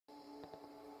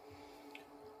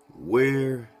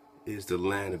Where is the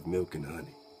land of milk and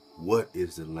honey? What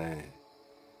is the land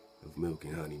of milk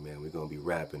and honey, man? We're going to be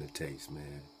rapping a taste,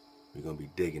 man. We're going to be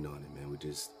digging on it, man. We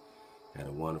just had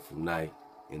a wonderful night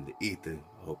in the ether.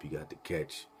 I hope you got to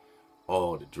catch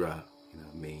all the drop. You know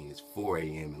what I mean? It's 4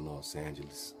 a.m. in Los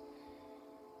Angeles.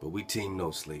 But we team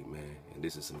no sleep, man. And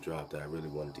this is some drop that I really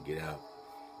wanted to get out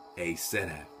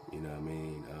ASAP. You know what I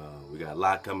mean? We got a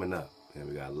lot coming up, and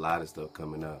we got a lot of stuff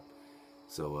coming up.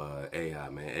 So,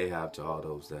 Ahchwa, man. Ahchwa to all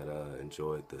those that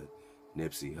enjoyed the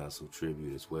Nipsey Hussle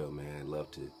tribute as well, man.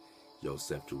 Love to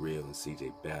Yosef the Real and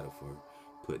CJ Battle for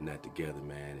putting that together,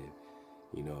 man. And,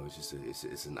 you know, it's just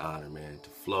it's an honor, man, to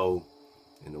flow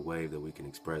in a way that we can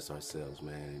express ourselves,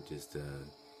 man, and just,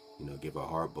 you know, give our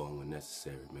heart bone when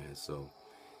necessary, man. So,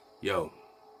 yo,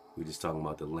 we just talking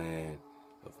about the land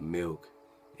of milk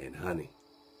and honey.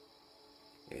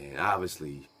 And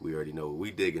obviously, we already know what we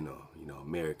digging on. You know,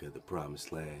 America, the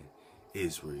promised land,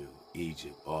 Israel,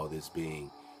 Egypt, all this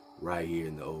being right here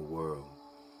in the old world.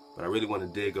 But I really want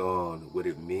to dig on what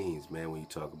it means, man, when you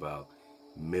talk about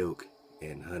milk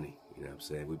and honey. You know what I'm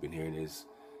saying? We've been hearing this,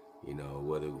 you know,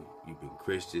 whether you've been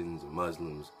Christians or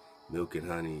Muslims, milk and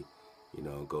honey, you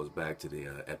know, goes back to the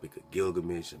Epic of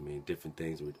Gilgamesh. I mean, different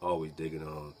things we're always digging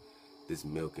on. This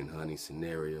milk and honey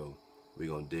scenario, we're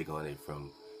going to dig on it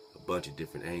from a bunch of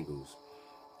different angles,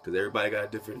 because everybody got a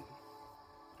different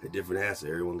answer.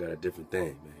 Everyone got a different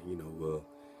thing, man. You know, well,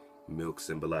 milk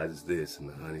symbolizes this and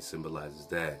the honey symbolizes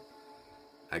that.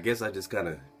 I guess I just kind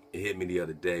of, it hit me the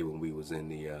other day when we was in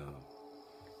the,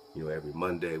 you know, every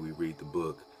Monday we read the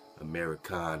book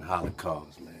Ame'rican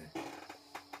Holocaust, man.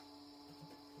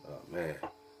 Oh, man.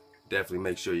 Definitely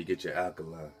make sure you get your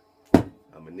alkaline. I'm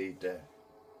gonna need that.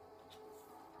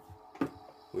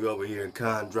 We over here in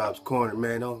Khandrop's corner,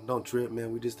 man. Don't trip,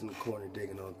 man. We just in the corner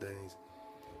digging on things.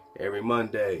 Every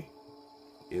Monday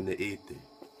in the ether,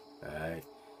 all right,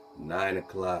 9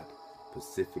 o'clock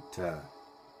Pacific time.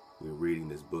 We're reading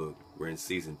this book. We're in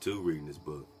season 2 reading this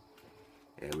book,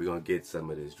 and we're gonna get some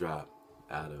of this drop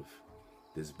out of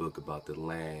this book about the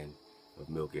land of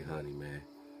milk and honey, man.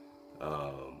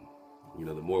 You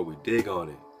know, the more we dig on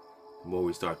it, the more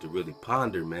we start to really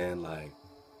ponder, man. Like,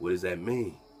 what does that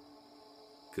mean?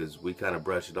 Because we kind of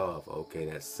brush it off. Okay,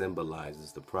 that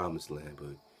symbolizes the promised land,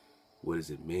 but what does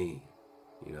it mean?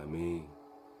 You know what I mean?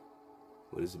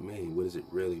 What does it mean? What does it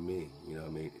really mean? You know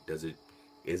what I mean?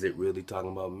 Is it really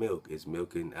talking about milk? Is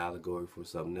milk an allegory for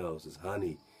something else? Is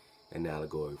honey an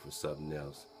allegory for something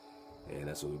else? And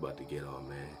that's what we're about to get on,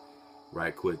 man.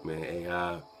 Right quick, man.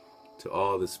 Ahchwa to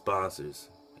all the sponsors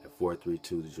at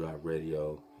 432 The Drop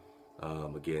Radio.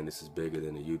 Again, this is bigger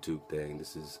than a YouTube thing.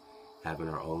 This is having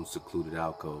our own secluded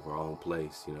alcove, our own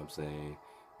place, you know what I'm saying?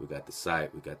 We got the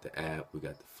site, we got the app, we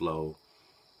got the flow,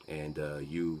 and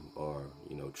you are,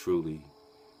 you know, truly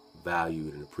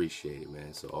valued and appreciated,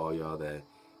 man. So all y'all that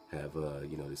have,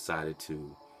 you know, decided to,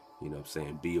 you know what I'm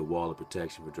saying, be a wall of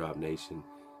protection for Drop Nation,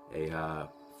 Ahchwa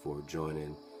for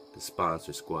joining the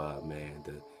sponsor squad, man,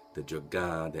 the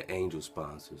dragon, the angel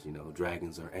sponsors, you know,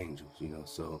 dragons are angels, you know,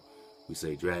 so we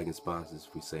say dragon sponsors,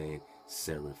 we saying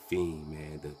seraphim,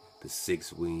 man, the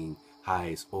 6-wing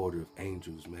highest order of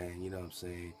angels, man. You know what I'm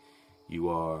saying? You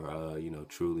are, you know,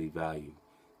 truly valued.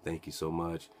 Thank you so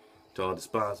much to all the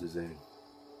sponsors. And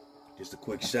just a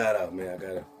quick shout out,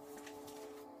 man.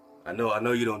 I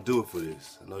know you don't do it for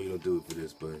this. I know you don't do it for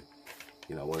this, but,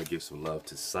 you know, I want to give some love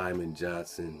to Simon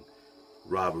Johnson,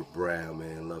 Robert Brown,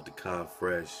 man. Love to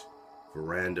Confresh,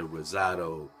 Veranda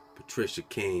Rosado, Patricia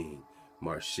King,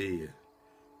 Marcia,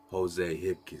 Jose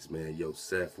Hipkins, man,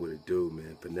 Yosef, what it do,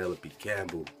 man, Penelope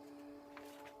Campbell,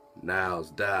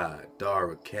 Niles Dodd,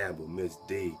 Dara Campbell, Miss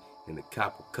D, and the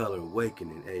Copper Color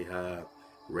Awakening, Ahchwa,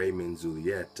 Raymond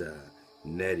Zulieta,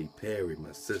 Nettie Perry,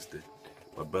 my sister,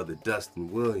 my brother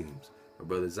Dustin Williams, my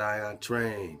brother Zion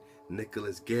Train,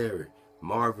 Nicholas Garrett,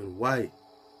 Marvin White,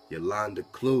 Yolanda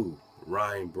Clue,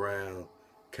 Ryan Brown,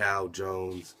 Cal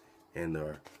Jones, and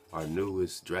our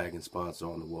newest dragon sponsor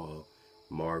on the wall,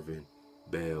 Marvin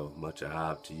Bell. Much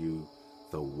ahab to you.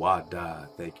 The Wada,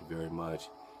 thank you very much.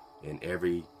 And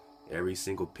every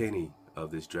single penny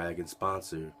of this dragon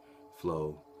sponsor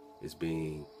flow is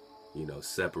being, you know,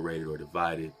 separated or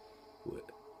divided with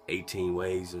 18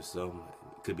 ways or something.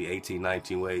 It could be 18,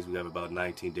 19 ways. We have about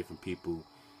 19 different people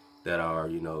that are,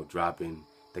 you know, dropping,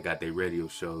 that got their radio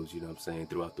shows, you know what I'm saying,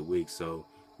 throughout the week. So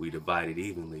we divide it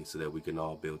evenly so that we can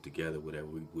all build together whatever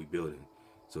we building.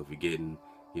 So if you're getting,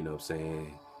 you know what I'm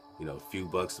saying, you know, a few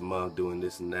bucks a month doing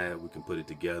this and that, we can put it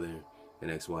together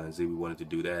and X, Y, and Z. We wanted to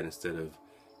do that instead of,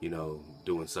 you know,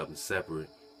 doing something separate.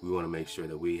 We want to make sure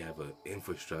that we have an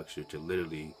infrastructure to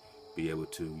literally be able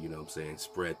to, you know what I'm saying,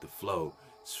 spread the flow,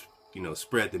 you know,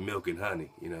 spread the milk and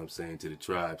honey, you know what I'm saying, to the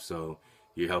tribe. So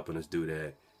you're helping us do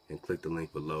that, and click the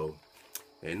link below.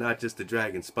 And not just the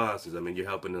Dragon sponsors. I mean, you're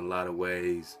helping in a lot of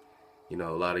ways. You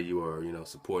know, a lot of you are, you know,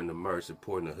 supporting the merch,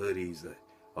 supporting the hoodies,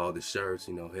 all the shirts,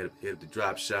 you know, hit the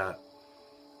drop shop.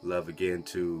 Love again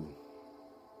to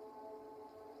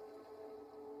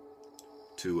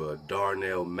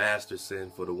Darnell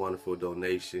Masterson for the wonderful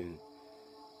donation,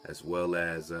 as well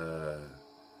as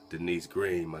Denise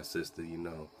Green, my sister. You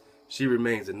know, she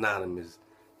remains anonymous,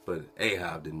 but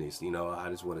Ahchwa, Denise, you know, I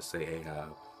just want to say, Ahchwa,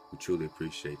 we truly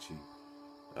appreciate you.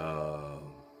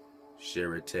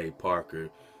 Sherite Parker,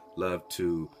 love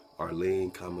to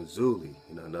Arlene Kamazuli,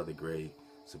 you know, another great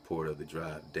supporter of the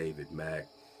drive. David Mack,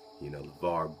 you know,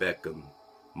 LeVar Beckham,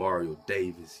 Mario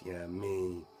Davis, you know what I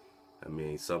mean? I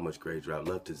mean, so much great drive.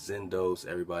 Love to Zendos,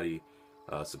 everybody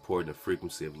supporting the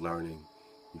Frequency of Learning.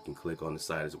 You can click on the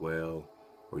site as well,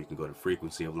 or you can go to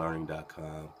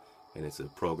frequencyoflearning.com, and it's a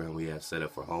program we have set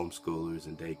up for homeschoolers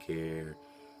and daycare,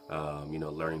 you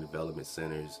know, learning development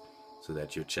centers, so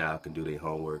that your child can do their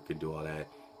homework and do all that,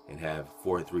 and have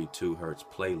 432 hertz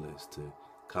playlists to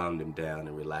calm them down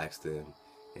and relax them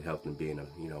and help them be in a,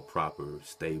 you know, proper,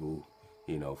 stable,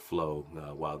 you know, flow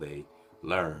while they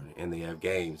learn. And they have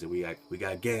games, and we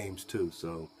got games too.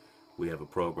 So we have a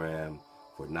program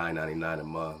for $9.99 a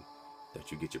month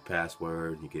that you get your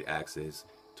password, you get access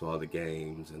to all the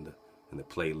games and the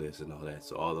playlists and all that.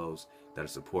 So all those that are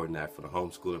supporting that for the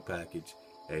homeschooler package,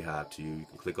 Ahchwa to you. You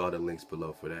can click all the links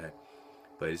below for that.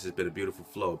 But it's just been a beautiful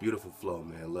flow,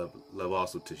 man. Love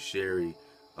also to Sherry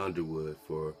Underwood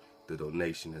for the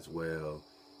donation as well.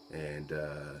 And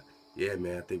yeah,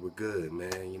 man, I think we're good,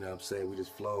 man. You know what I'm saying? We're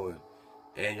just flowing.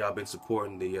 And y'all been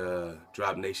supporting the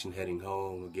Drop Nation heading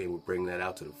home. Again, we're bringing that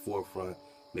out to the forefront,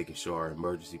 making sure our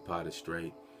emergency pot is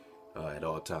straight at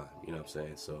all times. You know what I'm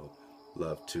saying? So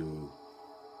love to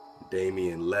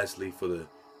Damian Leslie for the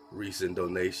recent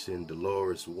donation,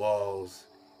 Dolores Walls.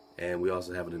 And we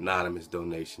also have an anonymous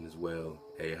donation as well.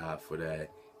 Ahchwa for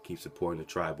that. Keep supporting the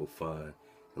tribal fund.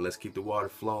 And let's keep the water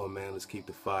flowing, man. Let's keep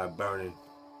the fire burning.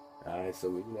 Alright, so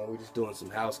you know, we're just doing some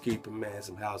housekeeping, man.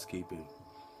 Some housekeeping.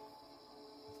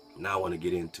 Now I want to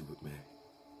get into it, man.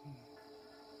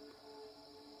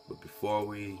 But before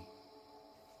we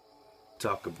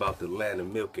talk about the land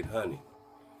of milk and honey,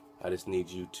 I just need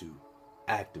you to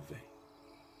activate.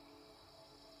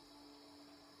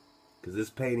 Because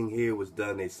this painting here was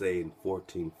done, they say, in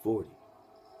 1440.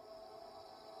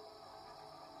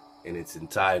 And it's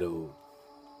entitled,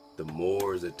 The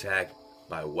Moors Attacked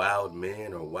by Wild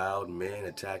Men, or Wild Men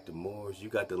Attacked the Moors. You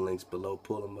got the links below.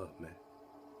 Pull them up, man.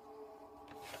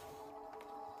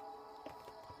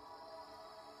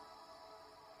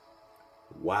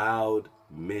 Wild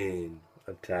Men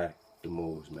Attacked the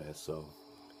Moors, man. So,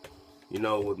 you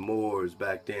know, with Moors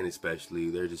back then especially,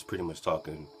 they're just pretty much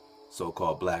talking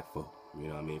so-called black folk, you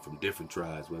know what I mean, from different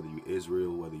tribes, whether you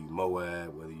Israel, whether you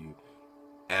Moab, whether you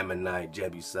Ammonite,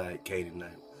 Jebusite,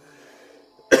 Canaanite.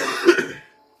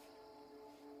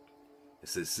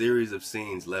 It's a series of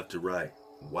scenes left to right.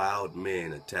 Wild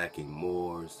men attacking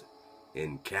Moors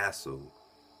in castle.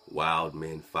 Wild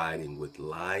men fighting with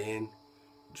lion,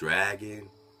 dragon,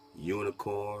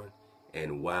 unicorn,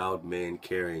 and wild men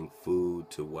carrying food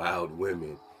to wild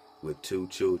women with 2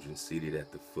 children seated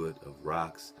at the foot of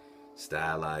rocks,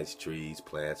 stylized trees,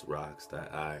 plants, rocks.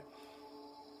 Alright,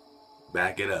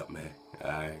 back it up, man.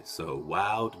 Alright, so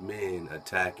wild men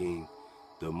attacking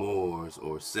the Moors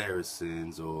or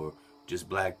Saracens or just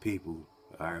black people,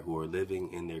 alright, who are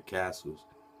living in their castles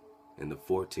in the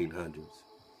 1400s.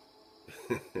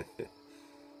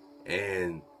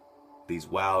 And these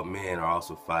wild men are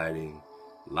also fighting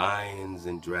lions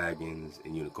and dragons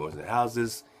and unicorns. And how does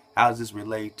this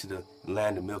relate to the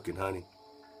land of milk and honey?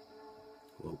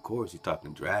 Well, of course, you're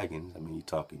talking dragons. I mean, you're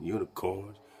talking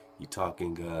unicorns. You're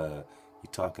talking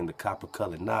the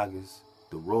copper-colored Nagas,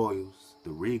 the royals,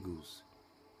 the regals.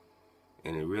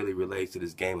 And it really relates to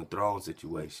this Game of Thrones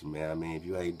situation, man. I mean, if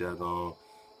you ain't dug on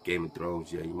Game of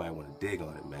Thrones yet, you might want to dig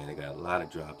on it, man. They got a lot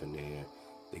of drop in there.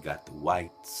 They got the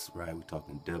whites, right? We're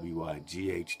talking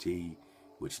W-I-G-H-T,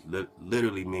 which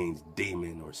literally means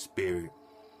demon or spirit.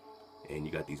 And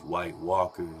you got these white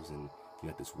walkers, and you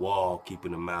got this wall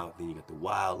keeping them out. Then you got the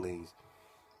wildlings.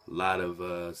 A lot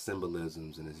of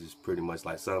symbolisms, and it's just pretty much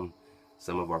like some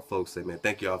of our folks say, man.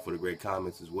 Thank y'all for the great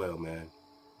comments as well, man.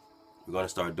 We're gonna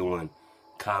start doing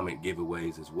comment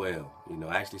giveaways as well. You know,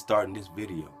 actually starting this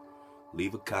video,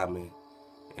 leave a comment,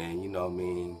 and you know what I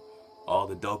mean, all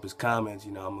the dopest comments,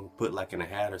 you know, I'm gonna put like in a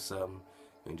hat or something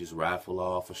and just raffle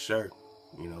off a shirt,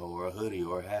 you know, or a hoodie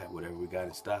or a hat, whatever we got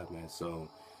in stock, man. So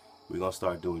we're gonna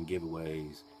start doing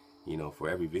giveaways, you know, for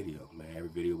every video, man. Every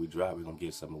video we drop, we're going to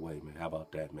give something away, man. How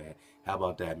about that, man? How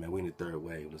about that, man? We in the third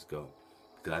wave. Let's go.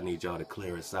 Because I need y'all to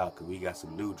clear us out because we got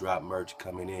some new drop merch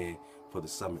coming in for the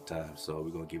summertime. So we're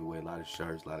going to give away a lot of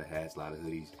shirts, a lot of hats, a lot of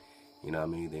hoodies. You know what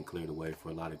I mean? Then clear the way for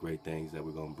a lot of great things that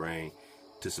we're going to bring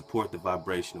to support the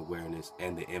vibration awareness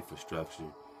and the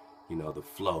infrastructure, you know, the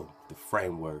flow, the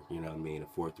framework, you know what I mean? The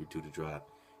 432 to drop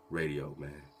radio,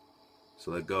 man.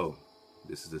 So let's go.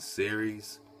 This is a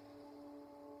series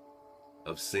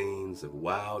of scenes of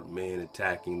wild men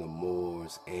attacking the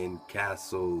Moors in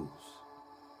castles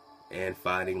and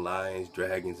fighting lions,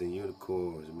 dragons, and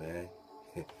unicorns, man.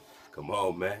 Come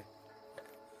on, man.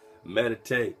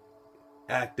 Meditate.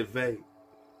 Activate.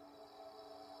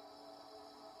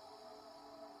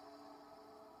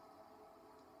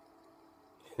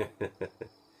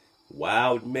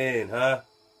 Wild men, huh?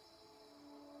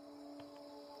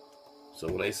 So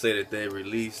when they say that they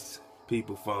released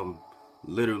people from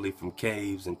literally from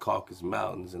caves and Caucasus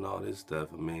Mountains and all this stuff,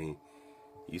 I mean,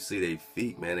 you see their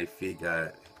feet, man. Their feet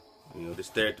got, you know,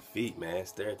 just stare at the feet, man.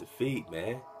 Stare at the feet,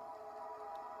 man.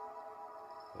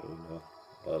 You know,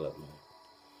 hold up, man.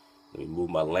 Let me move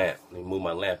my lamp. Let me move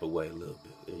my lamp away a little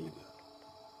bit. There you go.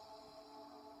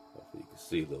 Hopefully you can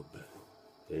see a little bit.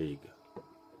 There you go.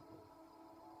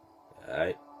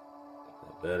 Alright.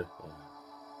 That better?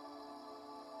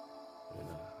 You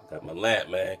know, I got my lamp,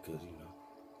 man, because, you know,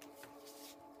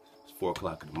 it's 4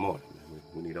 o'clock in the morning, man.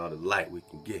 We need all the light we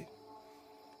can get.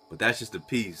 But that's just a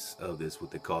piece of this,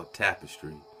 what they call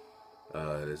tapestry.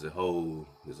 There's a whole,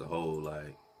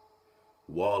 like,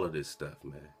 wall of this stuff,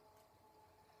 man.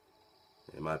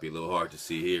 It might be a little hard to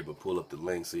see here, but pull up the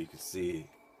link so you can see it.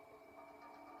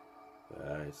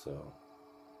 Alright, so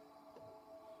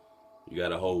you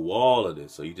got a whole wall of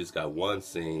this. So you just got one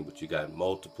scene, but you got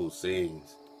multiple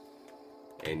scenes.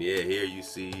 And yeah, here you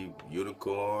see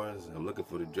unicorns. I'm looking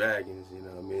for the dragons, you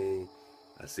know what I mean?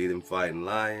 I see them fighting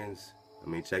lions. I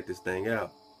mean, check this thing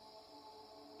out.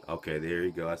 Okay, there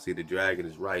you go. I see the dragon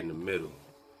is right in the middle.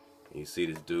 And you see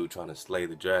this dude trying to slay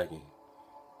the dragon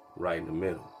right in the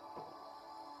middle.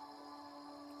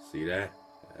 See that?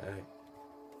 Alright.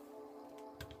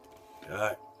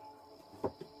 Alright.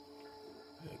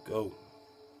 There you go.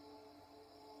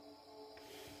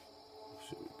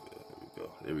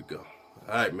 There we go.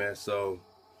 Alright, man. So,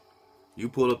 you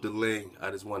pull up the link. I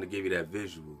just want to give you that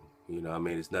visual. You know what I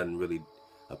mean? It's nothing really,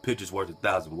 a picture's worth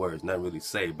 1,000 words. Nothing really to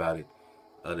say about it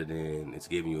other than it's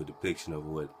giving you a depiction of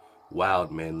what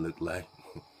wild men look like.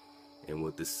 And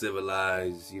what the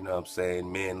civilized, you know what I'm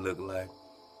saying, men look like.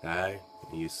 Alright?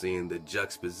 And you're seeing the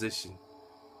juxtaposition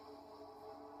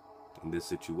in this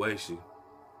situation.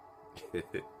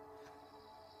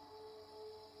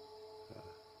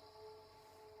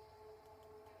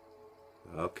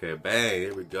 Okay, bang,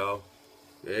 there we go.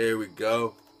 There we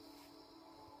go.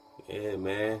 Yeah,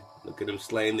 man. Look at him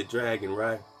slaying the dragon,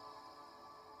 right?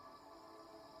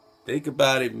 Think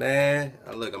about it, man.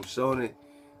 Look, I'm showing it.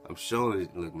 I'm showing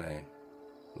it. Look, man.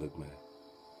 Look, man.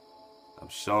 I'm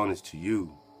showing this to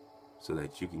you so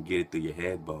that you can get it through your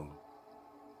head bone.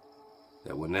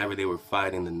 That whenever they were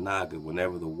fighting the Naga,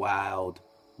 whenever the wild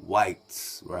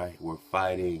whites, right, were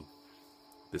fighting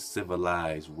the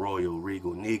civilized, royal,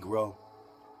 regal Negro,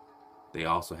 they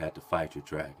also had to fight your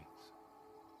dragons.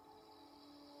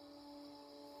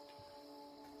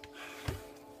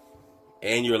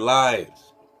 And your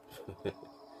lions.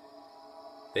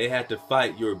 They had to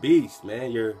fight your beasts,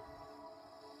 man, your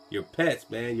pets,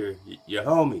 man, your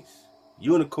homies.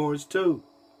 Unicorns too.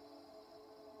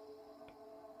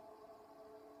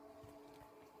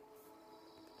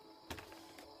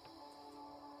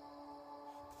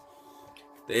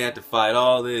 They had to fight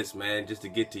all this, man, just to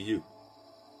get to you.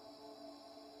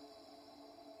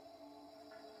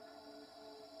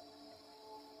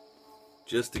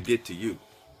 Just to get to you.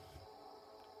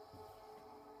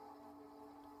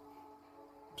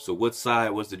 So what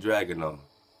side was the dragon on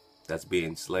that's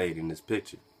being slayed in this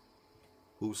picture?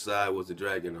 Whose side was the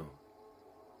dragon on?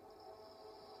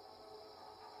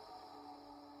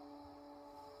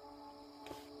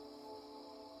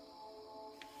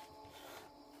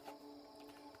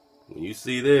 When you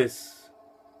see this,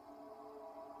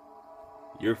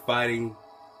 you're fighting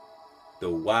the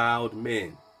wild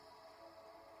men.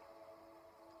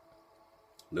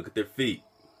 Look at their feet.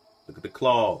 Look at the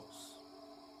claws.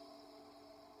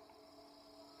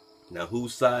 Now,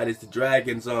 whose side is the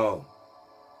dragons on?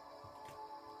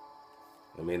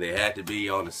 I mean, they had to be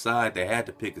on the side. They had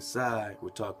to pick a side. We're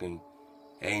talking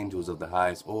angels of the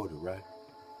highest order, right?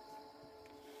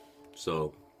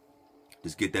 So,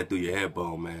 just get that through your head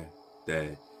bone, man.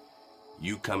 That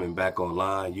you coming back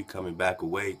online, you coming back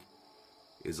awake,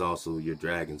 it's also your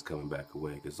dragons coming back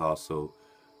awake. It's also,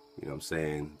 you know what I'm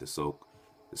saying, the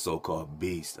so-called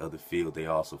beasts of the field, they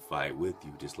also fight with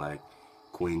you, just like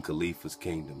Queen Khalifa's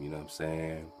kingdom, you know what I'm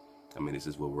saying? I mean, this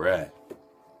is where we're at.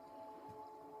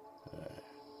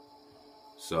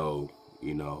 So,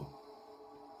 you know,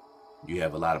 you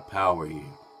have a lot of power here,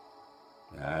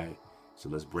 all right? So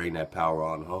let's bring that power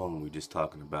on home. We're just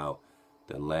talking about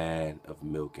the land of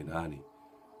milk and honey.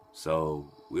 So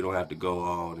we don't have to go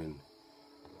on and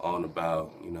on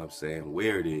about, you know what I'm saying,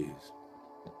 where it is.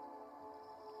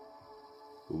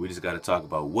 But we just got to talk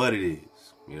about what it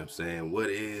is. You know what I'm saying? What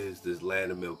is this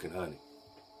land of milk and honey?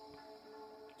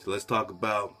 So let's talk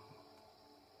about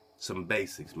some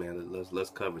basics, man. Let's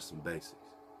cover some basics.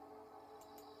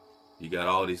 You got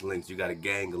all these links. You got a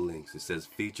gang of links. It says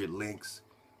featured links.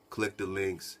 Click the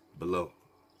links below.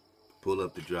 Pull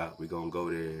up the drop. We're going to go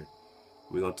there.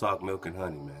 We're going to talk milk and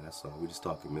honey, man. That's all. We're just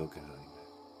talking milk and honey, man.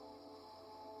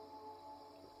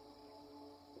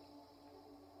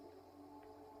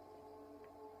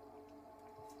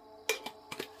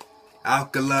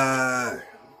 Alkaline.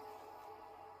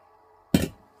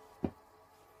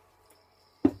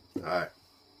 Alright.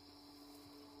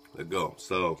 Let's go.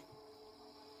 So,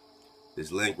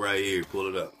 this link right here, pull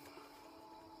it up.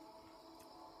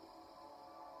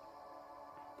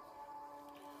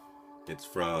 It's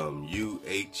from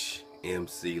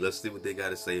UHMC. Let's see what they got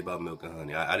to say about milk and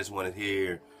honey. I just want to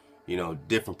hear, you know,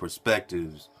 different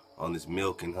perspectives on this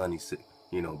milk and honey,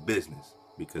 you know, business,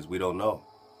 because we don't know.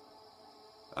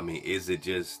 I mean, is it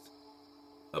just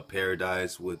a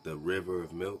paradise with a river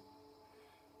of milk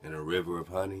and a river of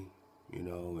honey, you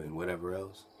know, and whatever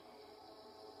else?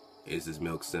 Is this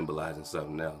milk symbolizing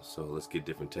something else? So let's get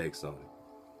different takes on it.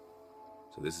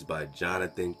 So this is by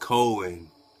Jonathan Cohen,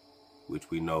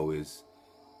 which we know is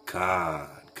Khan.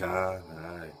 All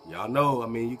right. Y'all know, I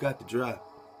mean, you got the drop.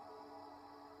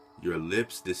 Your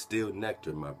lips distill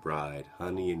nectar, my bride.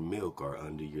 Honey and milk are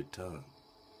under your tongue.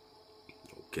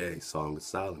 Okay, Song of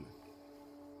Solomon.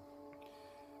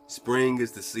 Spring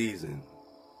is the season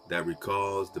that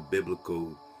recalls the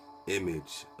biblical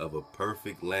image of a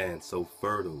perfect land so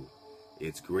fertile,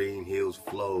 its green hills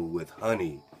flow with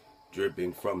honey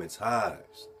dripping from its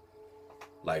hives,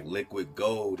 like liquid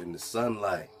gold in the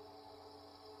sunlight.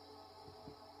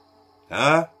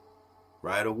 Huh?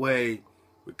 Right away,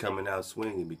 we're coming out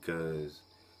swinging, because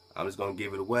I'm just going to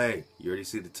give it away. You already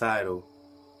see the title.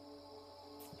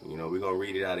 You know, we're going to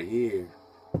read it out of here.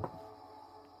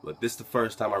 But this is the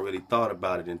first time I really thought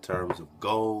about it in terms of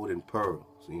gold and pearls.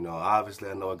 You know, obviously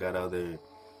I know I got other, you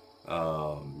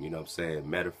know what I'm saying,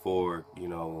 metaphoric, you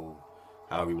know,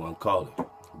 however you want to call it.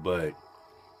 But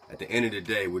at the end of the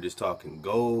day, we're just talking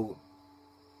gold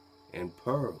and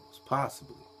pearls,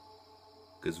 possibly.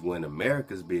 Because when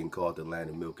America's being called the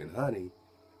land of milk and honey,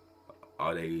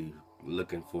 are they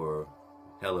looking for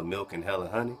hella milk and hella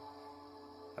honey?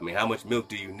 I mean, how much milk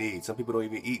do you need? Some people don't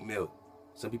even eat milk.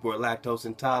 Some people are lactose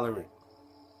intolerant.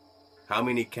 How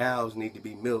many cows need to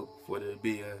be milked for there to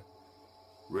be a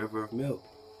river of milk?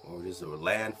 Or just a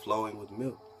land flowing with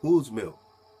milk? Whose milk?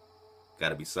 Got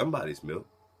to be somebody's milk.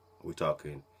 Are we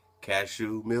talking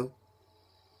cashew milk?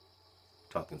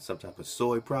 Talking some type of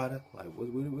soy product? Like, what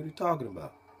are you talking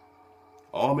about?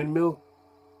 Almond milk?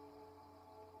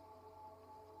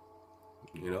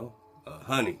 You know?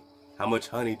 Honey. How much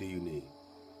honey do you need?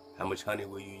 How much honey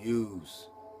will you use?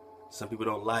 Some people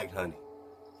don't like honey.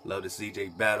 Love the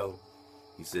CJ battle.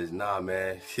 He says, nah,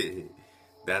 man.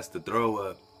 That's the throw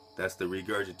up. That's the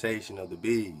regurgitation of the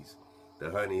bees.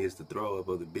 The honey is the throw up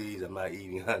of the bees. I'm not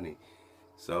eating honey.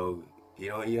 So he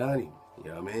don't eat honey.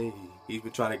 You know what I mean? He's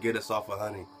been trying to get us off of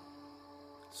honey.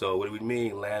 So what do we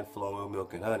mean, land flowing with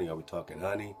milk and honey? Are we talking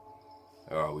honey?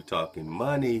 Or are we talking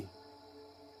money?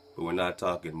 But we're not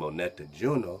talking Moneta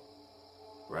Juno,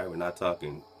 right? We're not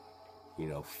talking, you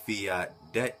know, fiat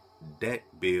debt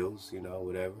bills, you know,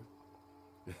 whatever.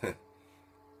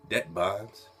 Debt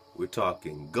bonds. We're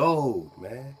talking gold,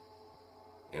 man.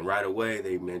 And right away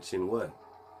they mention what?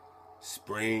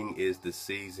 Spring is the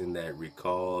season that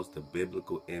recalls the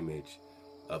biblical image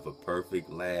of a perfect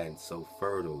land so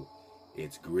fertile,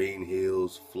 its green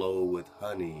hills flow with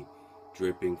honey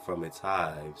dripping from its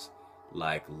hives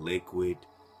like liquid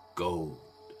gold.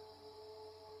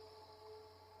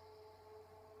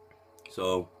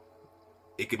 So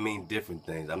it could mean different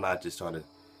things. I'm not just trying to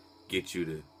get you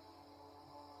to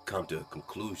come to a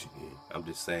conclusion here. I'm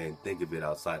just saying, think of it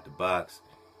outside the box.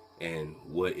 And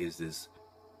what is this,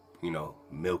 you know,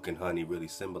 milk and honey really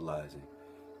symbolizing?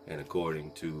 And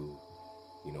according to,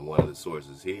 you know, one of the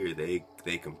sources here,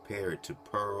 they compare it to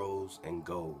pearls and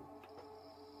gold.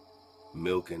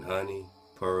 Milk and honey,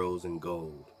 pearls and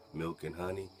gold. milk and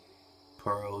honey,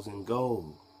 pearls and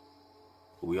gold.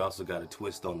 But we also got a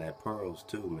twist on that pearls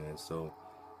too, man. So,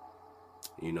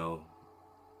 you know,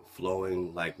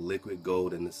 flowing like liquid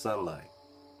gold in the sunlight.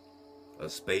 A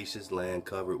spacious land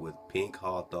covered with pink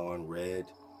hawthorn, red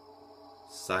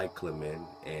cyclamen,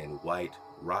 and white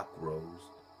rock rose.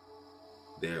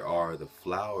 There are the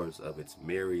flowers of its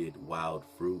myriad wild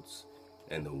fruits,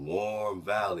 and the warm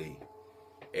valley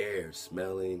air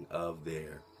smelling of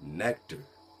their nectar,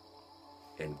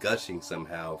 and gushing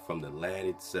somehow from the land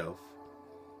itself.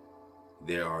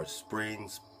 There are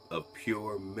springs of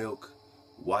pure milk,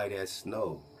 white as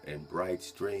snow, and bright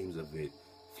streams of it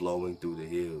flowing through the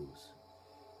hills,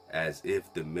 as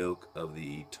if the milk of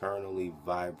the eternally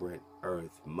vibrant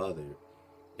earth mother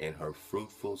in her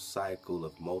fruitful cycle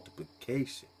of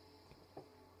multiplication.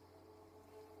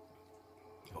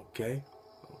 Okay.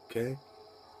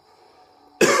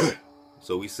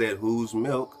 So we said whose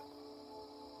milk?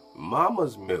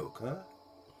 Mama's milk, huh?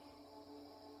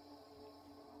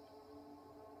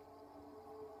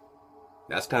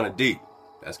 That's kind of deep.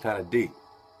 That's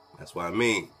what I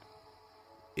mean.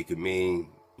 It could mean,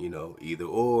 you know, either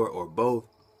or both.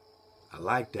 I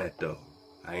like that though.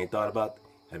 I ain't thought about,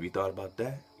 have you thought about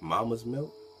that? Mama's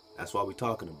milk? That's why we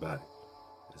talking about it.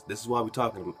 This is why we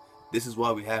talking, this is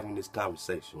why we having this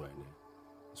conversation right now.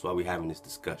 That's why we having this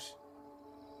discussion.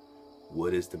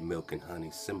 What does the milk and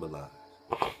honey symbolize?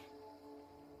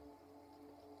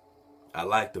 I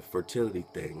like the fertility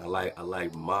thing. I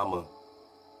like mama,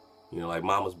 you know, like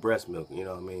mama's breast milk, you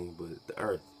know what I mean? But the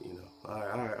earth, you know.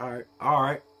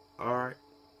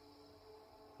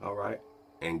 All right.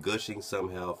 And gushing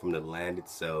somehow from the land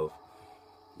itself,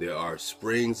 there are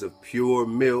springs of pure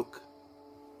milk,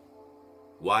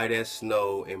 white as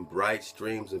snow, and bright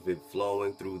streams of it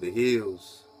flowing through the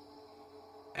hills,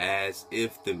 as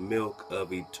if the milk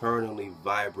of eternally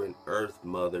vibrant earth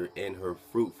mother in her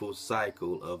fruitful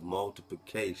cycle of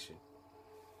multiplication.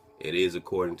 It is,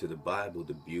 according to the Bible,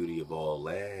 the beauty of all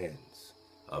lands,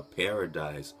 a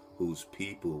paradise whose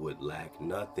people would lack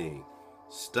nothing.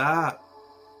 Stop.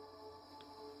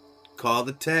 Call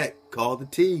the tech. Call the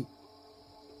T.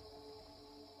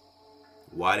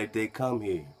 Why did they come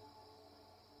here?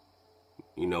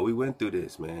 You know, we went through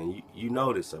this, man. You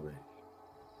know this already.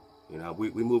 You know,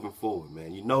 we moving forward,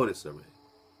 man. You know this already.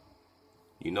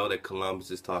 You know that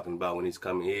Columbus is talking about when he's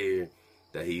coming here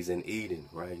that he's in Eden,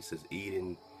 right? He says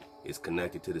Eden is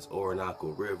connected to this Orinoco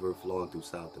River flowing through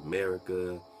South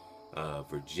America,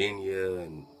 Virginia,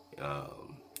 and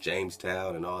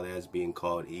Jamestown, and all that's being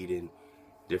called Eden,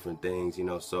 different things, you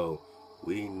know. So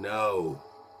we know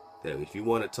that if you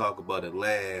want to talk about a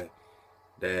land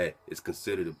that is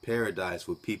considered a paradise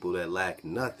for people that lack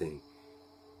nothing,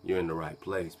 you're in the right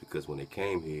place, because when they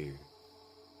came here,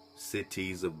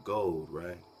 cities of gold,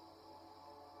 right?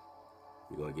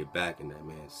 We're going to get back in that,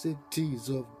 man. Cities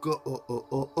of gold.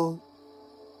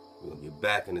 We're going to get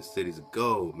back in the cities of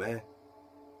gold, man.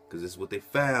 Because this is what they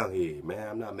found here, man.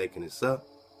 I'm not making this up.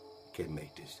 I can't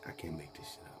make this shit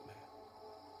up, man.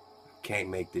 I can't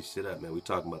make this shit up, man. We're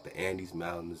talking about the Andes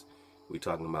Mountains. We're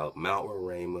talking about Mount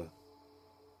Roraima.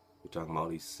 We're talking about all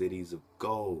these cities of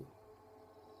gold.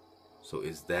 So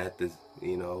is that the,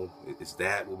 you know, is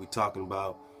that what we're talking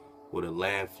about? With a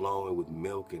land flowing with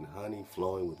milk and honey,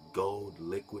 flowing with gold,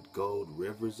 liquid gold,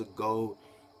 rivers of gold.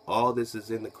 All this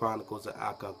is in the Chronicles of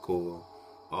Ahchwa.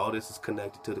 All this is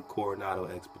connected to the Coronado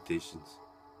expeditions.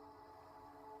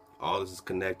 All this is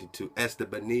connected to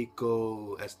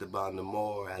Estebanico, Esteban the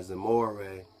Moor,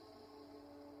 Azamore.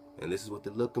 And this is what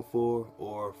they're looking for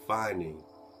or finding.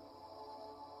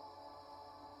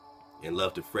 And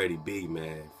love to Freddie B,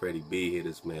 man. Freddie B hit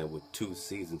us, man, with 2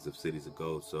 seasons of Cities of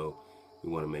Gold. So we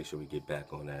want to make sure we get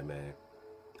back on that, man.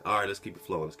 All right, let's keep it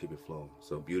flowing.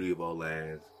 So beauty of all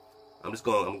lands. I'm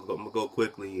gonna go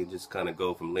quickly and just kind of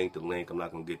go from link to link. I'm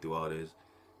not gonna get through all this.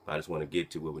 I just want to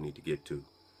get to what we need to get to.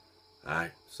 All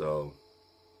right, so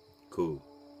cool.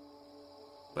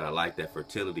 But I like that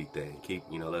fertility thing. Keep,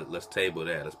 you know, let's table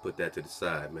that. Let's put that to the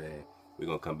side, man. We're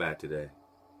gonna come back to that.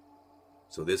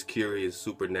 So this curious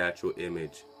supernatural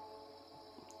image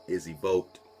is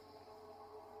evoked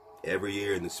every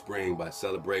year in the spring by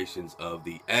celebrations of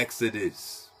the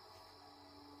Exodus.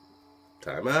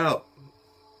 Time out.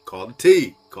 Call the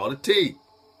T.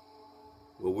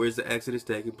 Well, where's the Exodus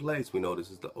taking place? We know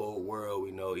this is the old world.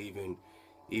 We know even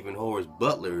Horace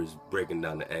Butler is breaking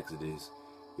down the Exodus,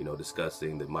 you know,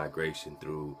 discussing the migration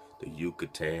through the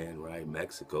Yucatan, right,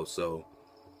 Mexico. So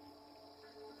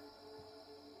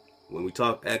when we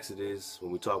talk Exodus,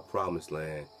 when we talk Promised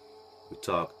Land, we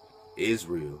talk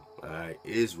Israel, all right?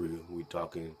 Israel, we're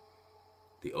talking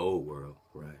the old world,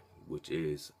 right? Which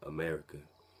is America.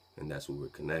 And that's what we're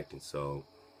connecting. So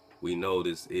we know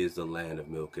this is the land of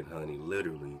milk and honey,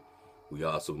 literally. We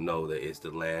also know that it's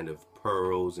the land of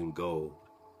pearls and gold.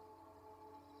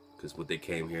 Because when they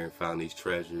came here and found these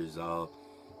treasures, all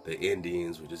the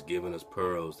Indians were just giving us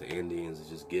pearls. The Indians are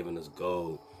just giving us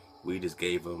gold. We just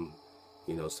gave them,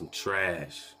 you know, some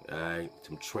trash, all right?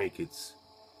 Some trinkets,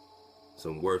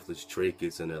 some worthless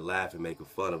trinkets, and they're laughing, making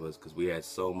fun of us because we had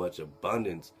so much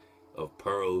abundance of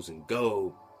pearls and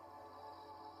gold.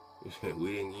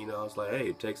 We didn't, you know, it's like,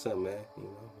 hey, take something, man. You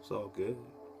know, it's all good.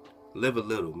 Live a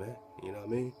little, man. You know what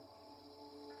I mean?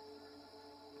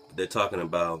 They're talking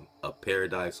about a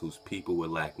paradise whose people would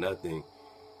lack nothing.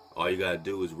 All you gotta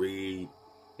do is read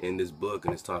in this book,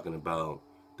 and it's talking about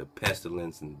the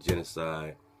pestilence and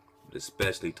genocide, but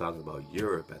especially talking about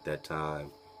Europe at that time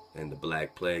and the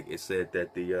Black Plague. It said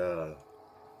that the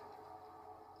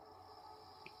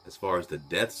as far as the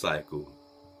death cycle,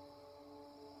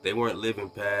 they weren't living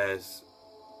past,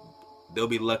 they'll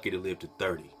be lucky to live to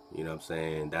 30. You know what I'm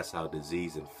saying? That's how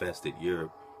disease infested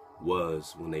Europe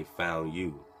was when they found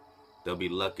you. They'll be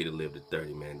lucky to live to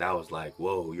 30, man. That was like,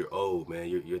 whoa, you're old, man.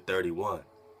 You're 31.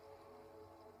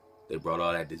 They brought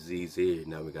all that disease here.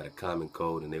 Now we got a common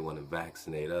cold, and they want to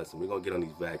vaccinate us. And we're going to get on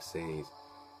these vaccines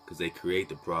because they create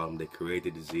the problem, they create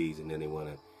the disease, and then they want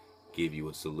to give you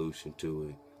a solution to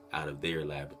it out of their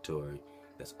laboratory.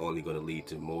 That's only going to lead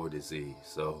to more disease.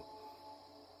 So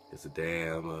it's a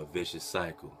damn vicious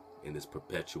cycle in this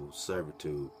perpetual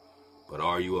servitude. But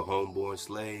are you a homeborn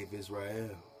slave,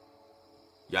 Israel?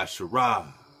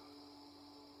 Yasharah?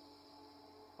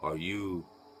 Are you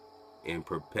in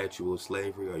perpetual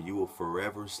slavery? Are you a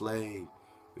forever slave?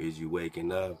 Is you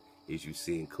waking up? Is you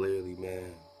seeing clearly,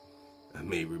 man? I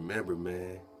mean, remember,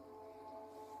 man,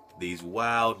 these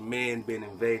wild men been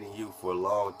invading you for a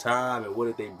long time, and what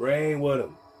did they bring with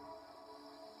them?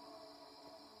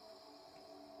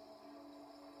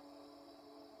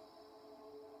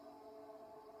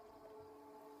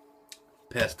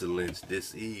 Pestilence,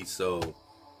 disease. So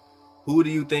who do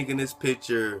you think in this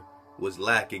picture was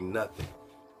lacking nothing?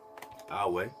 Our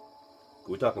way.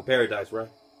 We're talking paradise, right?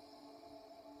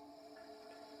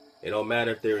 It don't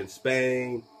matter if they're in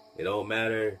Spain. It don't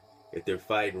matter if they're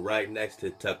fighting right next to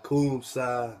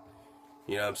Tecumseh.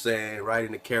 You know what I'm saying? Right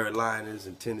in the Carolinas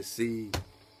and Tennessee.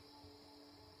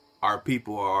 Our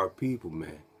people are our people,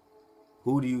 man.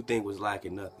 Who do you think was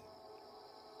lacking nothing?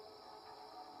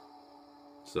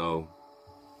 So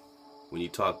when you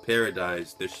talk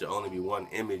paradise, there should only be one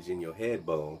image in your head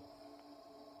bone,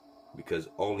 because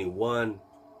only one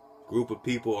group of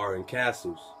people are in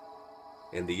castles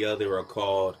and the other are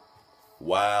called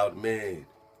wild men.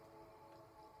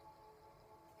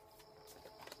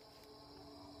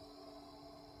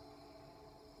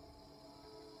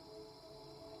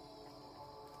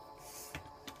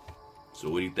 So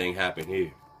what do you think happened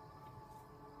here?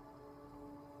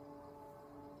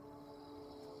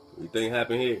 What do you think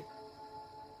happened here?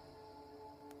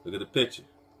 Look at the picture.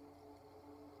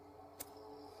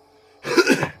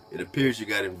 It appears you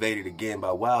got invaded again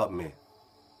by wild men.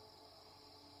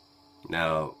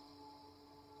 Now,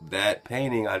 that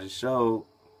painting I just showed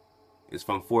is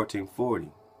from 1440.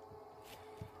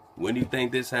 When do you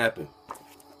think this happened?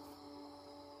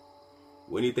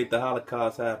 When do you think the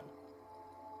Holocaust happened?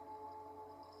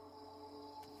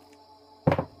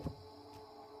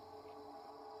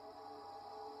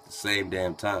 The same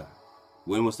damn time.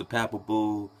 When was the Papal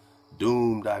Bull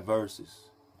doomed Diversas?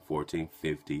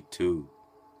 1452.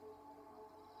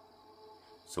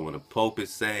 So when the Pope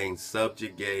is saying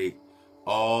subjugate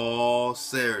all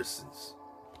Saracens,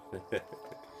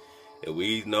 and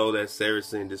we know that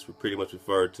Saracen, this would pretty much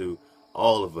refer to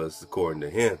all of us according to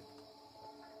him.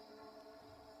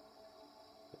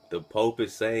 The Pope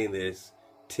is saying this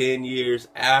 10 years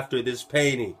after this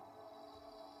painting.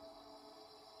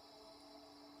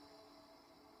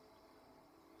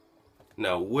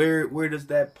 Now, where does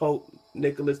that Pope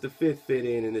Nicholas V fit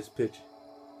in this picture?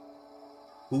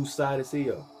 Whose side is he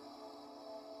on?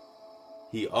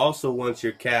 He also wants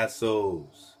your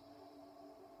castles.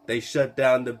 They shut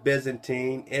down the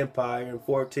Byzantine Empire in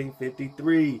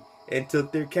 1453 and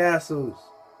took their castles.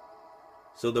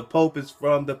 So the Pope is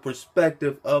from the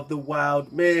perspective of the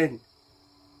wild men.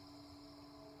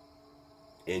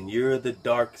 And you're the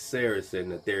dark Saracen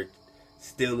that they're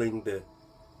stealing the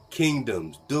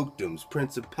kingdoms, dukedoms,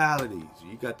 principalities.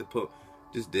 You got the Pope.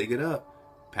 Just dig it up.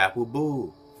 Papal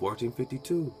Bull,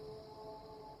 1452.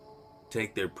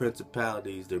 Take their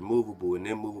principalities, their movable and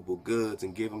immovable goods,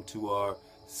 and give them to our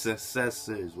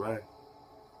successors, right?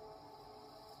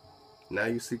 Now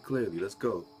you see clearly. Let's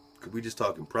go. Because we just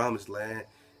talking promised land.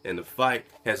 And the fight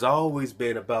has always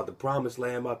been about the promised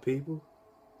land, my people.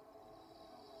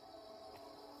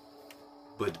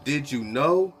 But did you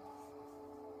know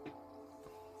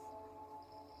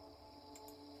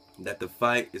that the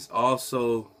fight is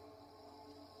also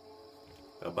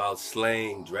about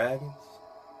slaying dragons?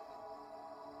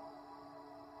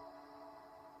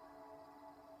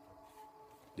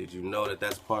 Did you know that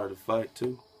that's part of the fight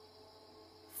too?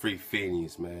 Free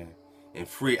Phineas, man. And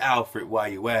free Alfred while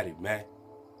you at it, man.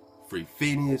 Free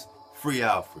Phineas, free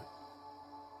Alfred.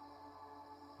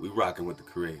 We rocking with the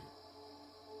Creator.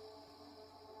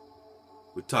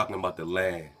 We're talking about the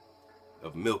land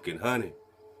of milk and honey.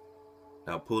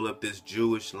 Now pull up this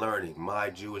Jewish learning,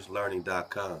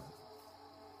 myjewishlearning.com.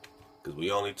 Because we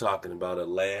only talking about a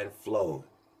land flowing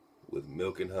with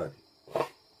milk and honey.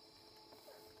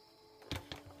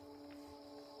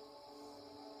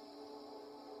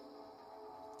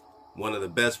 One of the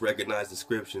best recognized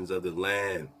descriptions of the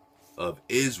land of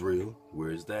Israel,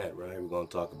 where is that, right? We're going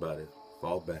to talk about it.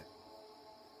 Fall back.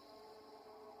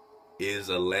 Is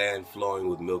a land flowing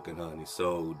with milk and honey.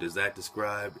 So does that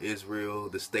describe Israel,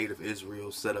 the state of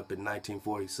Israel set up in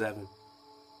 1947?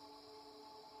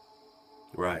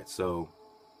 Right, so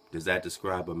does that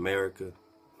describe America?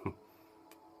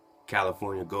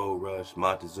 California gold rush,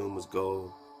 Montezuma's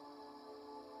gold,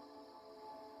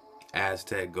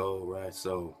 Aztec gold, right?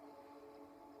 So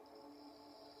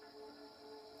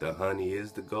the honey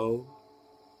is the gold,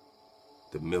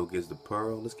 the milk is the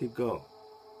pearl. Let's keep going.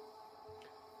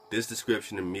 This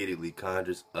description immediately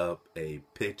conjures up a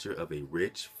picture of a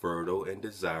rich, fertile, and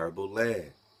desirable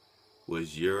land.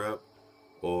 Was Europe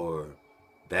or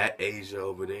that Asia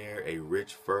over there a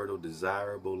rich, fertile,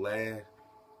 desirable land?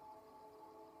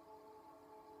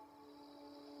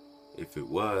 If it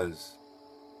was,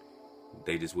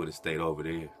 they just would have stayed over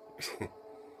there.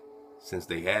 Since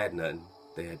they had nothing,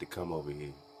 they had to come over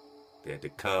here. They had to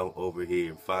come over here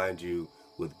and find you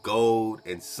with gold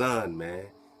and sun, man.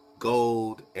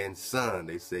 Gold and sun.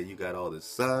 They say you got all the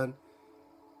sun,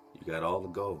 you got all the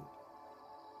gold.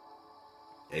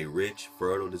 A rich,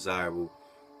 fertile, desirable.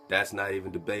 That's not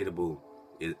even debatable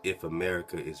if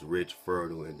America is rich,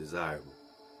 fertile, and desirable.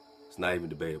 It's not even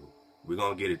debatable. We're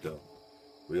going to get it, though.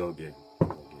 We're going to get it. We're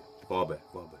gonna get it. Fall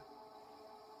back, fall back.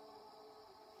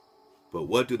 But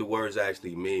what do the words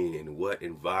actually mean, and what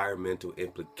environmental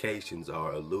implications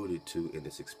are alluded to in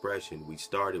this expression? We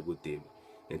started with the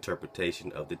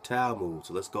interpretation of the Talmud.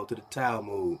 So let's go to the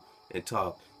Talmud and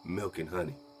talk milk and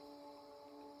honey.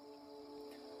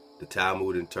 The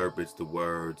Talmud interprets the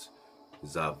words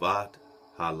Zavat,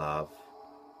 Halav,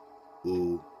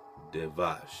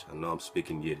 Devash. I know I'm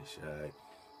speaking Yiddish, all right?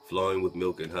 Flowing with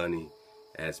milk and honey,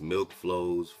 as milk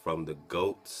flows from the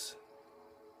goats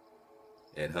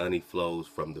and honey flows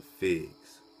from the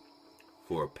figs.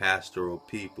 For a pastoral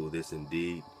people, this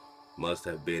indeed must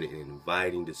have been an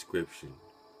inviting description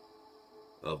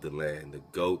of the land. The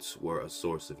goats were a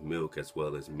source of milk as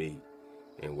well as meat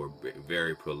and were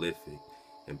very prolific.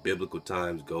 In biblical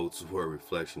times, goats were a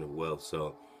reflection of wealth.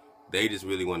 So they just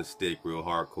really want to stick real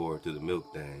hardcore to the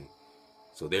milk thing.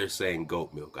 So they're saying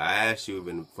goat milk. I asked you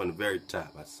even from the very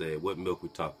top, I said, what milk we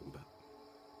talking about?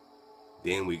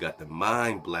 Then we got the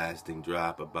mind-blasting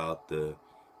drop about the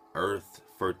earth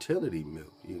fertility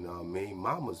milk. You know what I mean?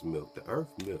 Mama's milk, the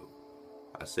earth milk.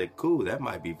 I said, cool, that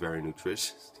might be very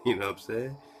nutritious. You know what I'm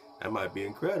saying? That might be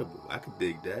incredible. I could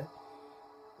dig that.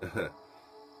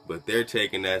 But they're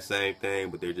taking that same thing,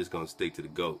 but they're just going to stick to the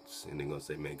goats. And they're going to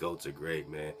say, man, goats are great,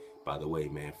 man. By the way,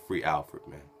 man, free Alfred,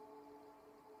 man.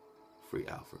 Free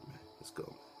Alfred, man. Let's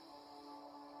go.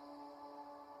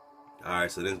 All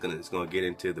right, so then it's gonna get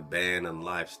into the ban on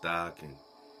livestock and,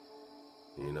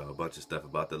 you know, a bunch of stuff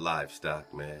about the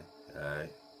livestock, man. All right.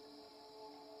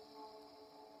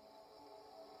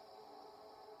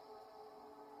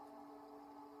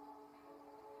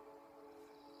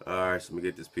 All right, so let me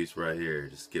get this piece right here.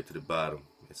 Just skip to the bottom.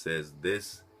 It says,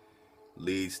 this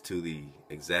leads to the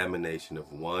examination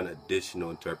of one additional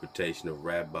interpretation of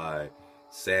Rabbi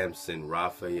Samson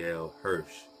Raphael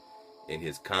Hirsch in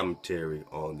his commentary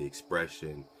on the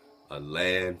expression, a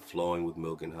land flowing with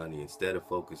milk and honey. Instead of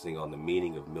focusing on the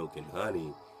meaning of milk and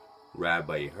honey,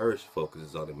 Rabbi Hirsch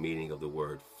focuses on the meaning of the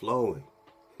word flowing.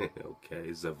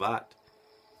 Okay, Zavat.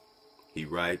 He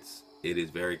writes, it is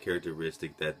very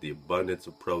characteristic that the abundance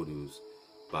of produce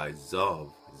by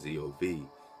Zov, Z-O-V,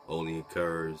 only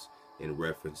occurs in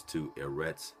reference to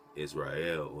Eretz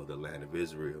Israel, or the land of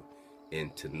Israel.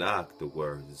 In Tanakh, the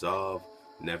word Zov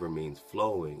never means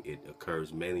flowing. It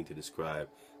occurs mainly to describe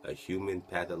a human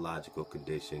pathological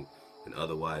condition and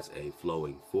otherwise a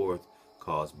flowing forth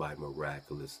caused by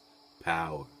miraculous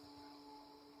power.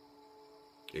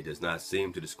 It does not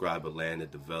seem to describe a land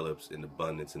that develops in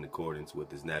abundance in accordance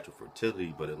with its natural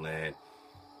fertility, but a land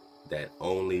that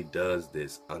only does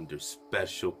this under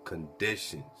special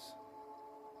conditions.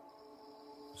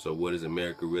 So what does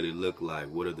America really look like?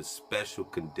 What are the special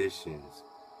conditions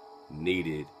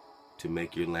needed to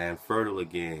make your land fertile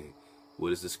again? What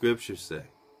does the scripture say?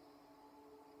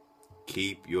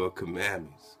 Keep your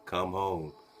commandments. Come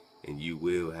home and you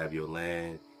will have your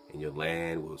land, and your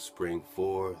land will spring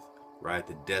forth, right?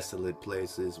 The desolate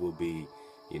places will be,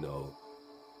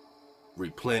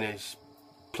 replenished,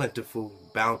 plentiful,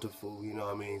 bountiful, you know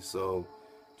what I mean? So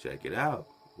check it out.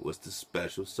 What's the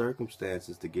special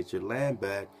circumstances to get your land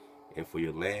back and for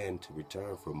your land to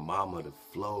return for mama to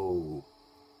flow,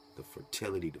 the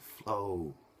fertility to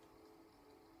flow?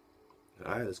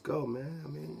 All right, let's go, man. I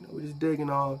mean, we're just digging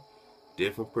on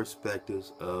different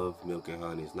perspectives of milk and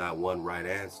honey. It's not one right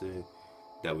answer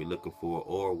that we're looking for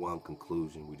or one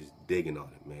conclusion. We're just digging on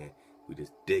it, man. We're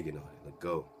just digging on it. Let's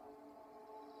go.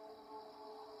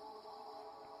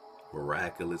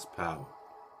 Miraculous power.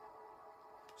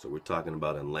 So we're talking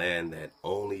about a land that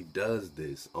only does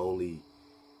this, only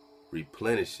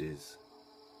replenishes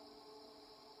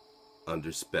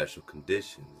under special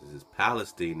conditions. This is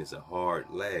Palestine is a hard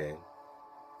land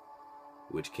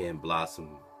which can blossom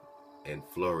and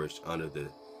flourish under the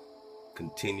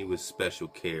continuous special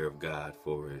care of God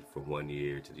for it from one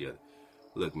year to the other.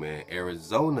 Look, man,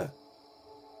 Arizona,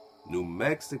 New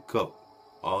Mexico,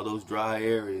 all those dry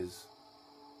areas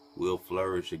will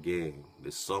flourish again.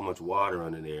 There's so much water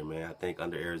under there, man. I think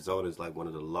under Arizona is like one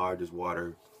of the largest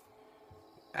water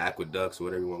aqueducts,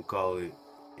 whatever you want to call it.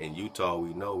 In Utah,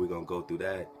 we know we're gonna go through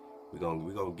that. We're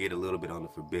gonna get a little bit on the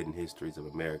forbidden histories of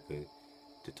America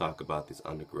to talk about this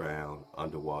underground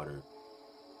water.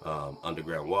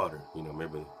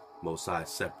 Remember, Most High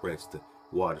separates the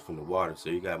water from the water, so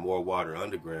you got more water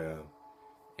underground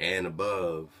and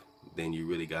above than you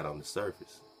really got on the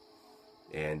surface.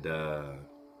 And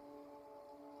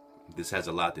this has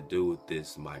a lot to do with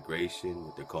this migration,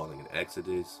 what they're calling an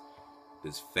exodus,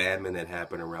 this famine that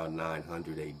happened around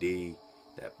 900 AD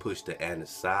that pushed the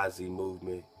Anasazi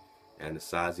movement.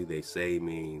 Anasazi, they say,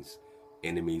 means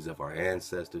enemies of our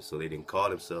ancestors, so they didn't call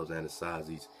themselves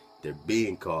Anasazis. They're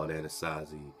being called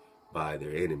Anasazi by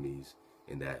their enemies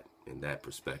in that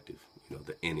perspective,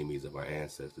 the enemies of our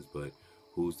ancestors. But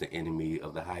who's the enemy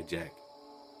of the hijack?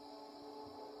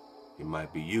 It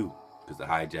might be you, because the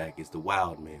hijack is the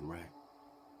wild man, right?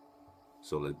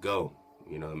 So let's go.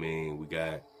 You know what I mean? We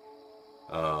got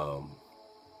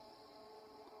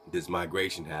this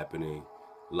migration happening,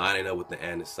 lining up with the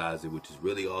Anasazi, which is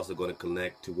really also going to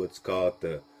connect to what's called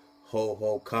the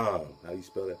Ho-Ho-Kam. How do you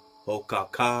spell that?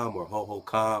 Ho-Ka-Kam or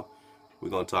Ho-Ho-Kam. We're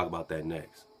going to talk about that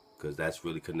next, because that's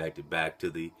really connected back to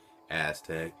the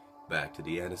Aztec, back to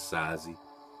the Anasazi.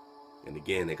 And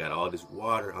again, they got all this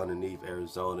water underneath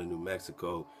Arizona, New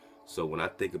Mexico. So when I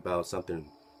think about something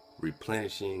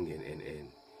replenishing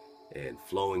and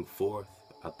flowing forth,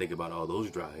 I think about all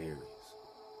those dry areas.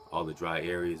 All the dry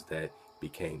areas that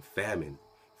became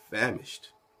famished,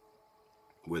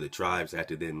 where the tribes had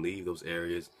to then leave those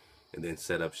areas and then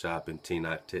set up shop in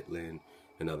Tenochtitlan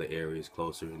and other areas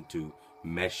closer into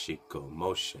Mexico,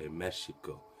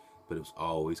 Mexico. But it was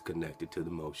always connected to the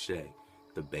Moshe,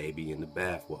 the baby in the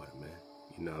bathwater, man.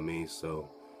 You know what I mean? So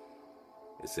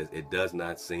it says, it does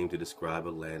not seem to describe a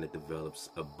land that develops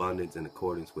abundance in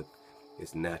accordance with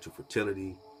its natural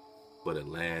fertility, but a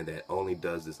land that only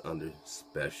does this under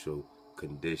special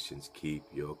conditions. Keep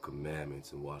your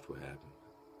commandments and watch what happens.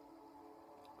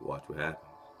 Watch what happens.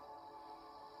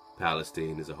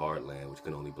 Palestine is a hard land which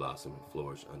can only blossom and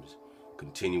flourish under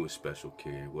continuous special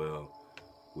care. Well,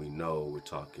 we know we're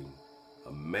talking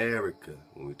America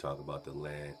when we talk about the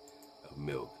land of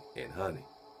milk and honey.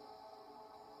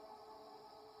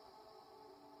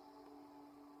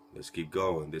 Let's keep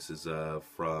going. This is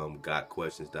from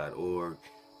gotquestions.org.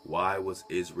 Why was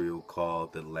Israel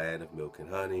called the land of milk and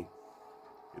honey?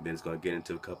 And then it's going to get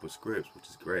into a couple of scripts, which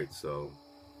is great. So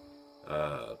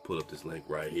pull up this link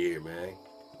right here, man.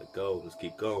 Let's go. Let's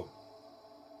keep going.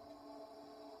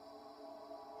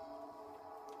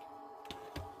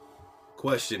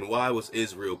 Question: why was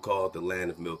Israel called the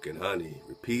land of milk and honey?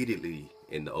 Repeatedly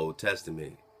in the Old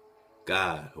Testament,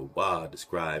 God, Ahchwa,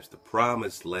 describes the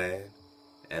promised land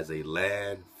as a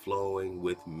land flowing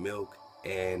with milk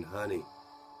and honey.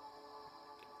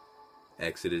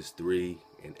 Exodus 3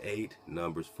 and 8,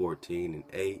 Numbers 14 and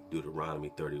 8,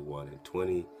 Deuteronomy 31 and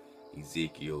 20,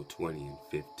 Ezekiel 20 and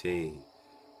 15.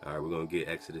 All right, we're going to get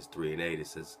Exodus 3 and 8. It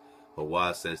says,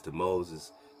 Ahchwa says to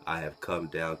Moses, I have come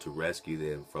down to rescue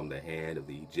them from the hand of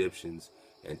the Egyptians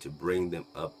and to bring them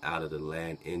up out of the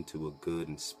land into a good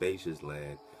and spacious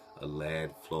land, a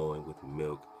land flowing with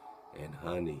milk and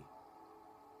honey.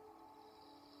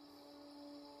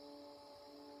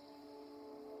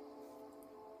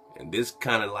 And this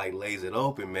kind of like lays it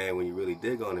open, man, when you really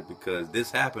dig on it, because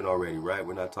this happened already, right?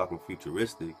 We're not talking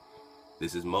futuristic.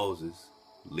 This is Moses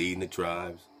leading the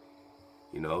tribes,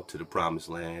 you know, to the promised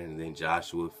land, and then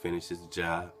Joshua finishes the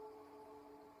job.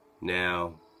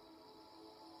 Now,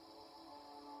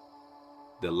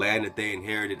 the land that they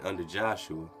inherited under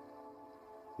Joshua,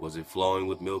 was it flowing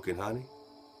with milk and honey?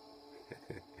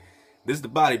 This is the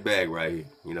body bag right here.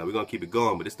 You know, we're going to keep it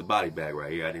going, but it's the body bag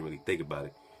right here. I didn't really think about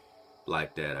it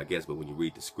like that, I guess, but when you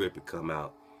read the script, it come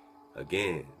out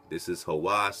again. This is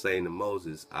Ahchwa saying to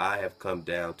Moses, I have come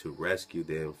down to rescue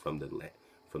them from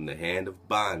the hand of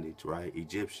bondage, right,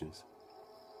 Egyptians,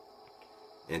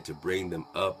 and to bring them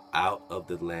up out of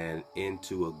the land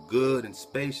into a good and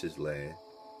spacious land,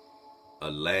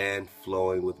 a land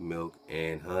flowing with milk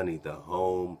and honey, the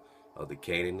home of the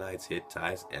Canaanites,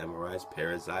 Hittites, Amorites,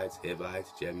 Perizzites,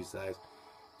 Hivites, Jebusites.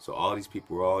 So all these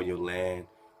people are on your land.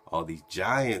 All these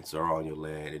giants are on your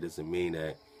land. It doesn't mean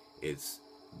that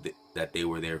that they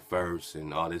were there first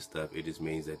and all this stuff. It just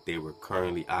means that they were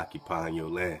currently occupying your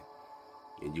land.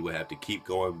 And you would have to keep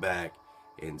going back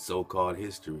in so-called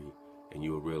history, and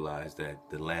you will realize that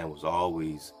the land was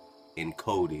always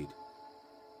encoded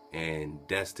and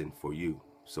destined for you.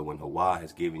 So when Ahchwa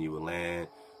has given you a land,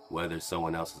 whether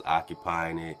someone else is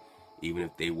occupying it, even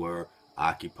if they were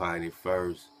occupying it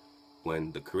first,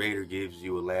 when the Creator gives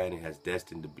you a land, it has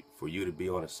destined for you to be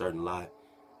on a certain lot,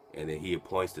 and then He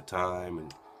appoints the time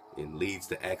and leads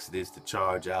the Exodus to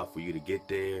charge out for you to get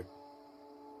there.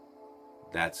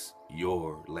 That's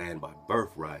your land by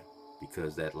birthright,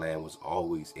 because that land was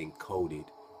always encoded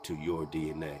to your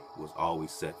DNA, was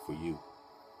always set for you.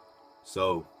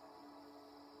 So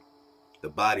the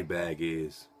body bag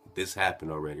is, this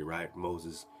happened already, right?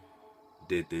 Moses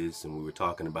did this, and we were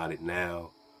talking about it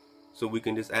now. So we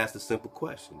can just ask the simple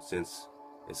question. Since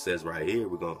it says right here,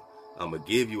 I'm going to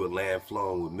give you a land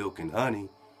flowing with milk and honey.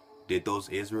 Did those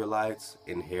Israelites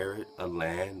inherit a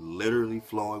land literally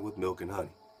flowing with milk and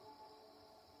honey?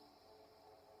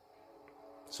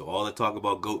 So all the talk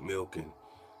about goat milk and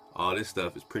all this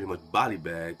stuff is pretty much body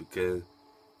bag, because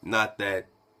not that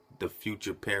the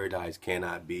future paradise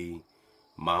cannot be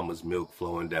mama's milk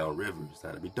flowing down rivers.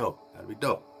 That'd be dope. That'd be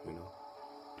dope, you know.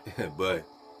 But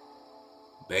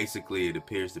basically it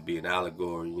appears to be an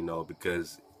allegory, you know,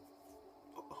 because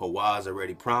Ahchwa's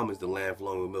already promised the land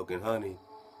flowing with milk and honey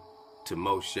to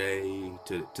Moshe,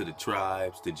 to the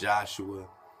tribes, to Joshua.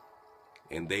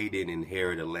 And they didn't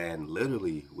inherit a land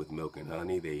literally with milk and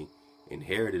honey. They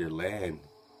inherited a land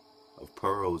of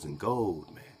pearls and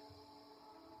gold, man.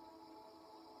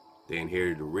 They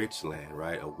inherited a rich land,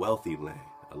 right? A wealthy land,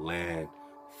 a land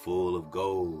full of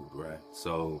gold, right?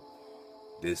 So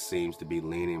this seems to be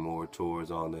leaning more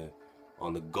towards on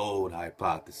the gold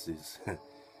hypothesis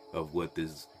of what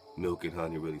this milk and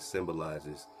honey really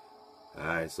symbolizes. All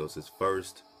right, so it says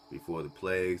first, before the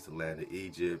plagues, the land of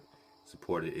Egypt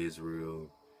supported Israel,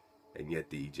 and yet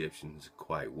the Egyptians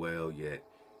quite well, yet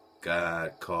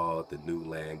God called the new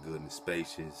land good and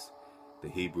spacious. The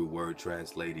Hebrew word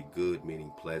translated good,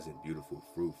 meaning pleasant, beautiful,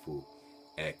 fruitful,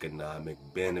 economic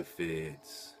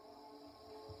benefits.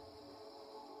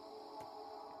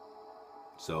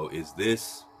 So is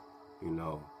this, you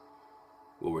know,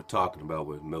 what we're talking about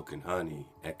with milk and honey,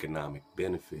 economic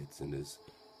benefits, and does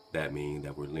that mean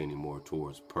that we're leaning more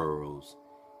towards pearls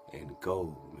and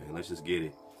gold, man? Let's just get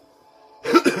it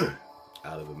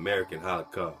out of American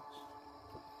Holocaust.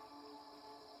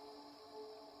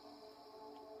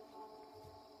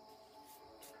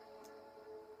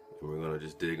 And we're going to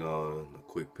just dig on a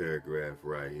quick paragraph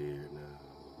right here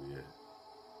now. Yeah.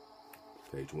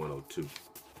 Page 102.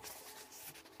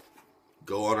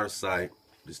 Go on our site,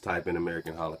 just type in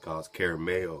American Holocaust,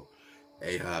 Carameo,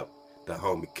 Ahchwa, the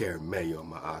homie Carameo,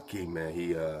 my Ahchwa, man,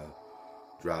 he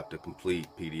dropped a complete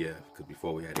PDF, because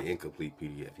before we had the incomplete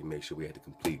PDF, he made sure we had the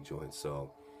complete joint.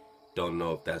 So don't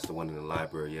know if that's the one in the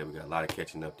library yet. We got a lot of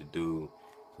catching up to do,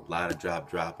 a lot of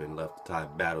dropping left. To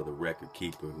type Battle, the record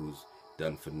keeper, who's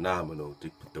done phenomenal to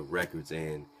put the records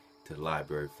in to the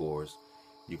library for us.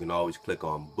 You can always click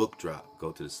on book drop.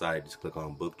 Go to the site, just click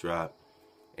on book drop,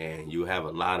 and you have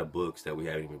a lot of books that we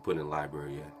haven't even put in the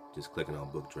library yet. Just clicking on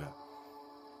book drop.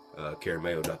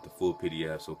 Carameo dropped the full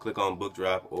PDF, so click on book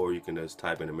drop, or you can just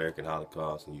type in American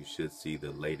Holocaust and you should see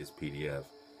the latest PDF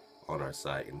on our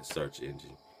site in the search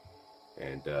engine.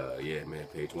 And yeah, man,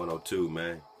 page 102,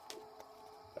 man.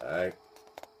 Alright.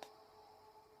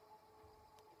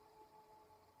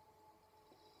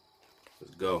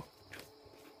 Let's go.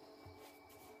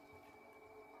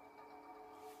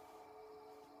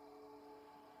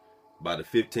 By the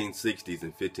 1560s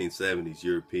and 1570s,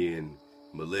 European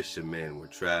militiamen were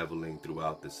traveling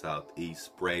throughout the southeast,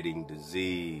 spreading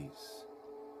disease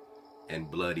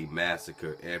and bloody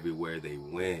massacre everywhere they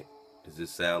went. Does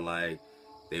this sound like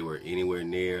they were anywhere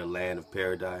near a land of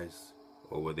paradise?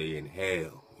 Or were they in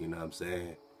hell? You know what I'm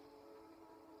saying?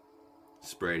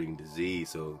 Spreading disease.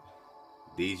 So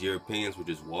these Europeans were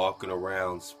just walking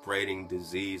around spreading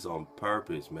disease on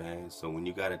purpose, man. So when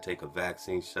you got to take a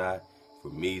vaccine shot for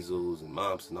measles and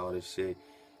mumps and all this shit,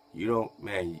 you don't,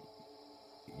 man,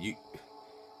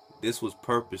 this was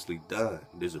purposely done.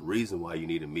 There's a reason why you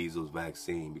need a measles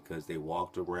vaccine, because they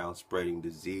walked around spreading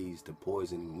disease to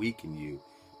poison and weaken you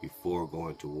before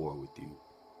going to war with you.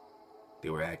 They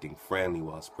were acting friendly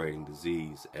while spreading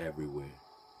disease everywhere.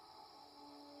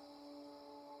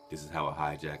 This is how a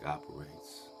hijack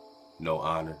operates. No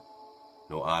honor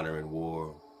in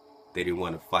war. They didn't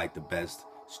want to fight the best,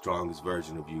 strongest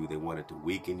version of you. They wanted to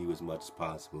weaken you as much as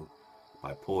possible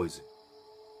by poison.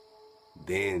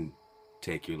 Then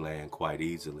take your land quite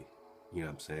easily. You know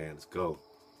what I'm saying? Let's go.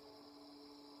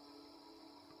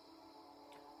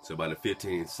 So by the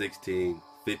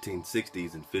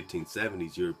 1560s and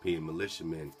 1570s, European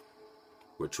militiamen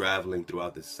were traveling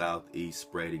throughout the southeast,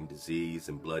 spreading disease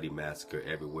and bloody massacre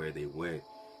everywhere they went.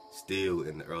 Still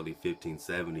in the early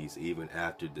 1570s, even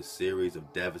after the series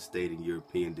of devastating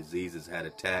European diseases had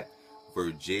attacked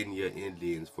Virginia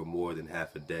Indians for more than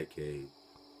half a decade.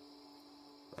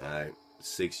 Alright,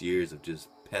 6 years of just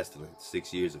pestilence,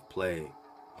 6 years of plague.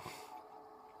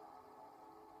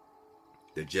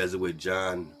 The Jesuit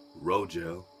John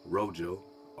Rogel,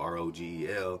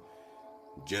 R-O-G-E-L,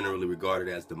 generally regarded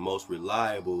as the most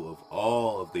reliable of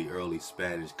all of the early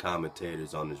Spanish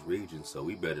commentators on this region, so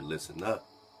we better listen up.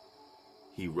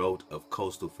 He wrote of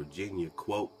coastal Virginia,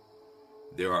 quote,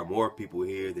 "There are more people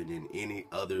here than in any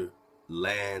other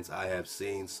lands I have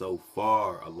seen so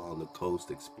far along the coast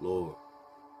explored."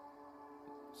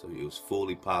 So it was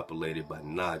fully populated by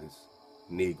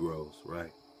Negroes,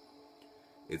 right?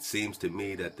 "It seems to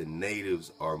me that the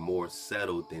natives are more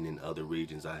settled than in other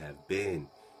regions I have been,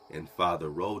 and Father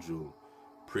Rodrill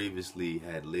previously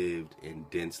had lived in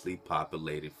densely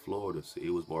populated Florida." So it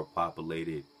was more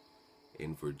populated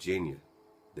in Virginia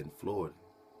than Florida.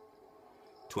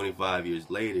 25 years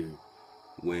later,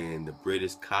 when the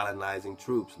British colonizing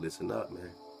troops, listen up,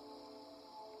 man.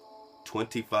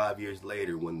 25 years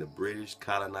later, when the British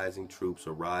colonizing troops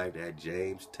arrived at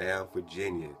Jamestown,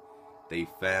 Virginia, they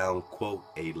found, quote,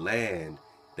 "a land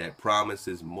that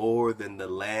promises more than the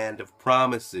land of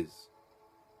promises."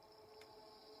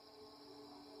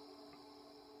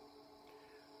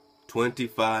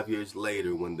 25 years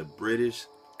later, when the British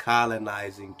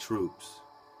colonizing troops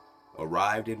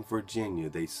arrived in Virginia,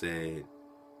 they said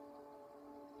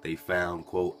they found,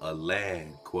 quote, "a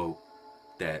land," quote,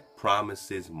 "that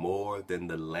promises more than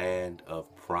the land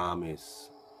of promise.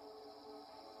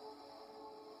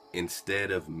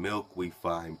 Instead of milk, we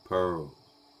find pearls.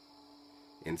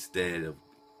 Instead of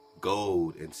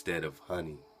gold, instead of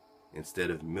honey.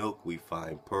 Instead of milk, we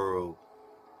find pearl,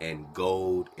 and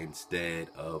gold instead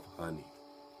of honey."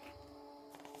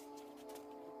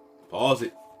 Pause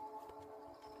it.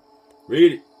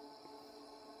 Read it.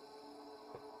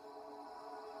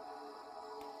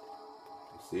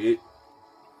 See it?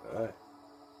 All right.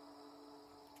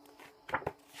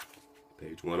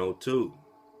 Page 102.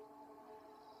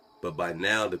 "But by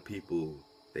now the people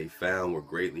they found were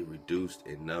greatly reduced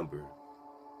in number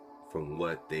from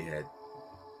what they had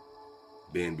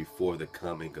been before the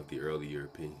coming of the early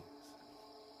Europeans."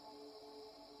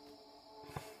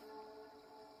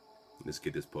 Let's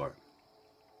get this part.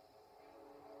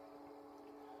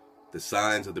 "The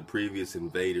signs of the previous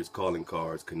invaders' calling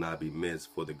cards could not be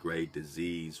missed, for the great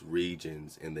disease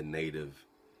regions and the native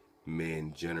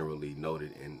men generally,"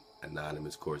 noted an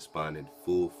anonymous correspondent,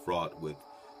 "full fraught with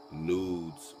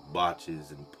nudes,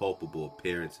 botches, and palpable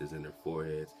appearances in their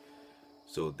foreheads."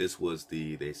 So this was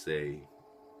they say,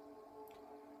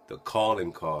 the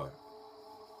calling card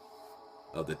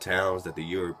of the towns that the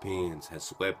Europeans had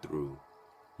swept through.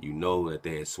 You know that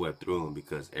they had swept through them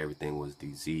because everything was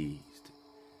diseased.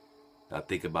 Now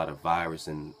think about a virus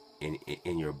in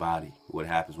your body. What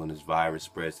happens when this virus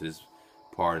spreads to this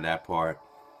part and that part?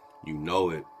 You know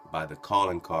it by the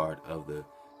calling card of the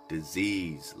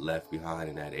disease left behind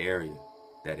in that area,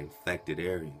 that infected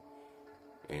area.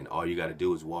 And all you got to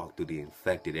do is walk through the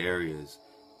infected areas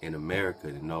in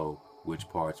America to know which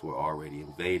parts were already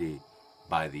invaded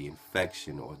by the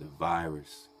infection or the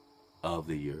virus of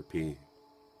the European.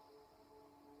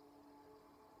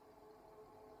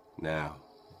 Now,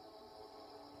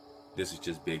 this is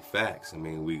just big facts. I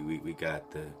mean, we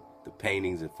got the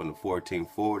paintings from the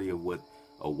 1440 of what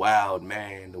the wild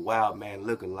man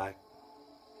looking like.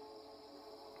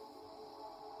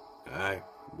 Alright?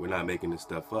 We're not making this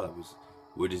stuff up.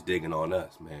 We're just digging on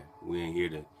us, man. We ain't here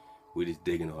to, we're just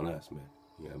digging on us, man.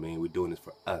 You know what I mean? We're doing this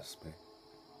for us, man.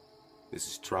 This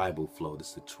is tribal flow.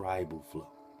 This is a tribal flow.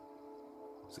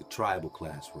 It's a tribal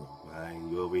classroom, alright?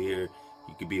 You over here,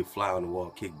 you could be a fly on the wall,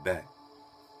 kick back.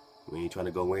 We ain't trying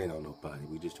to go in on nobody.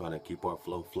 We just trying to keep our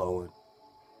flow flowing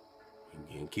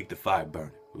and keep the fire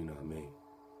burning, you know what I mean?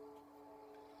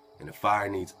 And the fire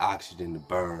needs oxygen to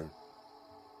burn.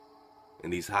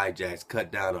 And these hijacks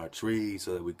cut down our trees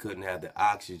so that we couldn't have the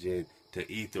oxygen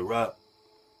to ether up.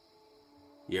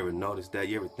 You ever notice that?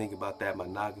 You ever think about that, my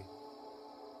noggin?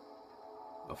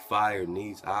 A fire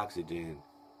needs oxygen,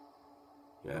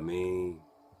 you know what I mean,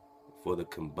 for the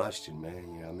combustion,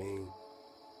 man, you know what I mean?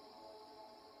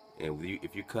 And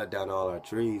if you cut down all our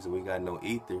trees and we got no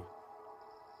ether,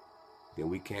 then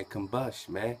we can't combust,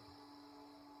 man.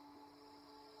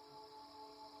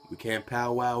 We can't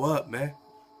powwow up, man.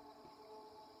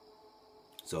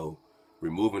 So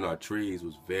removing our trees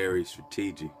was very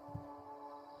strategic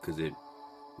because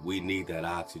we need that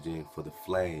oxygen for the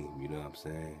flame, you know what I'm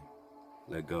saying?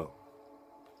 Let go.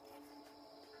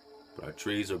 But our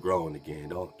trees are growing again.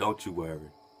 Don't you worry.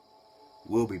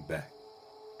 We'll be back.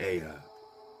 AI.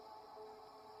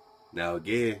 Now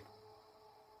again,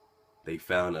 they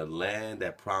found a land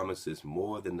that promises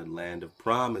more than the land of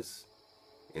promise.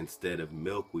 Instead of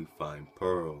milk, we find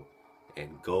pearl,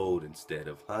 and gold instead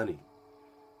of honey.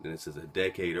 Then it says a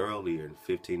decade earlier, in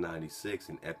 1596,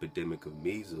 an epidemic of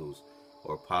measles,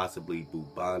 or possibly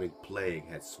bubonic plague,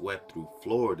 had swept through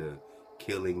Florida,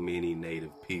 killing many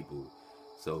native people.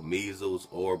 So measles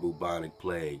or bubonic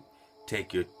plague,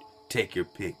 take your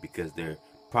pick, because they're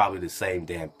probably the same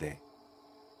damn thing.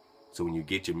 So when you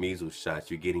get your measles shots,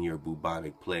 you're getting your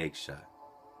bubonic plague shot.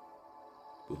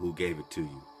 But who gave it to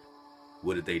you?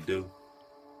 What did they do?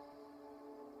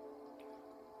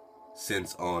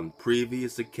 Since on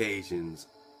previous occasions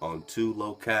the two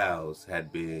locales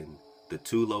had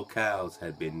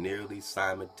been nearly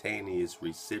simultaneous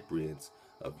recipients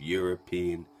of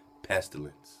European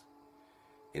pestilence.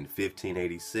 In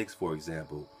 1586, for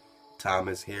example,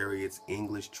 Thomas Harriot's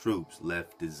English troops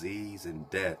left disease and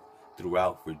death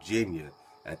throughout Virginia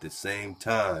at the same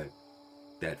time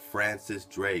that Francis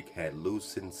Drake had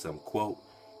loosened some, quote,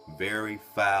 very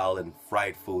foul and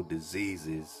frightful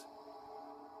diseases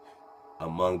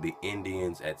among the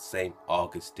Indians at St.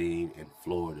 Augustine in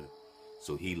Florida.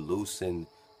 So he loosened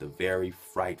the very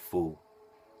frightful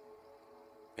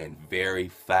and very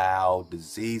foul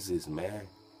diseases, man.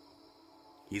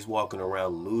 He's walking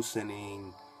around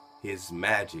loosening his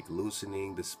magic,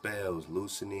 loosening the spells,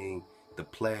 loosening the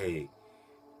plague.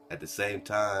 At the same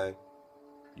time,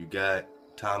 you got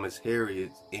Thomas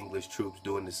Harriot's English troops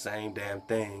doing the same damn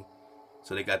thing.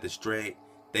 So they got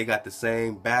the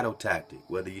same battle tactic,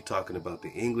 whether you're talking about the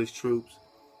English troops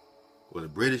or the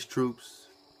British troops.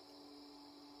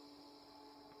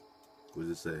 What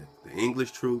does it say? The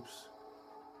English troops,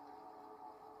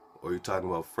 or you're talking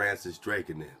about Francis Drake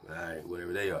and them. Alright,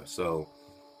 whatever they are. So,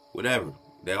 whatever.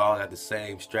 They all have the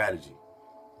same strategy.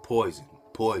 Poison,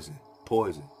 poison,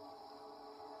 poison.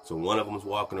 So one of them's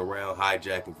walking around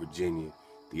hijacking Virginia.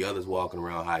 The other's walking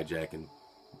around hijacking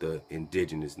the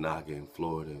indigenous Naga in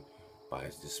Florida by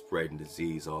just spreading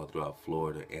disease all throughout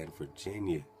Florida and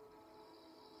Virginia.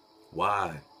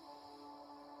 Why?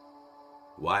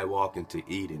 Why walk into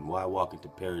Eden? Why walk into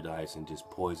paradise and just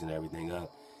poison everything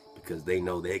up? Because they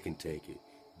know they can take it.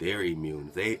 They're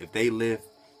immune. If they live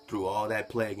through all that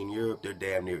plague in Europe, they're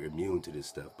damn near immune to this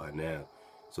stuff by now.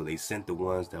 So they sent the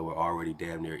ones that were already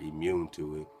damn near immune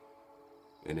to it.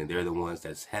 And then they're the ones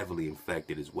that's heavily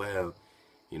infected as well.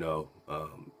 You know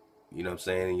what I'm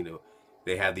saying? You know,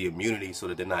 they have the immunity so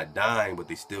that they're not dying, but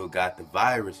they still got the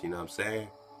virus, you know what I'm saying?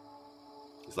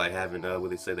 It's like having, what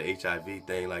they say, the HIV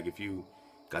thing. Like if you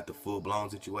got the full-blown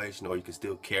situation, or you can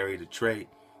still carry the trait.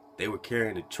 They were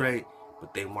carrying the trait,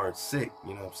 but they weren't sick,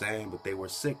 you know what I'm saying? But they were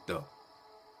sick though.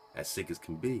 As sick as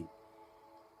can be.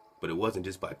 But it wasn't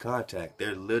just by contact.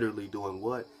 They're literally doing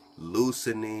what?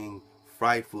 Loosening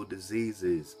frightful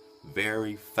diseases.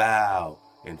 Very foul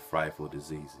and frightful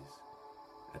diseases.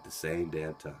 At the same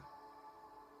damn time.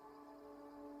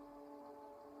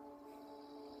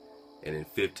 And in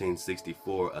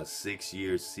 1564, a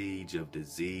 6-year siege of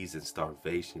disease and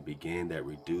starvation began that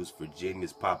reduced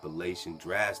Virginia's population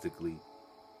drastically.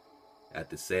 At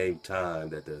the same time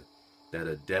that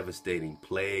a devastating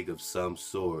plague of some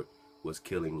sort was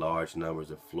killing large numbers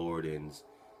of Floridans,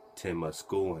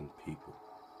 Temuscuan people.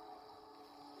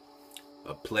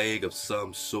 A plague of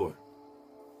some sort.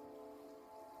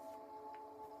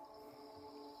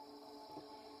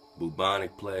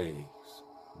 Bubonic plagues,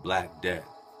 Black Death.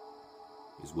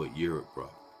 is what Europe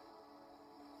brought.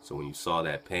 So when you saw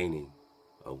that painting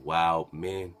of wild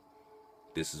men,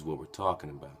 this is what we're talking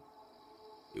about.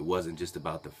 It wasn't just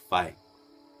about the fight.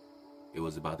 It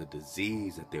was about the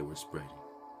disease that they were spreading.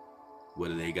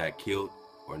 Whether they got killed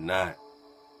or not,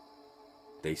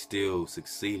 they still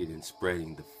succeeded in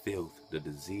spreading the filth, the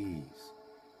disease.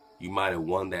 You might have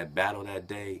won that battle that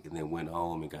day and then went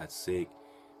home and got sick,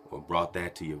 or brought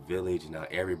that to your village and now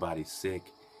everybody's sick.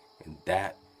 And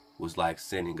that was like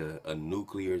sending a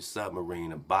nuclear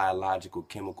submarine, a biological,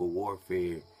 chemical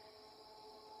warfare.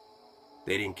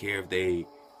 They didn't care if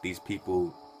these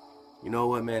people, you know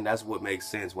what, man, that's what makes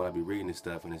sense when I be reading this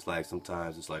stuff. And it's like,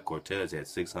 sometimes it's like Cortez had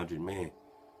 600 men.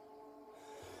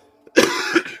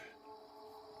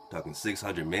 Talking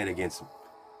 600 men against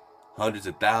hundreds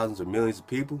of thousands or millions of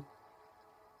people.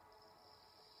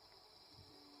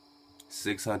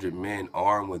 600 men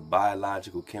armed with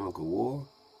biological chemical war.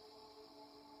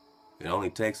 It only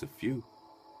takes a few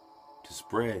to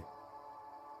spread.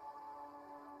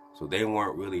 So they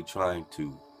weren't really trying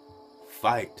to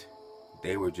fight.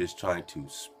 They were just trying to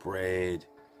spread,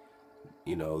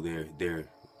 you know, their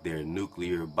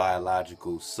nuclear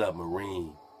biological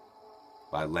submarine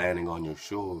by landing on your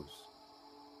shores.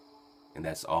 And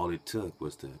that's all it took,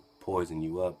 was to poison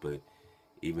you up. But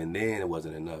even then it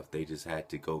wasn't enough. They just had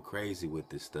to go crazy with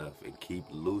this stuff and keep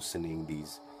loosening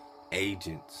these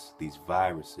agents, these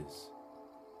viruses.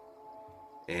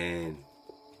 And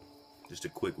just a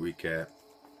quick recap.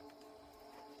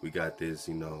 We got this,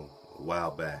 you know, a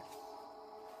while back.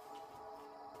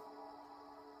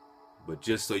 But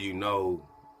just so you know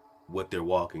what they're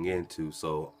walking into,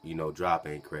 so you know drop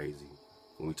ain't crazy.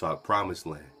 When we talk promised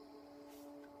land,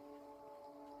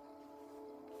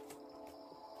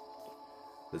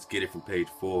 let's get it from page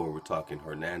 4. We're talking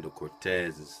Hernando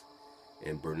Cortez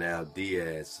and Bernal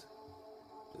Diaz.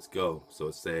 Let's go. So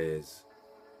it says,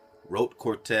 wrote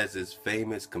Cortez's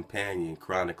famous companion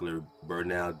chronicler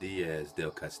Bernal Diaz del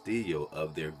Castillo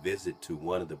of their visit to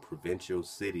one of the provincial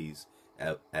cities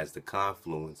as the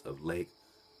confluence of Lake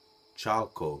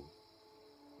Chalco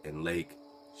and Lake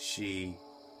Chicamilco,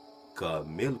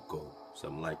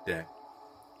 something like that.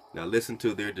 Now listen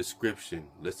to their description.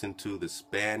 Listen to the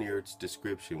Spaniards'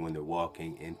 description when they're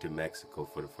walking into Mexico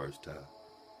for the first time.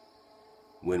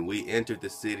 When we entered the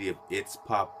city of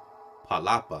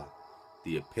Itzpalapa,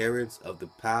 the appearance of the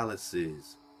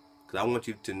palaces, because I want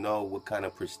you to know what kind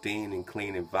of pristine and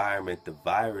clean environment the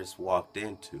virus walked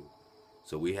into.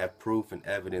 So we have proof and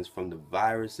evidence from the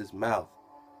virus's mouth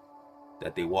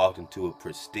that they walked into a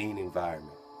pristine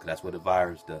environment. Because that's what a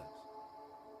virus does.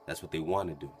 That's what they want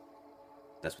to do.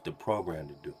 That's what they're programmed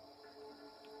to do.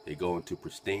 They go into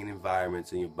pristine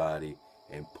environments in your body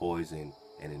and poison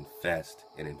and infest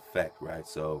and infect, right?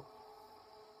 So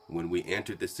when we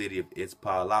entered the city of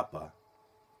Itzpalapa,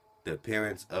 the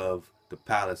appearance of the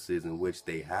palaces in which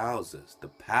they house us, the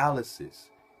palaces.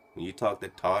 When you talk the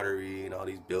Tartary and all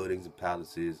these buildings and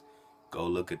palaces, go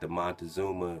look at the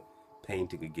Montezuma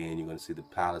painting again. You're going to see the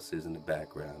palaces in the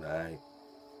background, all right?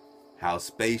 How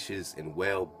spacious and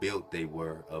well built they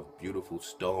were, of beautiful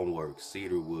stonework,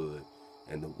 cedar wood,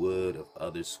 and the wood of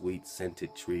other sweet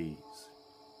scented trees.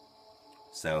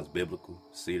 Sounds biblical,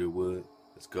 cedar wood.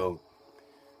 Let's go.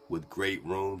 With great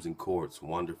rooms and courts,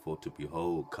 wonderful to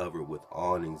behold, covered with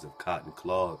awnings of cotton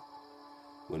cloth.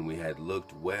 When we had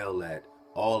looked well at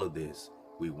all of this,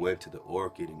 we went to the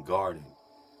orchard and garden.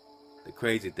 The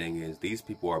crazy thing is, these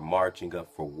people are marching up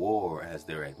for war as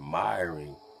they're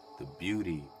admiring the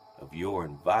beauty of your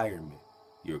environment,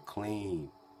 your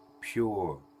clean,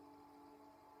 pure,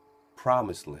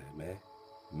 promised land, man.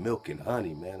 Milk and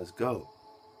honey, man. Let's go.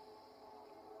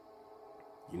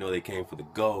 You know they came for the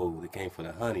gold, they came for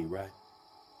the honey, right?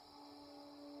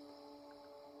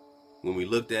 When we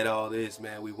looked at all this,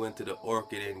 man, we went to the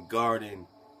orchard and garden,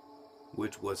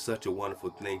 which was such a wonderful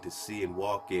thing to see and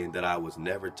walk in, that I was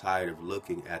never tired of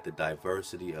looking at the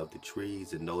diversity of the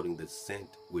trees and noting the scent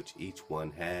which each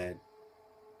one had.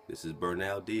 This is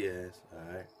Bernal Diaz,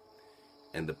 all right?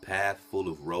 And the path full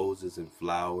of roses and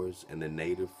flowers, and the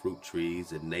native fruit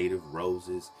trees and native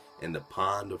roses, and the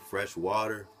pond of fresh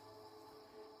water.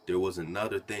 There was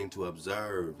another thing to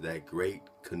observe, that great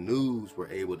canoes were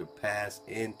able to pass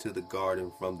into the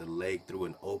garden from the lake through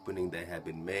an opening that had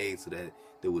been made, so that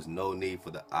there was no need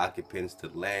for the occupants to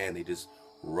land. They just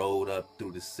rowed up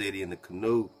through the city in the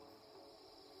canoe.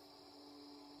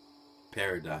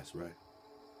 Paradise, right?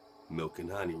 Milk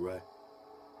and honey, right?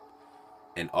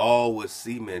 And all was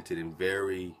cemented and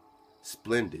very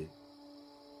splendid,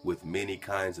 with many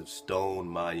kinds of stone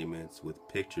monuments with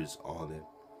pictures on them,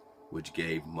 which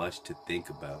gave much to think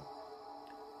about.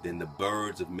 Then the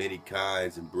birds of many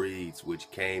kinds and breeds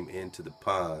which came into the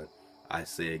pond, I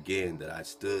say again that I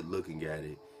stood looking at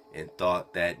it and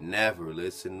thought that never,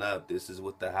 listen up, this is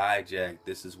what the hijack,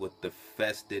 this is what the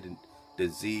fested and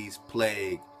disease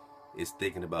plague is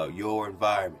thinking about your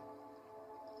environment.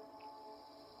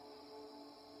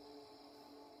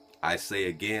 I say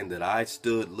again that I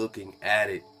stood looking at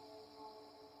it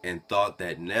and thought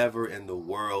that never in the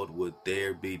world would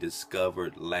there be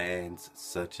discovered lands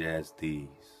such as these.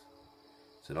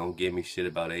 So don't give me shit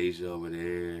about Asia over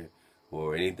there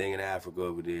or anything in Africa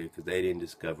over there, because they didn't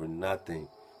discover nothing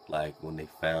like when they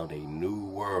found a new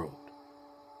world,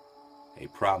 a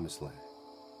promised land,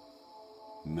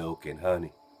 milk and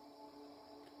honey.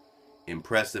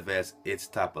 Impressive as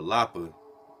Iztapalapa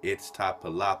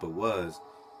was,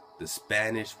 the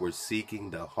Spanish were seeking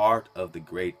the heart of the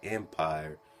great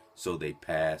empire, so they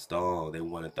passed on. They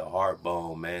wanted the heart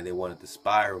bone, man. They wanted the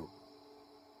spiral.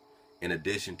 In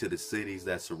addition to the cities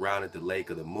that surrounded the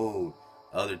Lake of the Moon,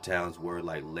 other towns were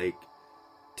like Lake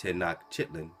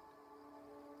Tenochtitlan,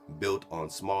 built on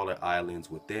smaller islands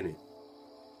within it.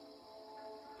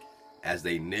 As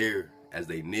they neared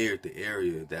the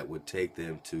area that would take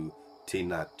them to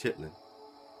Tenochtitlan,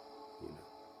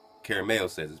 Caramel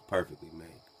says it perfectly, man.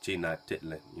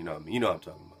 Tenochtitlan, you know what I mean? You know what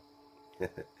I'm talking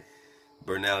about.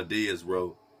 Bernal Diaz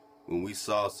wrote, when we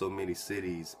saw so many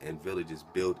cities and villages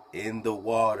built in the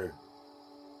water,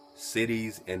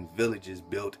 cities and villages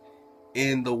built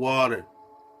in the water.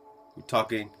 We're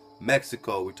talking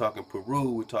Mexico, we're talking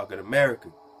Peru, we're talking America.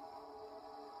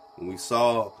 When we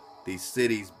saw these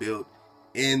cities built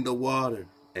in the water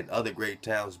and other great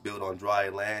towns built on dry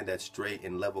land, that straight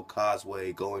and level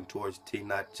causeway going towards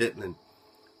Tenochtitlan,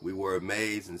 we were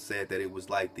amazed and said that it was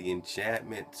like the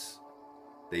enchantments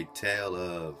they tell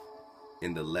of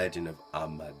in the legend of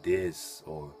Amadis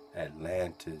or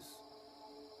Atlantis.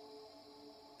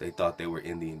 They thought they were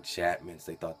in the enchantments.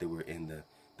 They thought they were in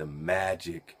the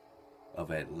magic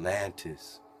of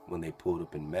Atlantis when they pulled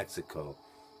up in Mexico.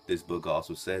 This book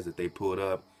also says that they pulled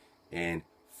up in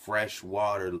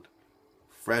freshwater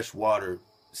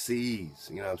seas,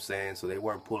 you know what I'm saying? So they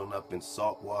weren't pulling up in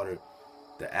salt water.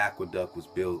 The aqueduct was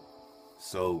built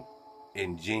so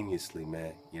ingeniously,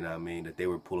 man, you know what I mean, that they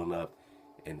were pulling up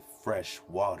in fresh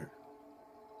water.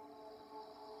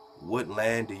 What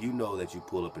land do you know that you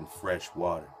pull up in fresh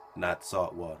water, not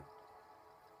salt water?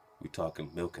 We talking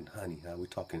milk and honey, huh? We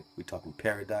talking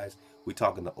paradise. We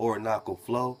talking the Orinoco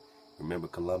flow. Remember,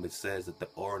 Columbus says that the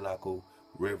Orinoco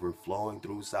River flowing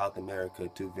through South America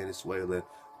to Venezuela,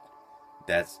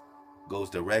 that goes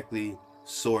directly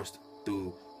sourced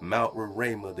through Mount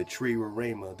Roraima, the tree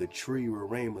Roraima, the tree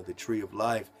Roraima, the tree of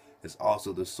life, is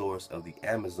also the source of the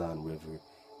Amazon River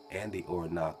and the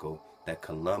Orinoco that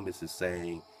Columbus is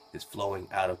saying is flowing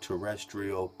out of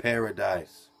terrestrial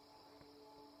paradise.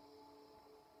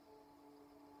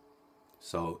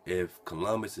 So if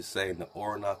Columbus is saying the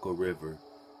Orinoco River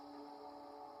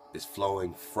is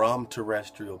flowing from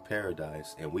terrestrial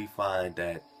paradise, and we find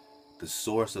that the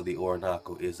source of the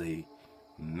Orinoco is a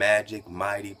magic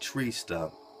mighty tree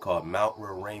stump called Mount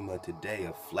Roraima today,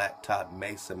 a flat top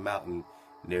mesa mountain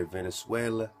near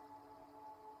Venezuela.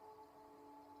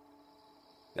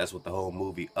 That's what the whole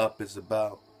movie Up is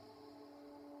about.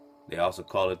 They also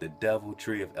call it the devil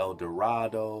tree of El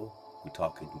Dorado. We're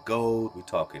talking gold, we're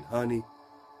talking honey,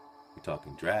 we're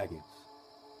talking dragons.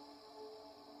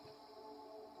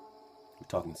 We're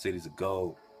talking cities of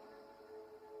gold.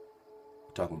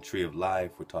 We're talking tree of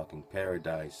life, we're talking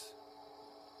paradise.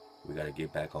 We gotta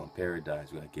get back on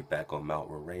paradise. We gotta get back on Mount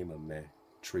Roraima, man.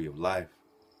 Tree of life.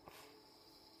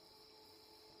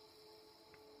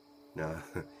 Now,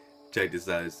 check this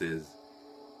out. It says,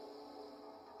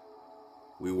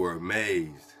 we were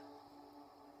amazed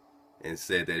and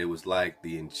said that it was like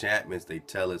the enchantments they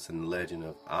tell us in the legend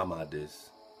of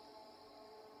Amadis,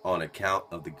 on account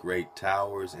of the great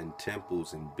towers and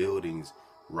temples and buildings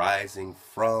rising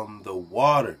from the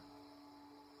water,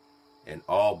 and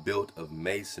all built of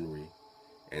masonry.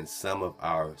 And some of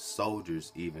our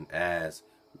soldiers even asked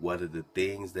whether the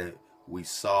things that we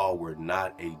saw were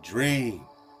not a dream.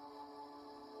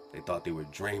 They thought they were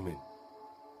dreaming.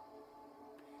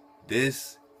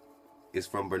 This is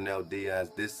from Bernal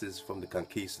Diaz. This is from the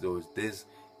conquistadors. This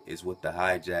is what the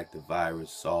hijacked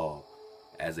virus saw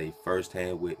as a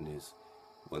first-hand witness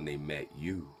when they met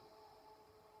you.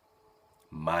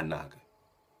 My naga.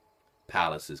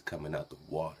 Palaces coming out the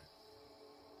water.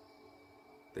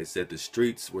 They said the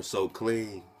streets were so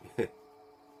clean. It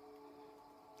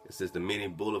says the many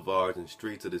boulevards and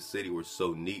streets of the city were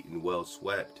so neat and well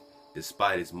swept,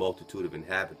 despite its multitude of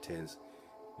inhabitants,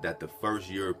 that the first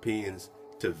Europeans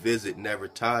to visit never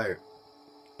tired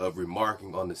of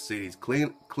remarking on the city's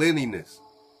cleanliness.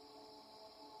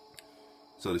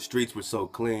 So the streets were so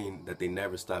clean that they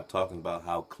never stopped talking about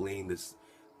how clean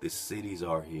the cities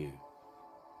are here.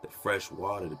 The fresh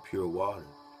water, the pure water.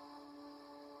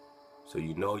 So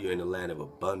you know you're in a land of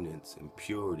abundance and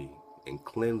purity and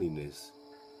cleanliness.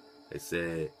 They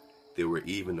said there were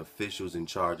even officials in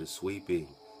charge of sweeping.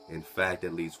 In fact,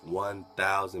 at least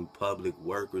 1,000 public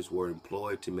workers were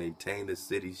employed to maintain the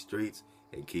city streets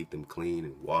and keep them clean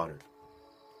and watered.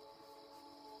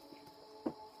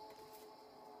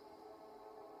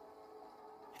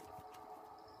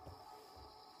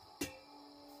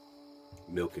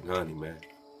 Milk and honey, man.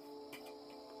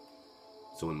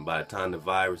 So by the time the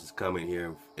virus is coming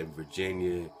here in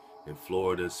Virginia, in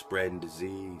Florida, spreading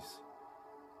disease,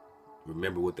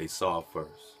 remember what they saw first.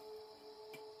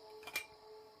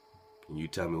 And you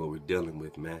tell me what we're dealing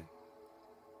with, man.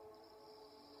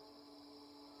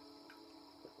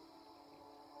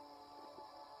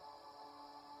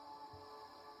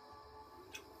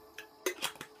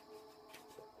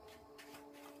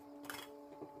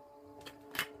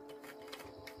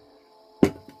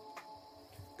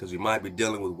 Because we might be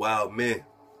dealing with wild men.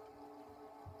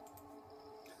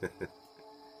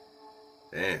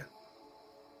 Damn.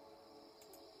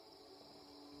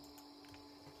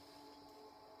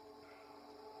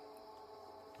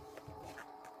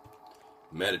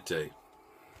 Meditate.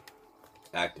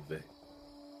 Activate.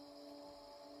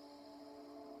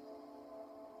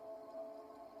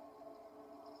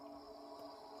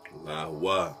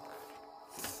 Ahchwa.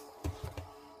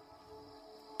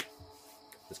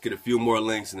 Let's get a few more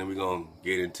links and then we're going to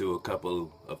get into a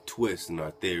couple of twists in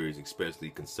our theories, especially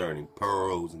concerning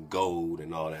pearls and gold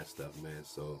and all that stuff, man.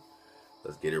 So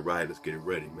let's get it right. Let's get it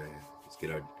ready, man. Let's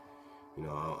get our, you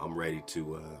know, I'm ready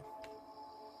to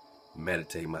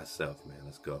meditate myself, man.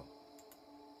 Let's go.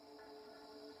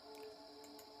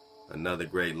 Another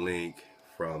great link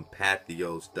from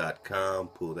patheos.com.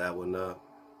 Pull that one up.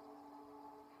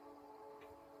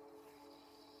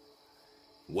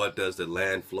 What does the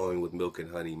land flowing with milk and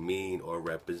honey mean or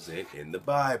represent in the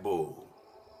Bible?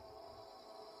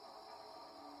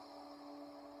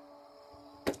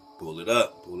 Pull it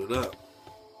up, pull it up.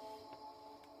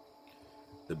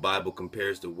 The Bible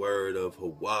compares the word of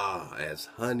Ahchwa as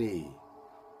honey,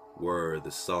 where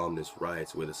the psalmist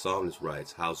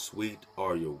writes, how sweet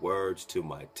are your words to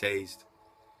my taste,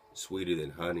 sweeter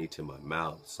than honey to my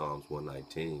mouth. Psalms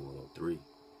 119, 103.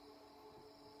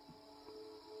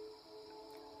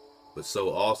 But so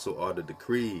also are the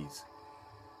decrees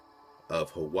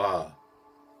of Ahchwa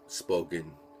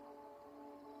spoken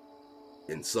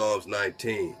in Psalms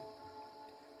 19.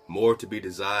 More to be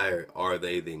desired are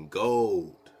they than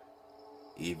gold,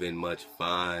 even much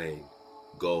fine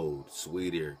gold,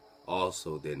 sweeter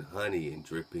also than honey and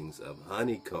drippings of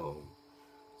honeycomb.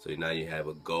 So now you have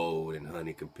a gold and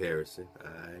honey comparison.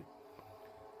 Alright.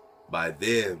 By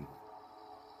them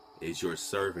is your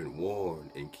servant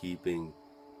warned, and keeping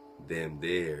them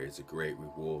there is a great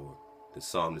reward. The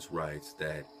psalmist writes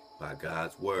that by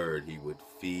God's word he would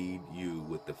feed you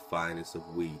with the finest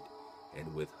of wheat,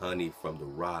 and with honey from the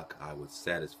rock I would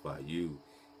satisfy you.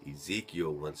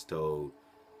 Ezekiel once told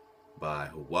by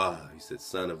Ahchwa, he said,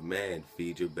 Son of man,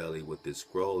 feed your belly with this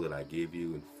scroll that I give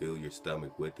you, and fill your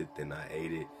stomach with it. Then I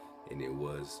ate it, and it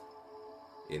was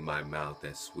in my mouth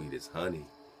as sweet as honey.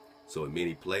 So in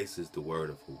many places the word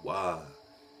of Ahchwa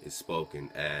is spoken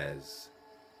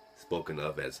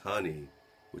of as honey,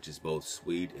 which is both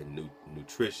sweet and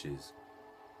nutritious.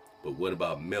 But what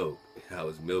about milk? How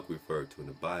is milk referred to in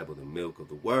the Bible? The milk of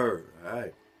the word. All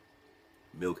right.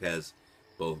 Milk has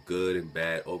both good and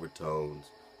bad overtones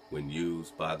when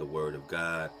used by the word of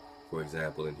God. For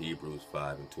example, in Hebrews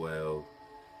 5 and 12,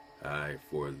 all right,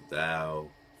 for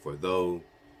though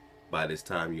by this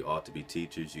time you ought to be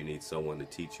teachers, you need someone to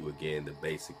teach you again the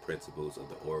basic principles of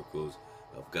the oracles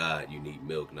of God. You need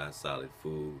milk, not solid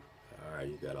food. All right,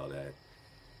 you got all that.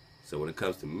 So when it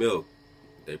comes to milk,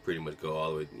 they pretty much go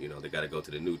all the way, you know, they got to go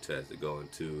to the New Testament. They go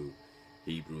into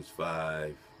Hebrews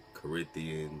 5,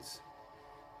 Corinthians,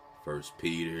 1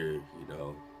 Peter, you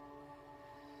know.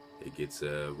 It gets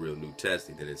a real New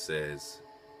Testament. Then it says,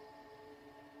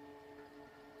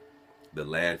 the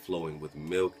land flowing with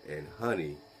milk and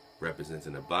honey represents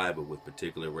in the Bible with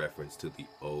particular reference to the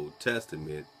Old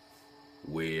Testament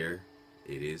where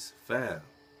it is found.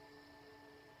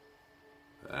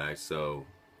 Alright, so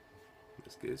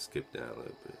let's skip down a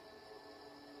little bit.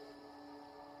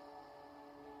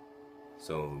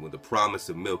 So with the promise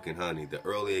of milk and honey, the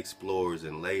early explorers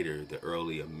and later the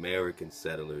early American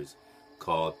settlers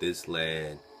called this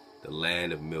land the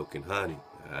land of milk and honey.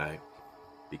 Alright.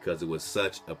 because it was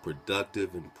such a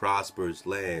productive and prosperous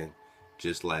land,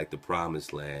 just like the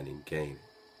promised land in Canaan.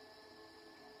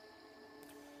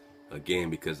 Again,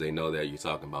 because they know that you're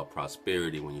talking about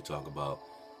prosperity when you talk about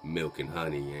milk and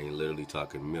honey. You ain't literally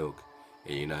talking milk,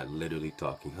 and you're not literally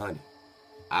talking honey.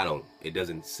 It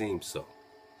doesn't seem so.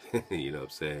 You know what I'm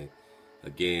saying?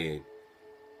 Again,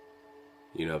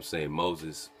 you know what I'm saying,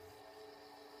 Moses,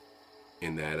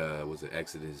 in that, was it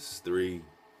Exodus 3?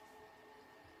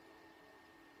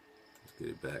 Let's get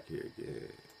it back here again.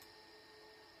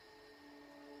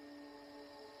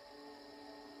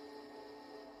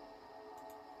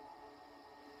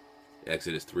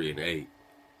 Exodus 3 and 8.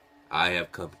 I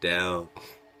have come down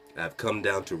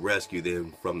to rescue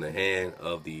them from the hand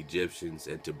of the Egyptians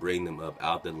and to bring them up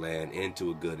out the land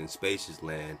into a good and spacious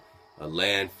land, a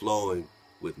land flowing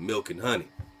with milk and honey.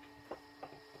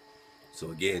 So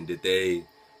again, did the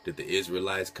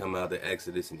Israelites come out of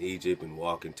Exodus in Egypt and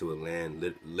walk into a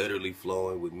land literally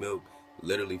flowing with milk,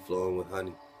 literally flowing with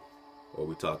honey? Or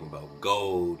we're talking about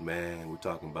gold, man. We're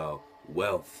talking about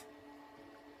wealth.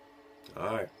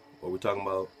 All right. Or we're talking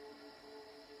about,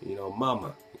 you know,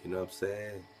 mama. You know what I'm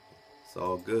saying? It's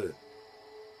all good.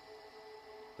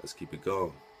 Let's keep it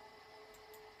going.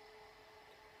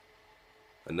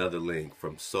 Another link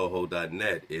from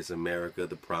Soho.net. Is America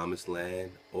the promised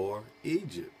land or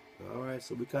Egypt? All right,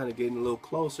 so we're kind of getting a little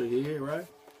closer here, right?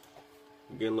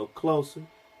 We're getting a little closer.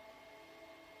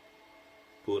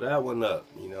 Pull that one up,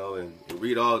 you know, and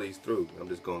read all these through. I'm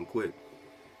just going quick.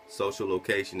 Social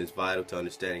location is vital to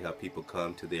understanding how people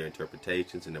come to their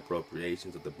interpretations and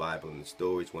appropriations of the Bible and the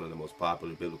stories. One of the most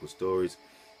popular biblical stories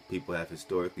people have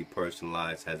historically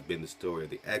personalized has been the story of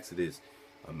the Exodus.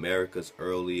 America's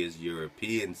earliest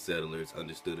European settlers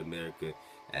understood America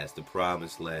as the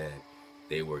promised land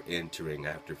they were entering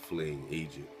after fleeing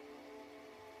Egypt.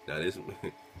 Now this,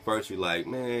 first you're like,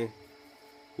 man,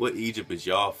 what Egypt is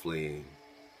y'all fleeing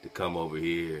to come over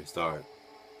here and start,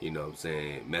 you know what I'm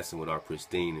saying, messing with our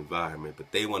pristine environment?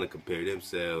 But they want to compare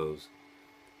themselves,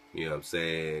 you know what I'm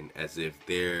saying, as if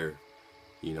they're,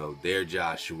 you know, they're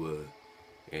Joshua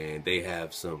and they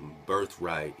have some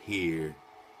birthright here,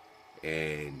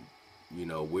 and, you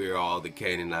know, we're all the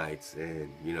Canaanites, and,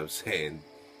 you know what I'm saying,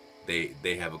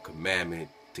 they have a commandment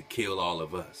to kill all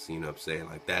of us. You know what I'm saying?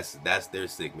 Like that's their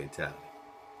sick mentality.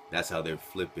 That's how they're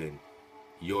flipping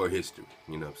your history.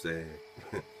 You know what I'm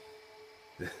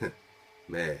saying?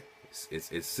 Man,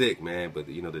 it's sick, man. But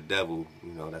you know, the devil,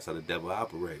 you know, that's how the devil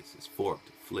operates. It's forked,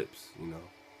 it flips, you know.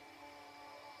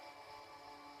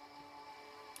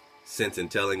 Sense and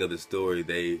telling of the story,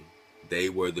 they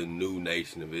were the new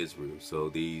nation of Israel. So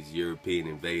these European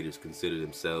invaders consider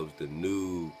themselves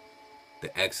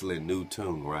the excellent new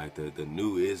tune, right? The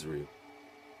new Israel,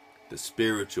 the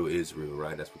spiritual Israel,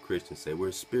 right? That's what Christians say.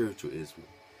 We're spiritual Israel.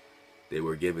 They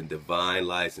were given divine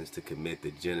license to commit the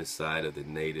genocide of the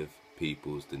native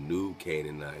peoples, the new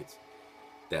Canaanites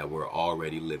that were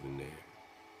already living there.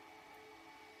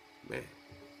 Man.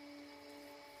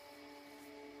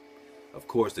 Of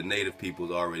course, the native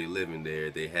peoples already living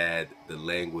there, they had the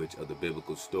language of the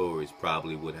biblical stories,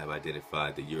 probably would have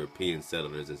identified the European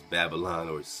settlers as Babylon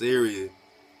or Syria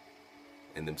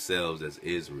and themselves as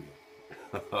Israel.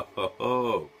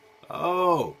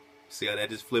 Oh, see how that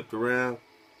just flipped around?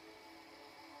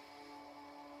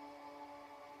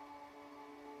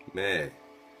 Man.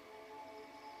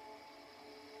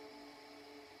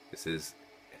 It says,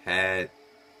 had,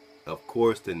 of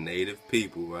course, the native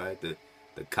people, right? The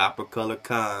copper-colored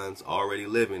Khans already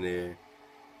living there,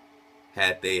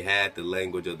 had they had the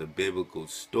language of the biblical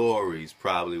stories,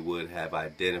 probably would have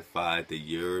identified the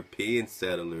European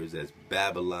settlers as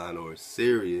Babylon or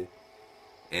Syria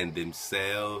and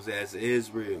themselves as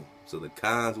Israel. So the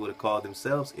Khans would have called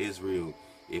themselves Israel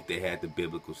if they had the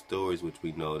biblical stories, which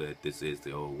we know that this is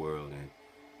the old world and,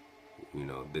 you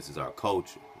know, this is our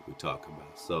culture we talk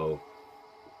about. So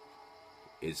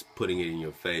it's putting it in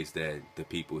your face that the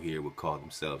people here would call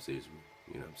themselves Israel.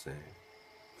 You know what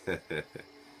I'm saying?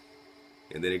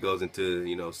 And then it goes into,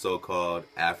 you know, so-called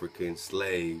African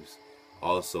slaves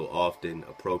also often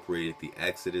appropriated the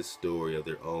Exodus story of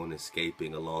their own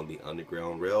escaping along the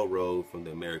Underground Railroad from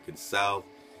the American South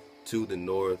to the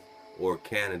North, or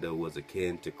Canada was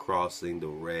akin to crossing the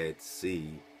Red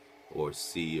Sea or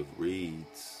Sea of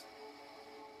Reeds.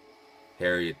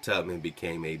 Harriet Tubman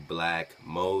became a black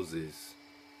Moses.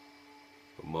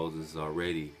 But Moses is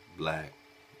already black.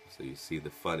 So you see the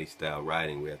funny style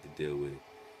writing we have to deal with.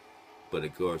 But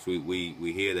of course, we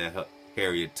hear that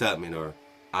Harriet Tubman, or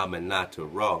Aminata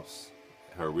Ross,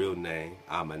 her real name,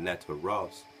 Aminata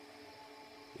Ross.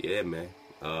 Yeah, man.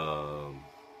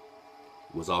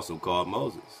 was also called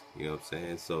Moses. You know what I'm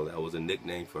saying? So that was a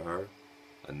nickname for her.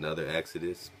 Another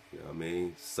Exodus, you know what I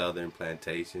mean? Southern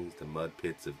plantations, the mud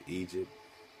pits of Egypt.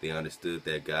 They understood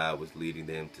that God was leading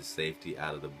them to safety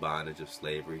out of the bondage of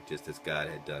slavery, just as God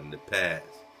had done in the past.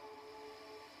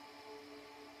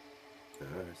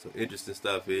 Alright, so interesting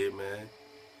stuff here, man.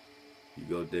 You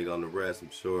go dig on the rest,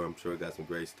 I'm sure it got some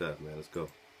great stuff, man. Let's go.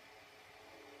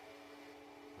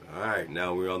 Alright,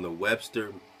 now we're on the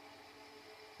Webster,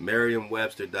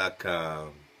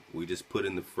 Merriam-Webster.com. We just put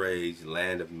in the phrase,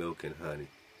 land of milk and honey.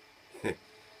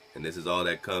 And this is all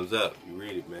that comes up. You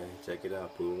read it, man. Check it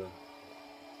out, pull it up.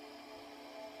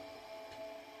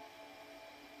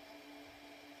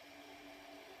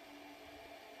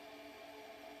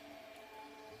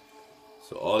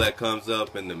 So all that comes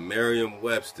up in the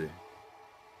Merriam-Webster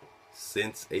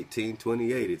since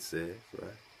 1828, it says,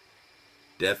 right?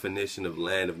 Definition of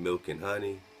land of milk and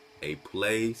honey: a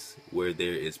place where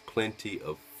there is plenty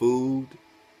of food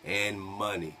and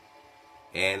money,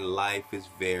 and life is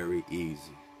very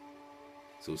easy.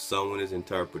 So someone is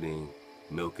interpreting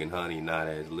milk and honey not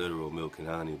as literal milk and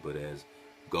honey, but as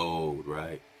gold,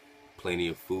 right? Plenty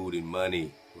of food and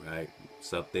money, right?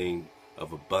 Something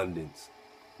of abundance.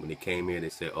 When they came here, they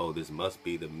said, oh, this must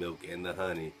be the milk and the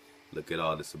honey. Look at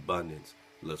all this abundance.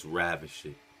 Let's ravish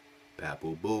it.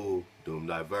 Papal Bull, doom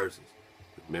Diversas.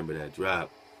 Remember that drop.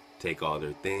 Take all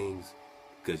their things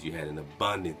because you had an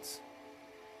abundance.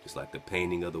 Just like the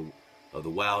painting of the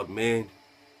wild men.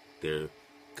 They're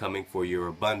coming for your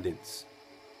abundance.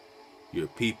 You're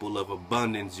people of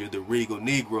abundance. You're the regal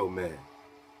Negro, man.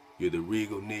 You're the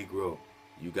regal Negro.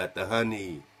 You got the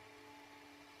honey.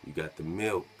 You got the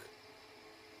milk.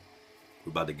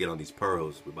 We're about to get on these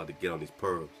pearls. We're about to get on these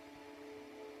pearls.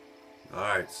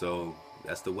 Alright, so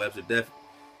that's the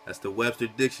Webster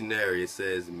dictionary. It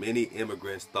says many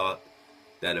immigrants thought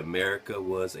that America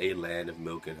was a land of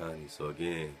milk and honey. So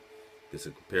again, this is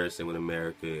a comparison with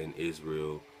America and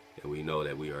Israel, and we know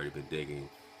that we already been digging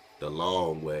the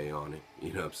long way on it,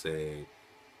 you know what I'm saying,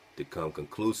 to come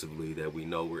conclusively that we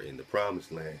know we're in the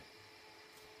promised land.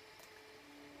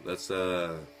 Let's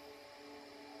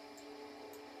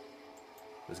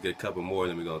get a couple more,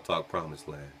 then we're going to talk promised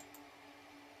land.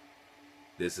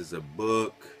 This is a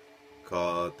book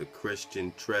called The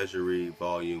Christian Treasury,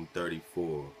 Volume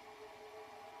 34.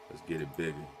 Let's get it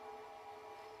bigger.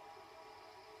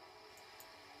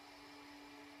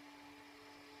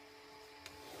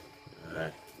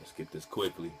 Alright, let's get this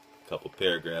quickly. A couple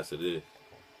paragraphs of this.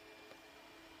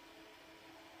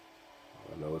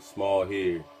 I know it's small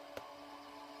here,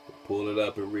 but pull it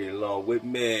up and read along with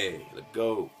me. Let's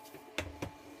go.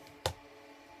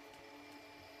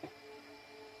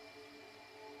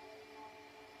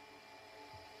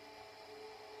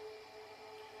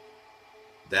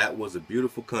 That was a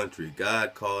beautiful country.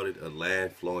 God called it a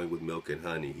land flowing with milk and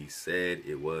honey. He said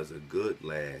it was a good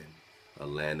land, a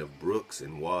land of brooks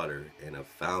and water, and of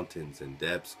fountains and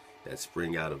depths that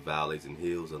spring out of valleys and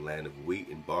hills, a land of wheat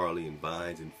and barley and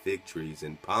vines and fig trees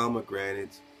and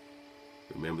pomegranates.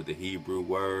 Remember the Hebrew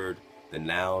word, the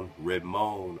noun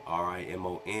Rimon,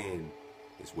 R-I-M-O-N,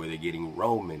 is where they're getting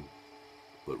Roman.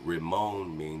 But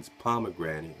Rimon means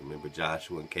pomegranate. Remember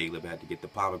Joshua and Caleb had to get the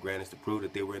pomegranates to prove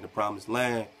that they were in the promised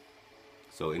land.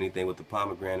 So anything with the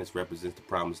pomegranates represents the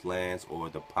promised lands, or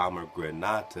the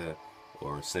pomegranata,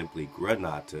 or simply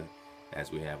granata,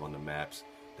 as we have on the maps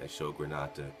that show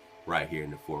granata right here in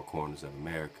the four corners of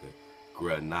America.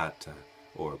 Granata,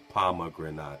 or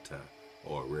pomegranata,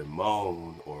 or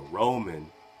Rimon, or Roman.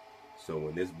 So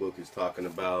when this book is talking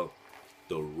about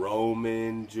the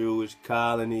Roman Jewish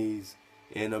colonies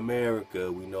in America,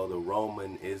 we know the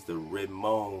Roman is the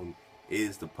Rimon,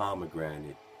 is the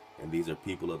pomegranate. And these are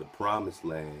people of the promised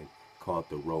land called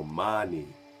the Romani,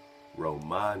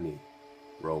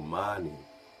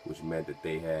 which meant that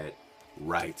they had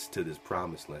rights to this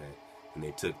promised land. And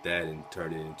they took that and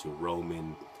turned it into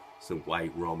Roman, some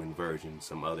white Roman version,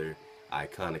 some other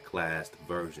iconoclast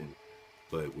version.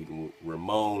 But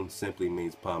Rimon simply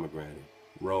means pomegranate.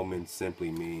 Roman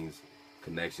simply means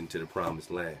connection to the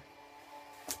promised land.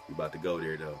 We're about to go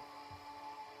there though.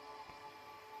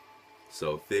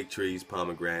 So fig trees,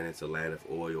 pomegranates, a land of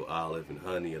oil, olive, and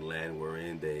honey, a land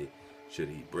wherein they should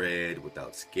eat bread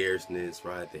without scarceness,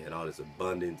 right? They had all this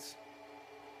abundance.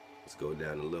 Let's go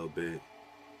down a little bit.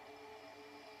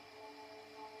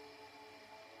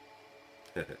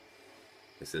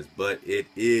 It says, but it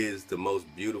is the most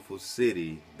beautiful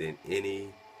city than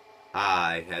any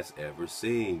eye has ever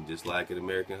seen. Just like an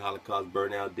American Holocaust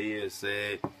burnout Diaz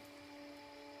said,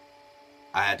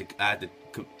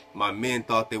 my men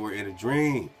thought they were in a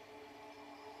dream.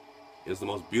 It was the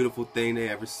most beautiful thing they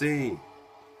ever seen.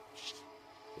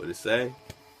 What it say?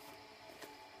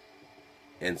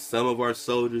 And some of our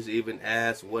soldiers even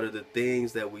asked, what are the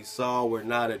things that we saw were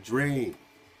not a dream?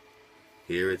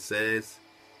 Here it says,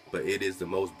 but it is the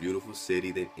most beautiful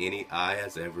city that any eye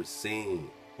has ever seen,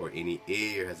 or any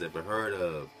ear has ever heard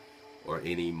of, or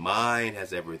any mind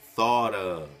has ever thought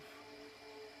of.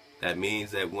 That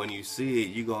means that when you see it,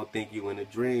 you're going to think you in a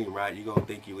dream, right? You're going to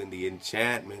think you in the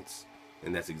enchantments.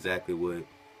 And that's exactly what,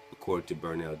 according to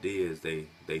Bernal Diaz, they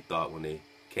thought when they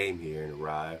came here and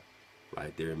arrived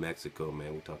right there in Mexico,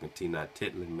 man. We're talking T-Not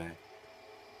Titlin, man.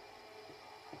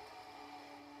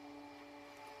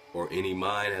 Or any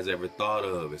mind has ever thought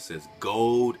of. It says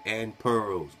gold and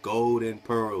pearls, gold and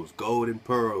pearls, gold and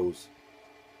pearls,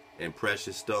 and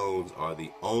precious stones are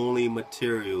the only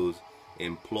materials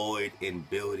employed in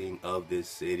building of this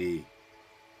city.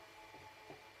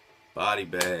 Body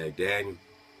bag, Daniel.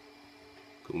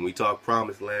 When we talk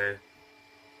promised land,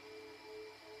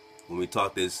 when we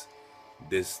talk this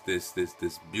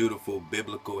beautiful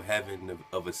biblical heaven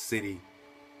of a city,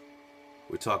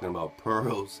 we're talking about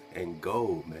pearls and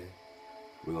gold, man.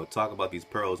 We're going to talk about these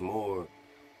pearls more.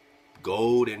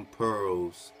 Gold and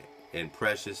pearls and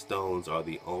precious stones are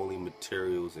the only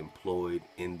materials employed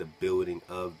in the building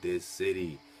of this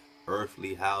city.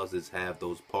 Earthly houses have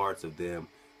those parts of them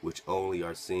which only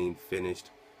are seen finished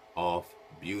off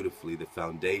beautifully. The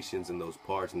foundations and those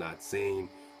parts not seen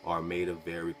are made of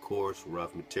very coarse,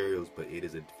 rough materials, but it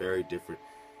is a very different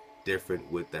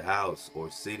with the house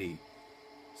or city.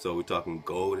 So we're talking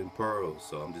gold and pearls.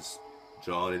 So I'm just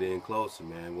drawing it in closer,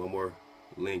 man. One more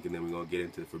link, and then we're going to get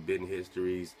into the forbidden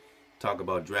histories. Talk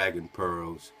about dragon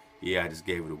pearls. Yeah, I just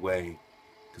gave it away.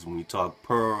 Because when we talk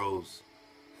pearls,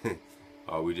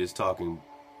 are we just talking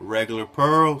regular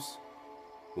pearls?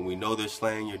 When we know they're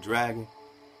slaying your dragon,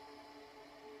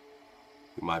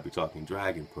 we might be talking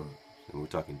dragon pearls. And we're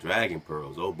talking dragon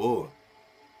pearls, oh boy.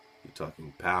 You're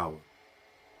talking power.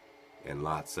 And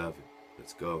lots of it.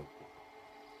 Let's go.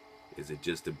 Is it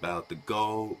just about the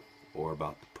gold or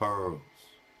about the pearls?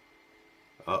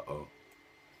 Uh-oh.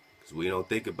 Because we don't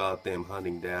think about them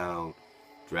hunting down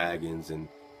dragons and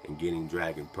getting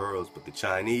dragon pearls, but the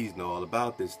Chinese know all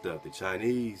about this stuff. The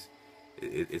Chinese,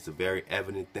 it's a very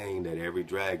evident thing that every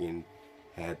dragon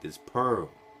had this pearl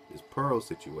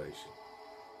situation.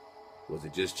 Was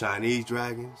it just Chinese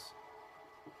dragons?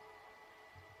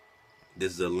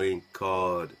 This is a link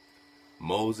called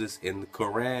Moses in the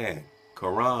Quran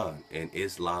and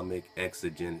Islamic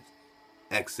exegesis.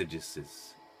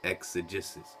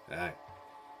 Alright.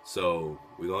 So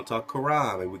we're gonna talk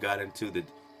Quran, and we got into the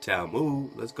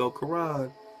Talmud. Let's go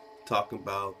Quran. Talking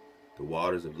about the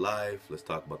waters of life. Let's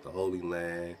talk about the Holy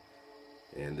Land.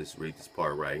 And let's read this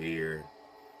part right here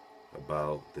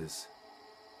about this,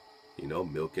 you know,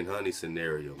 milk and honey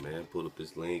scenario, man. Pull up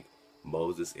this link.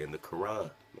 Moses in the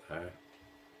Quran. Alright.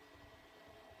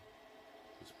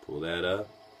 Let's pull that up.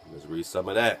 Let's read some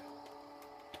of that.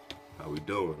 How we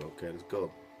doing? Okay, let's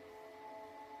go.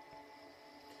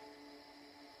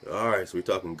 Alright, so we're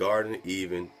talking Garden of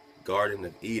Eden,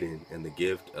 and the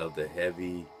gift of the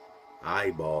heavy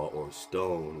eyeball or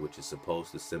stone, which is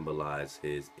supposed to symbolize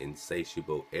his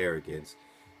insatiable arrogance.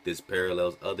 This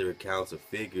parallels other accounts of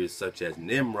figures such as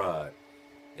Nimrod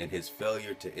and his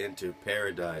failure to enter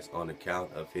paradise on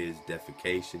account of his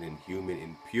defecation and human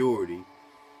impurity.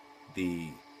 The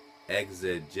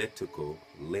exegetical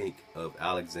link of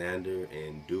Alexander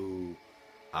and Du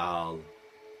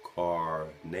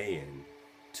al-Qarnayn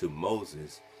to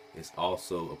Moses is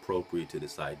also appropriate to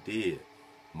this idea.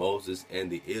 Moses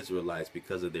and the Israelites,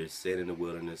 because of their sin in the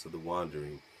wilderness of the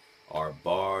wandering, are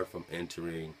barred from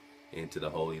entering into the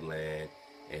Holy Land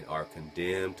and are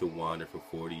condemned to wander for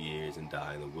 40 years and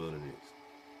die in the wilderness.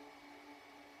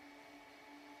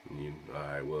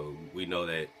 Alright, well, we know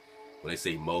that when they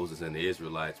say Moses and the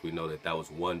Israelites, we know that that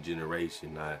was one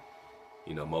generation, not,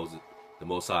 you know, Moses, the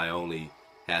Most High only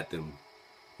had them,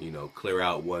 you know, clear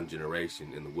out one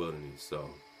generation in the wilderness.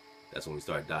 So that's when we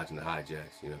start dodging the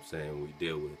hijacks, you know what I'm saying, when we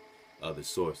deal with other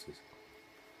sources.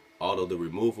 Although the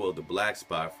removal of the black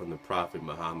spot from the Prophet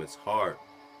Muhammad's heart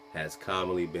has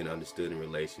commonly been understood in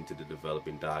relation to the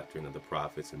developing doctrine of the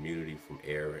Prophet's immunity from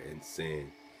error and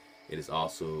sin, it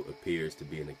also appears to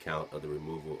be an account of the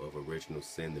removal of original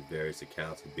sin. The various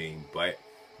accounts of being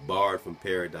barred from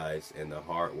paradise and the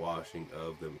heart washing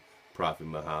of the Prophet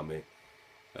Muhammad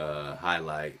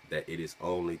highlight that it is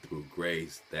only through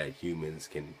grace that humans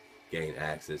can gain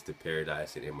access to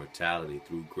paradise and immortality.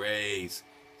 Through grace.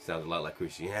 Sounds a lot like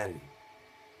Christianity.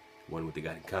 Wonder what they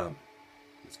got in common.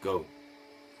 Let's go.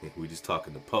 We just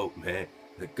talking to Pope, man.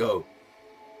 Let's go.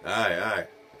 Alright.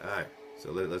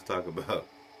 So let's talk about,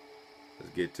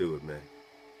 let's get to it, man.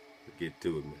 Let's get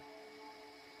to it, man.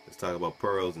 Let's talk about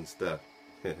pearls and stuff.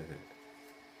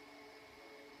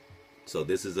 So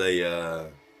this is a,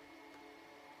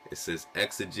 it says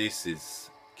Exegesis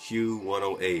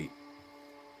Q108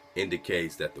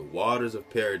 indicates that the waters of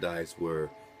paradise were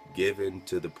given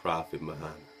to the Prophet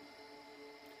Muhammad.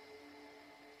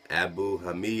 Abu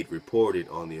Hamid reported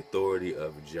on the authority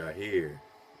of Jahir,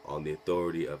 on the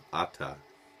authority of Atta,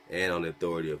 and on the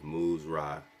authority of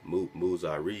Muzarib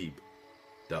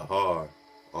Dahar,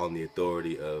 on the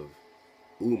authority of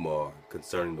Umar,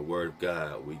 concerning the word of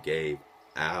God, we gave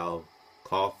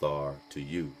Al-Kauthar to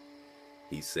you.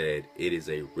 He said, it is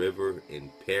a river in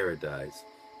paradise,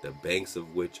 the banks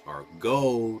of which are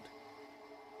gold.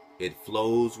 It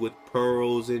flows with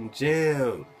pearls and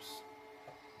gems.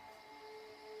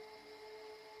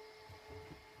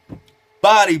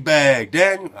 Body bag,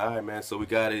 Daniel. All right, man. So we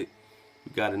got it.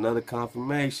 We got another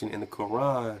confirmation in the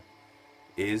Quran.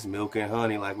 Is milk and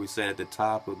honey, like we said at the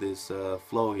top of this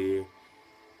flow here.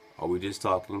 Are we just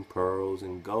talking pearls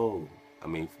and gold? I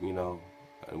mean, you know,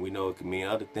 we know it can mean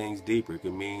other things deeper. It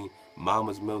can mean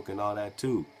mama's milk and all that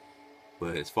too.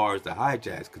 But as far as the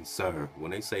hijack's concerned,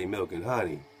 when they say milk and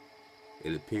honey,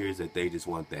 it appears that they just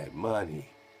want that money.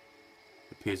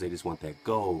 It appears they just want that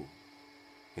gold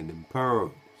and them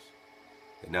pearls.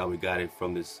 And now we got it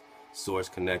from this source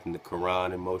connecting the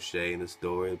Quran and Moshe and the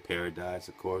story of paradise,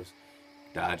 of course.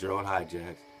 Dodger on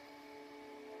hijacks.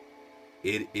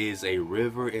 It is a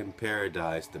river in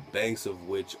paradise, the banks of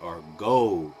which are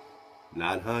gold,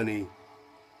 not honey,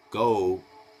 gold,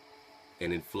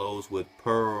 and it flows with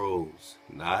pearls,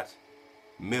 not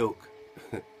milk,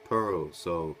 pearls.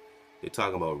 So they're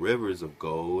talking about rivers of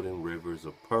gold and rivers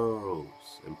of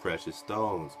pearls and precious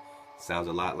stones. Sounds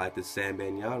a lot like the San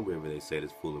Benyan River. They say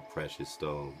it's full of precious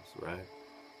stones, right?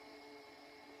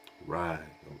 Right,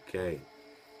 okay.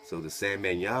 So the San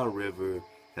Benyan River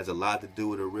has a lot to do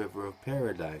with a river of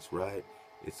paradise, right?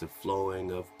 It's a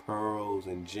flowing of pearls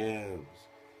and gems.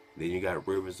 Then you got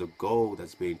rivers of gold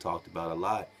that's being talked about a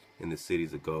lot in the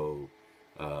cities of gold,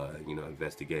 you know,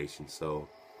 investigation. So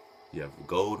you have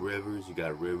gold rivers, you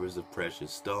got rivers of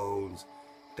precious stones.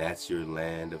 That's your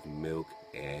land of milk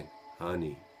and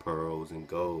honey, pearls and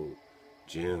gold,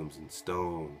 gems and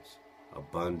stones,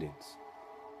 abundance.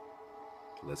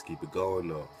 Let's keep it going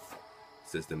though. It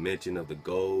says the mention of the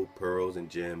gold, pearls, and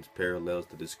gems parallels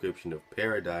the description of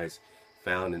paradise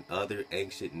found in other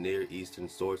ancient Near Eastern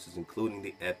sources, including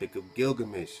the Epic of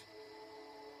Gilgamesh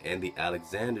and the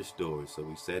Alexander story. So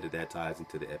we said that ties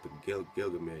into the Epic of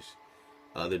Gilgamesh.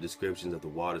 Other descriptions of the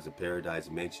waters of paradise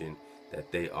mention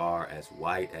that they are as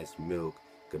white as milk,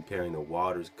 comparing the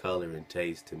water's color and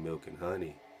taste to milk and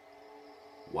honey.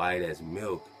 White as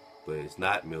milk, but it's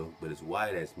not milk, but it's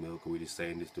white as milk. Are we just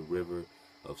saying it's the river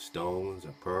of stones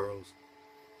or pearls?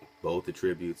 Both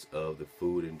attributes of the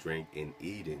food and drink in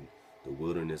Eden, the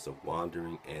wilderness of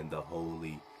wandering, and the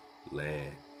holy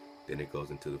land. Then it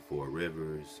goes into the four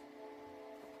rivers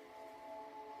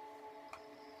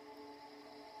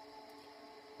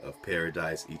of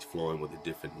paradise, each flowing with a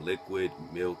different liquid: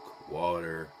 milk,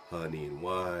 water, honey, and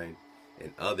wine.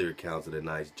 And other accounts of the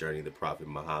night's journey, the Prophet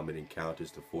Muhammad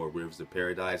encounters the four rivers of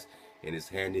paradise and is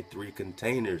handed 3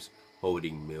 containers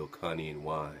holding milk, honey, and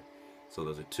wine. So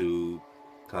those are 2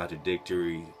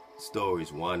 contradictory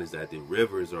stories. One is that the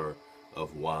rivers are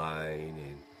of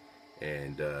wine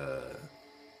and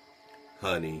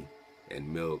honey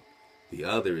and milk. The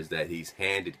other is that he's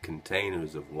handed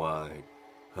containers of wine,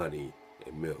 honey,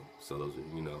 and milk. So those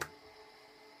are, you know,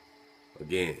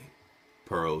 again,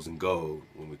 pearls and gold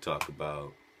when we talk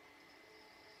about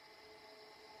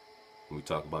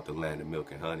the land of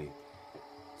milk and honey.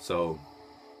 So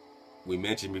we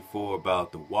mentioned before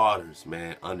about the waters,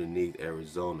 man, underneath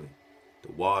Arizona,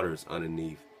 the waters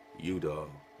underneath Utah,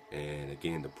 and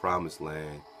again the promised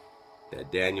land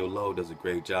that Daniel Lowe does a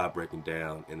great job breaking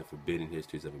down in the Forbidden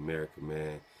Histories of America,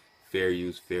 man. Fair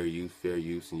use, fair use, fair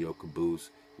use in your caboose.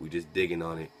 We just digging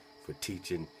on it for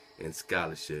teaching and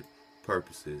scholarship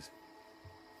purposes.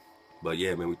 But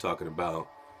yeah, man, we're talking about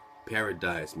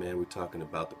paradise, man. We're talking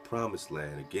about the promised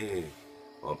land. Again,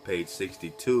 on page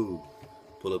 62,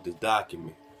 pull up this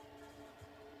document.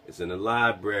 It's in the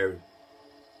library.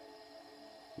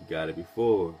 You got it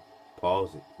before.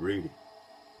 Pause it, read it.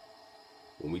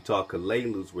 When we talk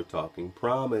Kalalus, we're talking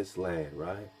promised land,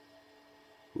 right?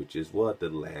 Which is what? The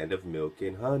land of milk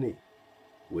and honey.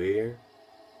 Where?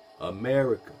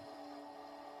 America.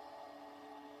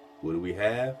 What do we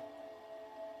have?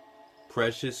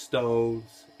 Precious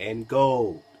stones and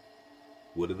gold.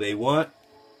 What do they want?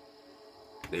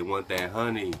 They want that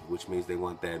honey, which means they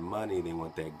want that money, they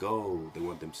want that gold, they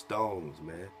want them stones,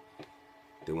 man.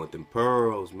 They want them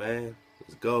pearls, man.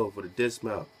 Let's go for the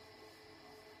dismount.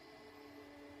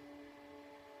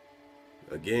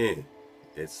 Again,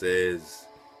 it says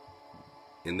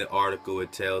in the article,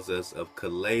 it tells us of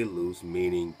Kalalus,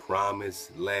 meaning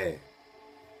promised land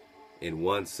in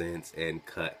one sense, and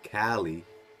Kali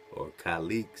or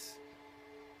Kalix,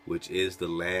 which is the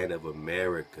land of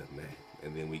America, man.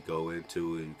 And then we go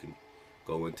into it. You can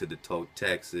go into the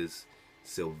Texas,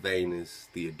 Sylvanus,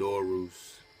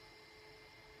 Theodorus.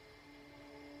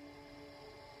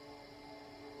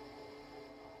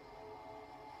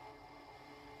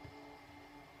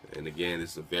 And again,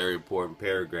 this is a very important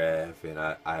paragraph, and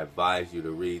I advise you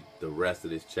to read the rest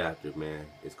of this chapter, man.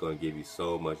 It's going to give you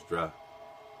so much drop.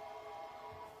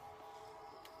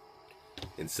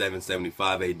 In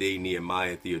 775 AD,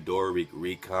 Nehemiah Theodoric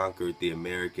reconquered the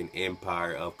American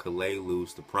empire of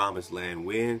Kalalus, the promised land,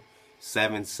 when?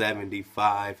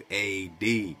 775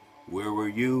 AD. Where were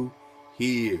you?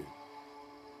 Here.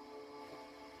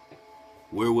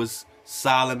 Where was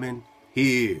Solomon?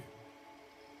 Here.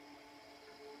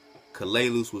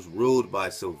 Kalalus was ruled by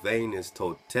Sylvanus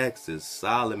to Texas,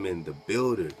 Solomon the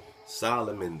builder.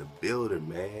 Solomon the builder,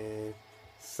 man.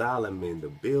 Solomon the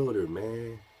builder,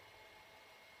 man.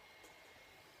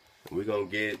 We're going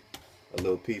to get a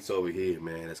little piece over here,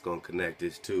 man, that's going to connect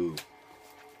this to.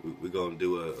 We're going to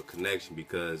do a connection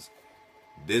because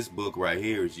this book right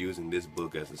here is using this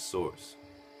book as a source.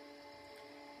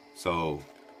 So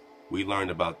we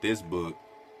learned about this book.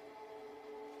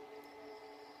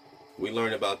 We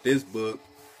learned about this book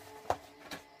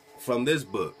from this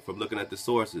book, from looking at the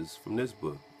sources from this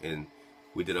book. And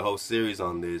we did a whole series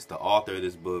on this. The author of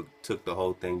this book took the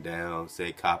whole thing down,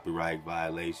 said copyright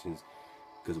violations,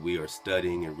 because we are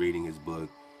studying and reading his book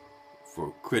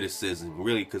for criticism,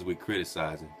 really because we're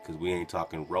criticizing, because we ain't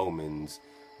talking Romans,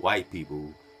 white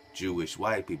people, Jewish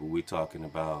white people. We're talking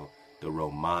about the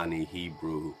Romani,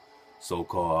 Hebrew,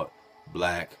 so-called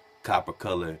black,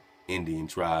 copper-colored Indian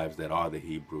tribes that are the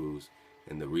Hebrews.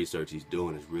 And the research he's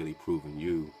doing is really proving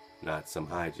you, not some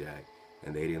hijack.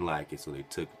 And they didn't like it, so they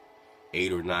took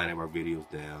 8 or 9 of our videos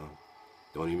down.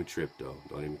 Don't even trip, though.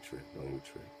 Don't even trip. Don't even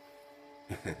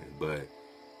trip. But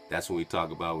that's when we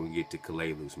talk about when we get to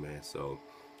Kalalus, man. So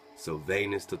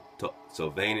Sylvanus to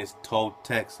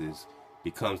Texas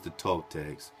becomes the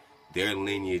Toltecs. Their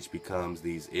lineage becomes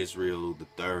these Israel the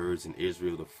thirds and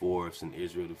Israel the fourths and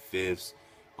Israel the fifths,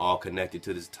 all connected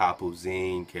to this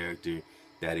Tapuzine character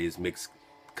that is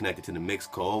connected to the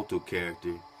mixed Coatl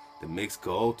character. The mixed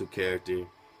Coatl character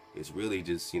is really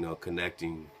just, you know,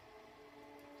 connecting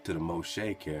to the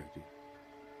Moshe character.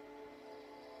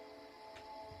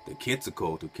 The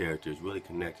Quetzalcoatl character is really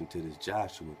connecting to this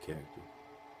Joshua character.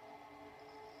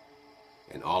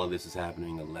 And all of this is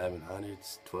happening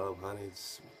 1100s,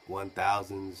 1200s,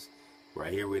 1000s.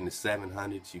 Right here we're in the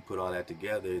 700s. You put all that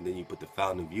together, and then you put the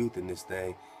Fountain of Youth in this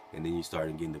thing, and then you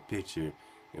start getting the picture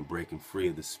and breaking free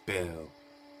of the spell,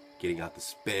 getting out the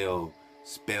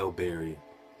spell barrier,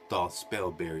 thought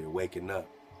spell barrier, waking up.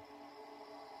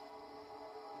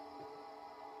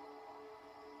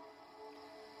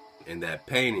 And that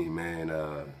painting, man,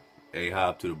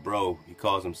 Ahchwa to the bro, he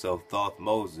calls himself Thoth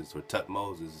Moses or Tut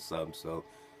Moses or something. So,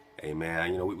 hey,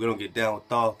 man, you know, we don't get down with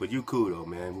Thoth, but you cool, though,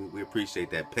 man. We appreciate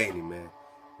that painting, man.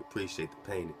 We appreciate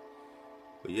the painting.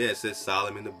 But, yeah, it says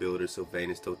Solomon the builder,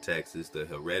 Sylvanus to Texas, the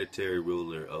hereditary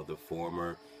ruler of the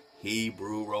former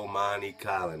Hebrew Romani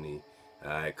colony.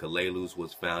 Kalalus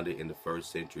was founded in the 1st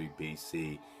century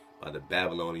BC by the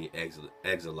Babylonian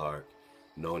exilarch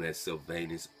known as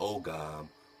Sylvanus Ogam,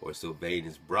 or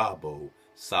Sylvanus Brabo,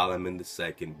 Solomon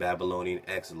II, Babylonian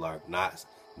exilarch,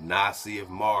 Nasi of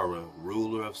Mara,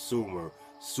 ruler of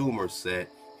Somerset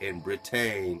in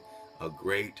Britain, a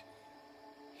great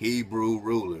Hebrew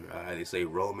ruler. They say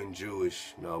Roman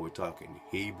Jewish. No, we're talking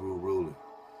Hebrew ruler.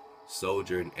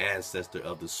 Soldier and ancestor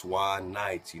of the Swan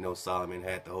Knights. You know, Solomon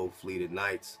had the whole fleet of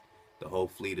knights, the whole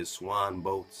fleet of swan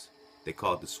boats. They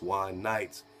called the Swan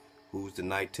Knights. Who's the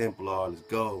Knight Templar? Let's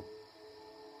go.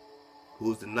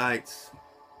 Who's the Knights?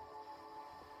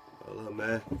 Hello,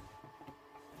 man.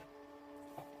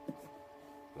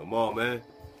 Come on, man.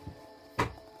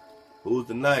 Who's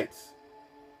the Knights?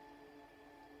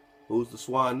 Who's the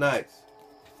Swan Knights?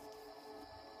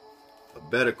 A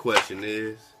better question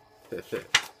is,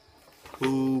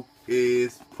 who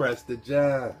is Prester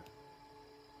John?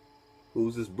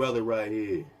 Who's this brother right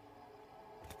here?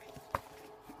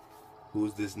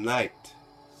 Who's this knight?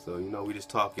 So, you know, we just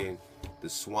talking the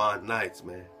Swan Knights,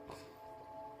 man.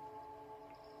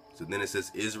 So then it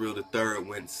says Israel III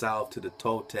went south to the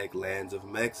Toltec lands of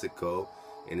Mexico,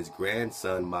 and his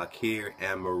grandson Machir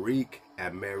Ame'ric,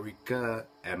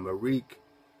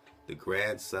 the the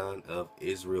grandson of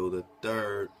Israel the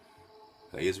Third.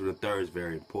 Now, Israel the Third is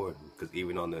very important because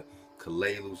even on the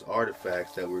Kalalus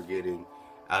artifacts that we're getting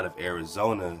out of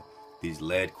Arizona, these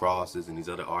lead crosses and these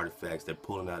other artifacts they're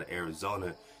pulling out of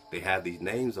Arizona, they have these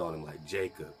names on them like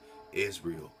Jacob,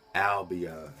 Israel,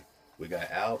 Albion. We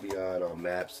got Albion on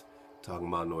maps talking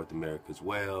about North America as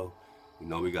well. You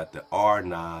know, we got the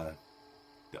Arnon,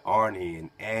 the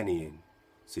Anian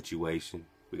situation.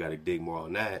 We got to dig more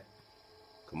on that.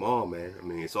 Come on, man. I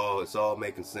mean, it's all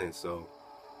making sense. So,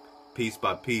 piece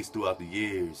by piece throughout the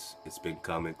years, it's been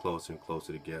coming closer and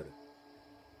closer together.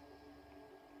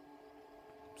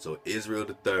 So, Israel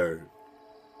the Third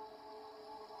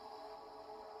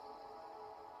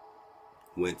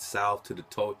went south to the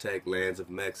Toltec lands of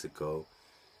Mexico.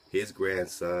 His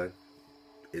grandson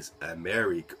is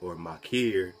Ame'rican or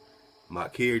Makir.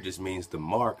 Makir just means the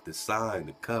mark, the sign,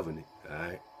 the covenant,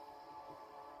 alright?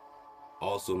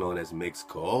 Also known as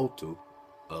Mixcoatl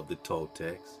of the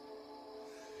Toltecs.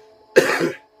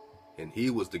 And he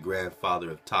was the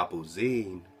grandfather of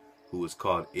Tapuzin, who was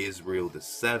called Israel the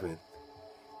Seventh,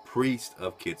 priest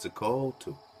of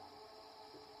Quetzalcoatl.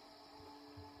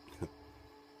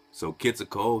 So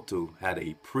Quetzalcoatl had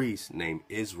a priest named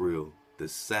Israel the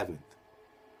Seventh,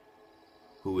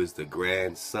 who is the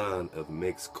grandson of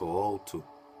Mixcoatl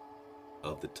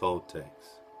of the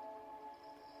Toltecs,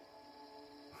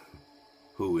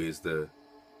 who is the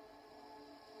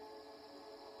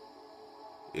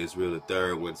Israel the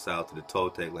Third went south to the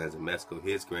Toltec lands of Mexico.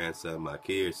 His grandson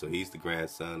Makir, so he's the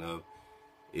grandson of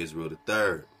Israel the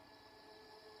Third.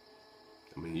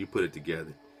 I mean, you put it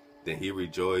together. Then he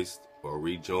rejoiced or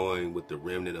rejoined with the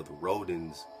remnant of the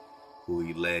Rodins, who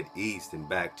he led east and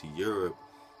back to Europe,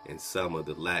 and some of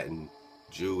the Latin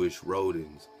Jewish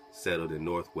Rodins settled in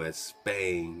northwest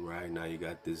Spain. Right now you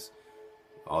got this,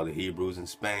 all the Hebrews in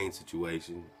Spain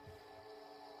situation.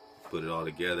 Put it all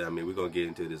together. I mean, we're going to get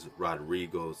into this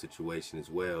Rodrigo situation as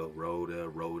well. Rhoda,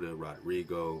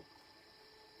 Rodrigo.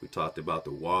 We talked about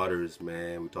the waters,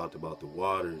 man. We talked about the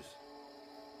waters.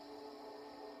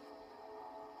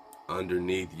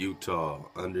 Underneath Utah,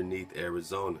 underneath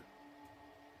Arizona.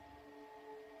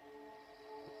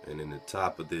 And in the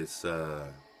top of this, I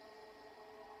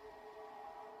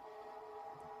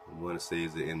want to say,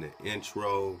 is it in the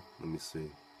intro? Let me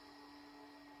see.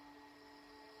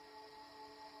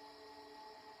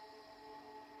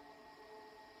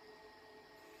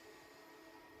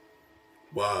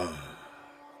 Wow.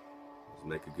 Let's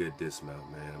make a good dismount,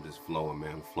 man. I'm just flowing,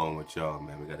 man. I'm flowing with y'all,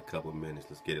 man. We got a couple of minutes.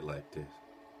 Let's get it like this.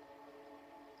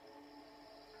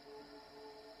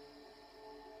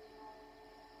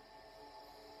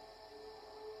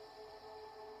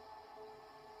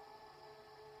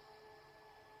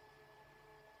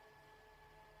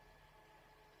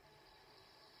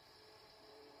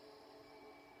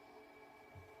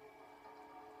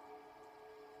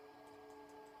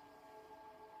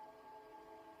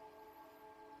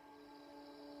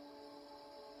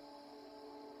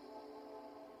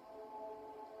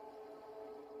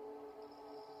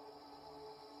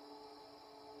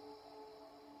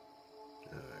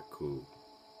 Cool.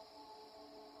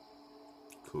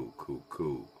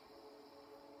 Cool.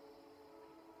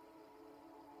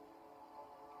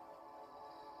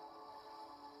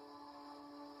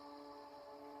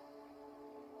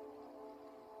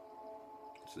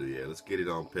 So yeah, let's get it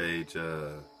on page,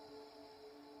 I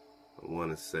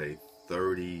want to say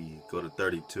 30, go to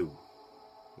 32.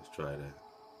 Let's try that.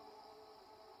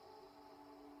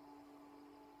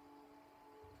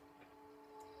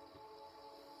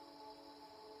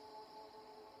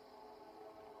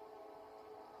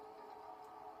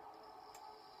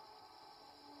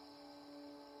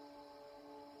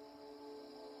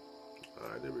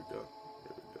 Alright, there we go.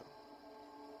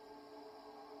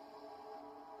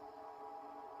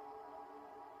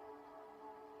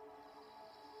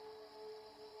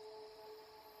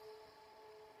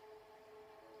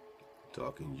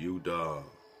 Talking U-Dog.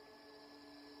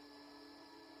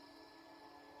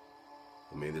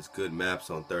 I mean, there's good maps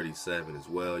on 37 as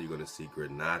well. You're going to see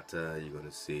Granata. You're going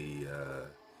to see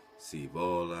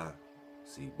Cibola.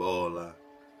 Cibola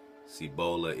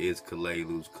is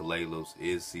Kalalus. Kalalus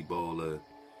is Cibola.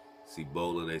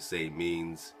 Cibola, they say,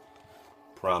 means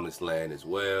promised land as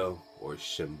well. Or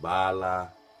Shambhala.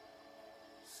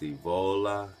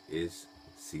 Cibola is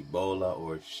Cibola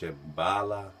or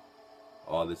Shambhala.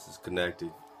 All this is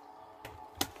connected.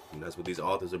 And that's what these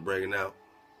authors are bringing out.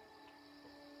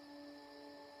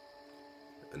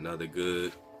 Another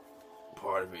good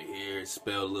part of it here is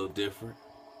spelled a little different.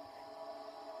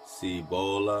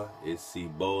 Cibola is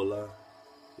Cibola.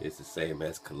 It's the same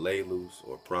as Kalalus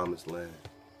or Promised Land.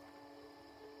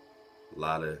 A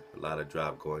lot of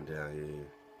drop going down here.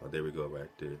 Oh, there we go, right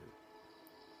there.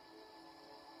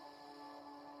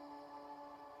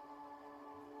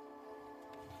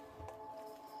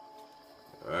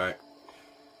 All right.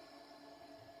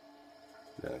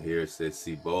 Now here it says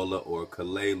Cibola or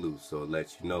Kalelu. So it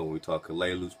lets you know when we talk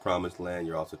Kalelu's promised land,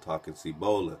 you're also talking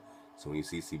Cibola. So when you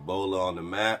see Cibola on the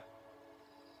map,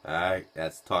 all right,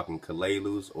 that's talking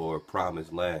Kalelu's or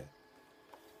promised land.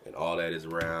 And all that is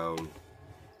around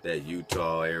that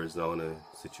Utah, Arizona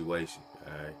situation,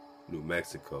 all right? New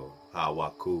Mexico,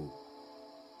 Hawaku.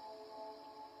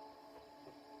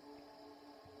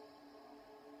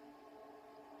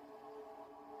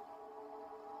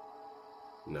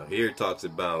 Now here it talks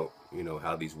about, you know,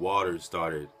 how these waters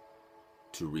started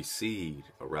to recede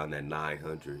around that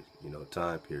 900, you know,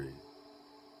 time period.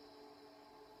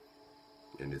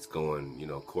 And it's going, you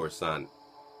know,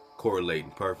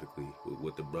 correlating perfectly with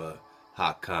what the bruh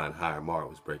Hakan Hayamar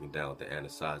was breaking down with the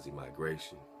Anasazi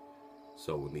migration.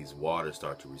 So when these waters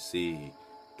start to recede,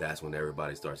 that's when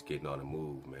everybody starts getting on the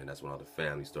move, man. That's when all the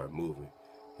families start moving.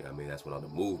 You know what I mean? That's when all the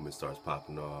movement starts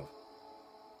popping off.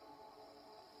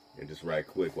 And just right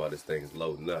quick while this thing is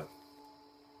loading up.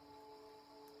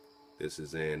 This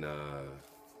is in,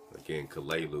 again,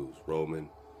 Kalelu's Roman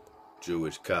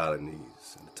Jewish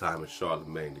colonies in the time of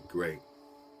Charlemagne the Great.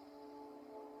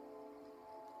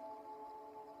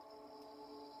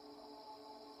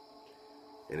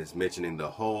 And it's mentioning the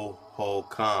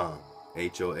Hohokam,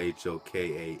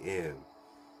 Hohokam.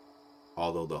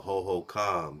 Although the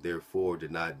Hohokam, therefore,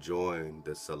 did not join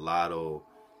the Salado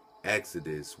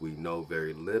Exodus, we know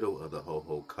very little of the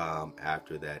Hohokam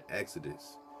after that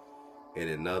Exodus. In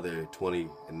another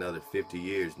 50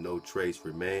 years, no trace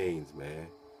remains, man.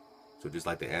 So just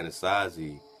like the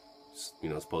Anasazi, you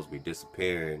know, supposed to be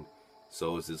disappearing,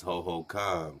 so is this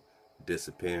Hohokam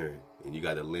disappearing. And you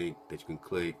got a link that you can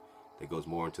click that goes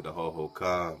more into the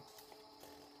Hohokam.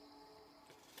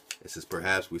 It says,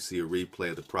 perhaps we see a replay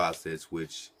of the process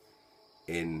which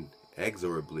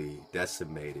inexorably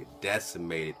decimated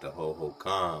the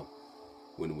Hohokam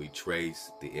when we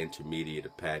trace the intermediate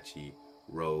Apache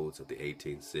roads of the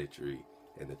 18th century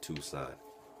in the Tucson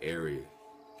area.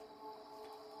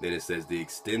 Then it says the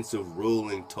extensive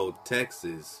ruling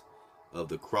Toltexes of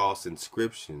the cross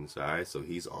inscriptions, all right, so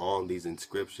he's on these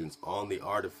inscriptions, on the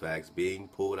artifacts being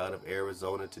pulled out of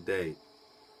Arizona today,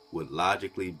 would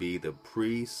logically be the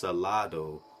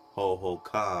pre-Salado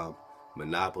Hohokam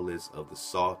monopolists of the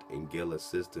Salt and Gila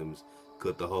systems.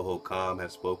 Could the Hohokam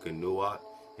have spoken Nuat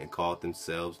and called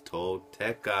themselves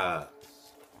Toltecas?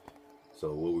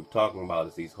 So what we're talking about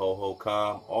is these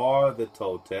Hohokam are the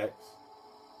Toltecs,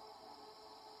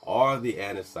 are the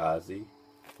Anasazi,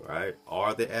 right,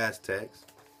 are the Aztecs.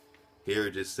 Here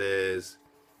it just says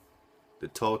the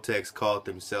Toltecs called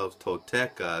themselves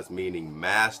Toltecas, meaning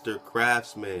master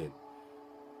craftsmen.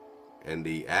 And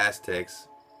the Aztecs,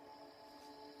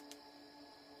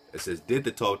 it says, did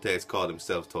the Toltecs call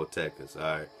themselves Toltecas,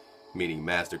 all right, meaning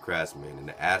master craftsmen. And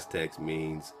the Aztecs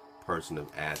means person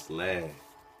of Aztlan.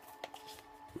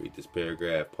 Read this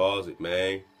paragraph, pause it,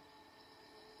 man.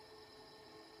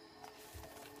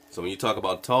 So when you talk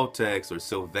about Toltecs or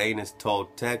Sylvanus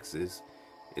Toltexes,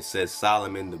 it says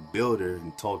Solomon the Builder,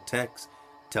 and Toltecas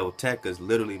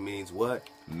literally means what?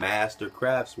 Master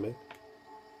craftsman.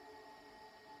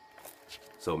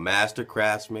 So master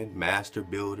craftsman, master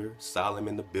builder,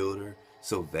 Solomon the Builder,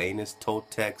 Sylvanus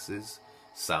Toltexes,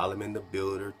 Solomon the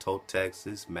Builder,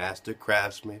 Toltexes, master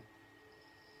craftsman.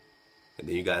 And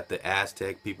then you got the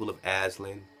Aztec people of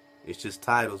Aztlan. It's just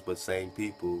titles, but same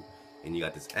people. And you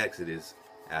got this Exodus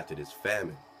after this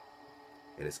famine.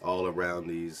 And it's all around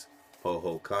these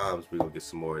Hohokams. We're going to get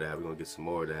some more of that. We're going to get some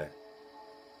more of that.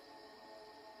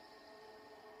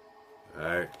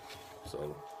 Alright.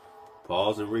 So,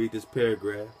 pause and read this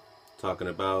paragraph. Talking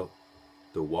about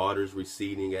the waters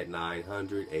receding at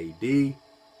 900 AD.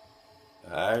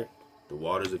 Alright. The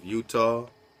waters of Utah.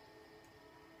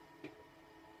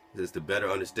 This is to better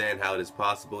understand how it is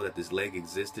possible that this lake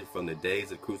existed from the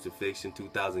days of crucifixion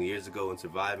 2,000 years ago and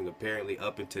surviving apparently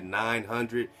up into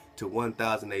 900 to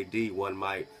 1,000 AD. One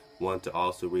might want to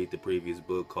also read the previous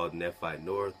book called Nephite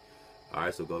North.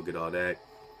 Alright, so go get all that.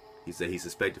 He said he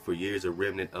suspected for years a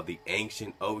remnant of the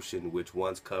ancient ocean which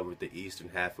once covered the eastern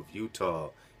half of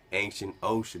Utah. Ancient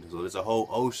ocean. So there's a whole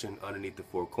ocean underneath the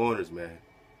four corners, man.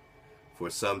 For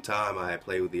some time I had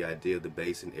played with the idea of the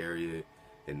basin area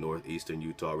in northeastern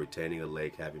Utah retaining a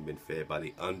lake having been fed by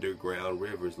the underground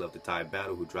rivers. Love to tie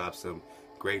battle who dropped some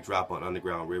great drop on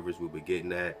underground rivers. We'll be getting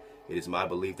that. It is my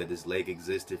belief that this lake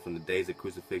existed from the days of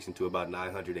crucifixion to about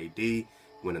 900 AD,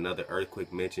 when another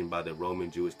earthquake mentioned by the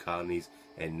Roman Jewish colonies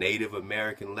and Native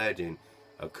American legend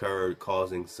occurred,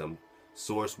 causing some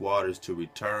source waters to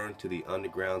return to the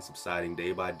underground, subsiding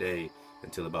day by day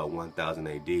until about 1000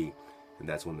 AD, and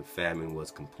that's when the famine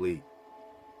was complete.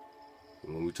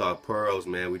 And when we talk pearls,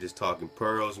 man, we just talking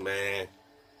pearls, man.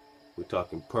 We're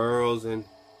talking pearls and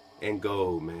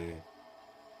gold, man.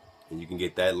 And you can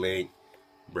get that link,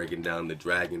 breaking down the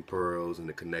dragon pearls and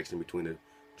the connection between the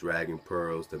dragon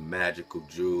pearls, the magical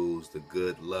jewels, the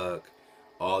good luck,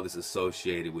 all this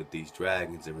associated with these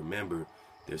dragons. And remember,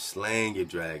 they're slaying your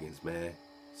dragons, man.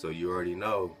 So you already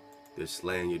know they're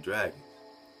slaying your dragons.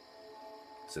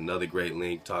 It's another great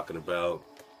link talking about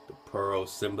the pearl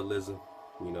symbolism.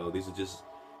 You know, these are just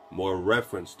more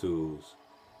reference tools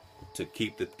to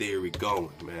keep the theory going,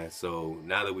 man. So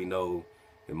now that we know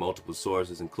in multiple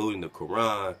sources, including the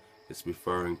Quran, it's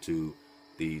referring to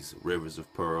these rivers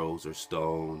of pearls or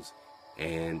stones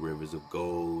and rivers of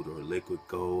gold or liquid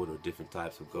gold or different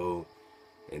types of gold.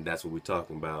 And that's what we're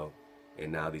talking about.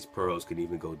 And now these pearls can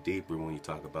even go deeper when you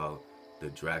talk about the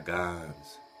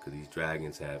dragons, because these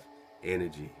dragons have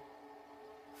energy,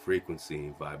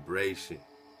 frequency, vibration.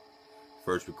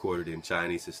 First recorded in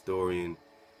Chinese historian,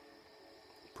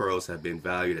 pearls have been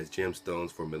valued as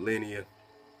gemstones for millennia.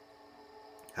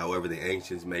 However, the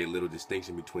ancients made little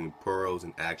distinction between pearls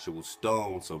and actual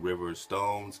stones. So river of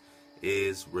stones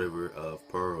is river of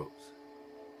pearls.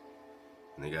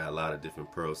 And they got a lot of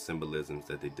different pearl symbolisms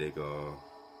that they dig on.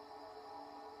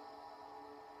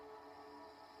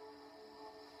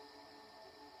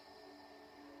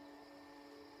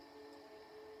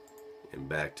 And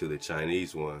back to the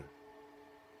Chinese one.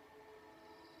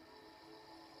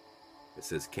 It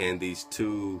says, can these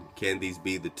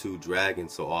be the two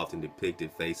dragons so often depicted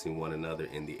facing one another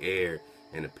in the air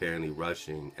and apparently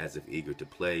rushing as if eager to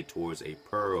play towards a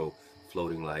pearl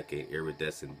floating like an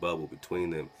iridescent bubble between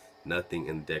them? Nothing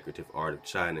in the decorative art of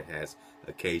China has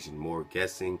occasioned more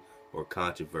guessing or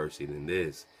controversy than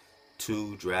this.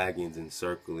 Two dragons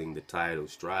encircling the title,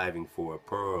 striving for a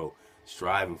pearl,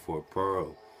 striving for a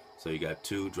pearl. So you got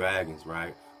two dragons,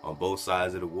 right, on both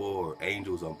sides of the war,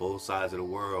 angels on both sides of the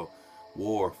world,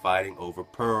 war fighting over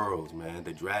pearls, man,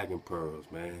 the dragon pearls,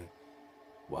 man.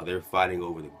 While they're fighting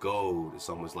over the gold, it's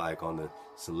almost like on the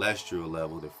celestial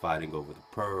level, they're fighting over the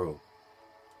pearl.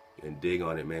 And dig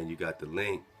on it, man. You got the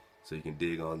link, so you can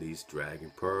dig on these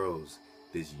dragon pearls.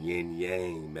 This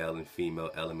yin-yang, male and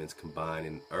female elements combined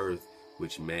in earth,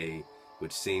 which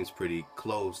seems pretty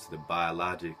close to the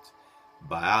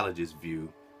biologist's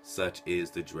view. Such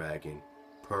is the dragon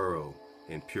pearl,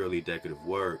 in purely decorative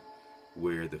work,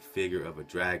 where the figure of a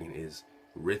dragon is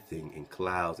writhing in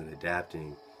clouds and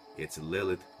adapting its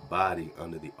Lilith body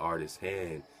under the artist's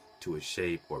hand to a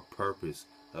shape or purpose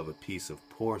of a piece of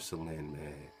porcelain,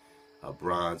 man, a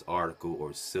bronze article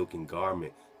or silken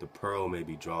garment. The pearl may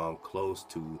be drawn close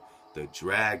to the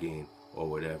dragon or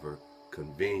whatever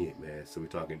convenient, man. So we're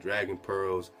talking dragon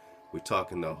pearls. We're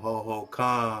talking the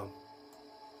ho-ho-com.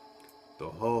 The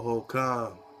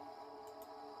ho-ho-com.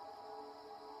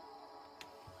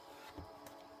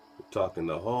 We're talking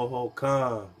the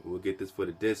ho-ho-com. We'll get this for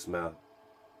the dismount.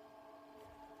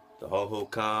 The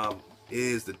ho-ho-com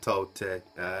is the Toltec.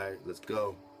 Alright, let's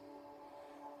go.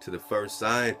 To the first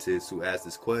scientist who asked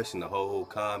this question, the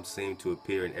ho-ho-com seemed to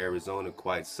appear in Arizona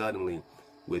quite suddenly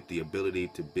with the ability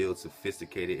to build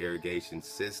sophisticated irrigation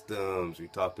systems. We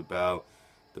talked about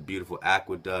the beautiful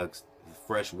aqueducts, the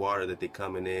fresh water that they're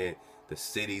coming in, the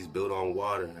cities built on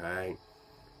water, right?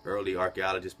 Early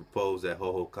archaeologists proposed that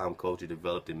ho-ho-com culture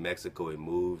developed in Mexico and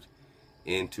moved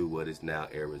into what is now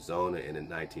Arizona. In the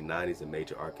 1990s, a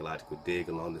major archaeological dig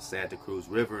along the Santa Cruz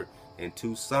River in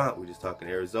Tucson, we're just talking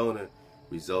Arizona,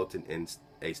 resulted in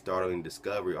a startling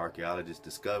discovery.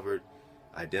 Archaeologists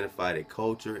identified a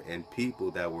culture and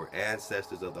people that were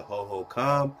ancestors of the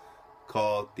ho-ho-com,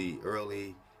 called the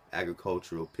early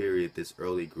agricultural period. This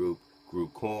early group grew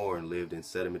corn, lived in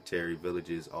sedimentary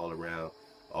villages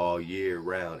all year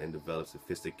round, and developed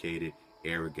sophisticated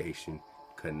irrigation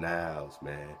canals,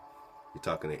 man. You're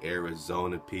talking the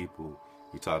Arizona people.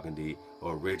 You're talking the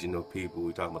original people.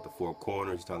 We're talking about the Four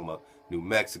Corners. You're talking about New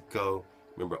Mexico.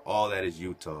 Remember, all that is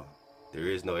Utah. There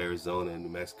is no Arizona and New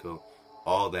Mexico.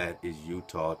 All that is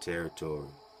Utah territory.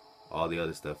 All the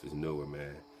other stuff is newer,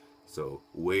 man. So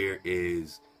where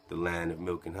is the land of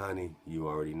milk and honey? You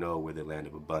already know where the land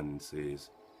of abundance is.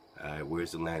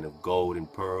 Where's the land of gold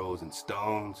and pearls and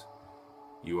stones?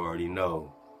 You already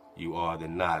know. You are the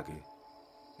Naga.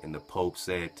 And the Pope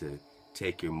said to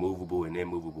take your movable and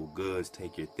immovable goods.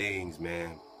 Take your things,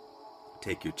 man.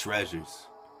 Take your treasures.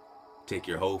 take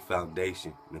your whole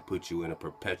foundation and put you in a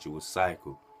perpetual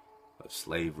cycle of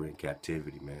slavery and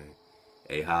captivity, man.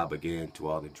 Ahchwa again to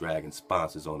all the dragon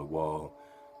sponsors on the wall,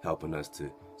 helping us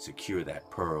to secure that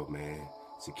pearl, man.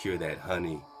 Secure that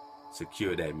honey,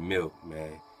 secure that milk,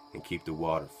 man, and keep the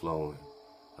water flowing.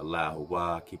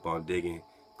 Ahchwa, keep on digging,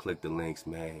 click the links,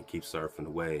 man, keep surfing the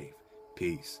wave.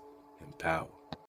 Peace and power.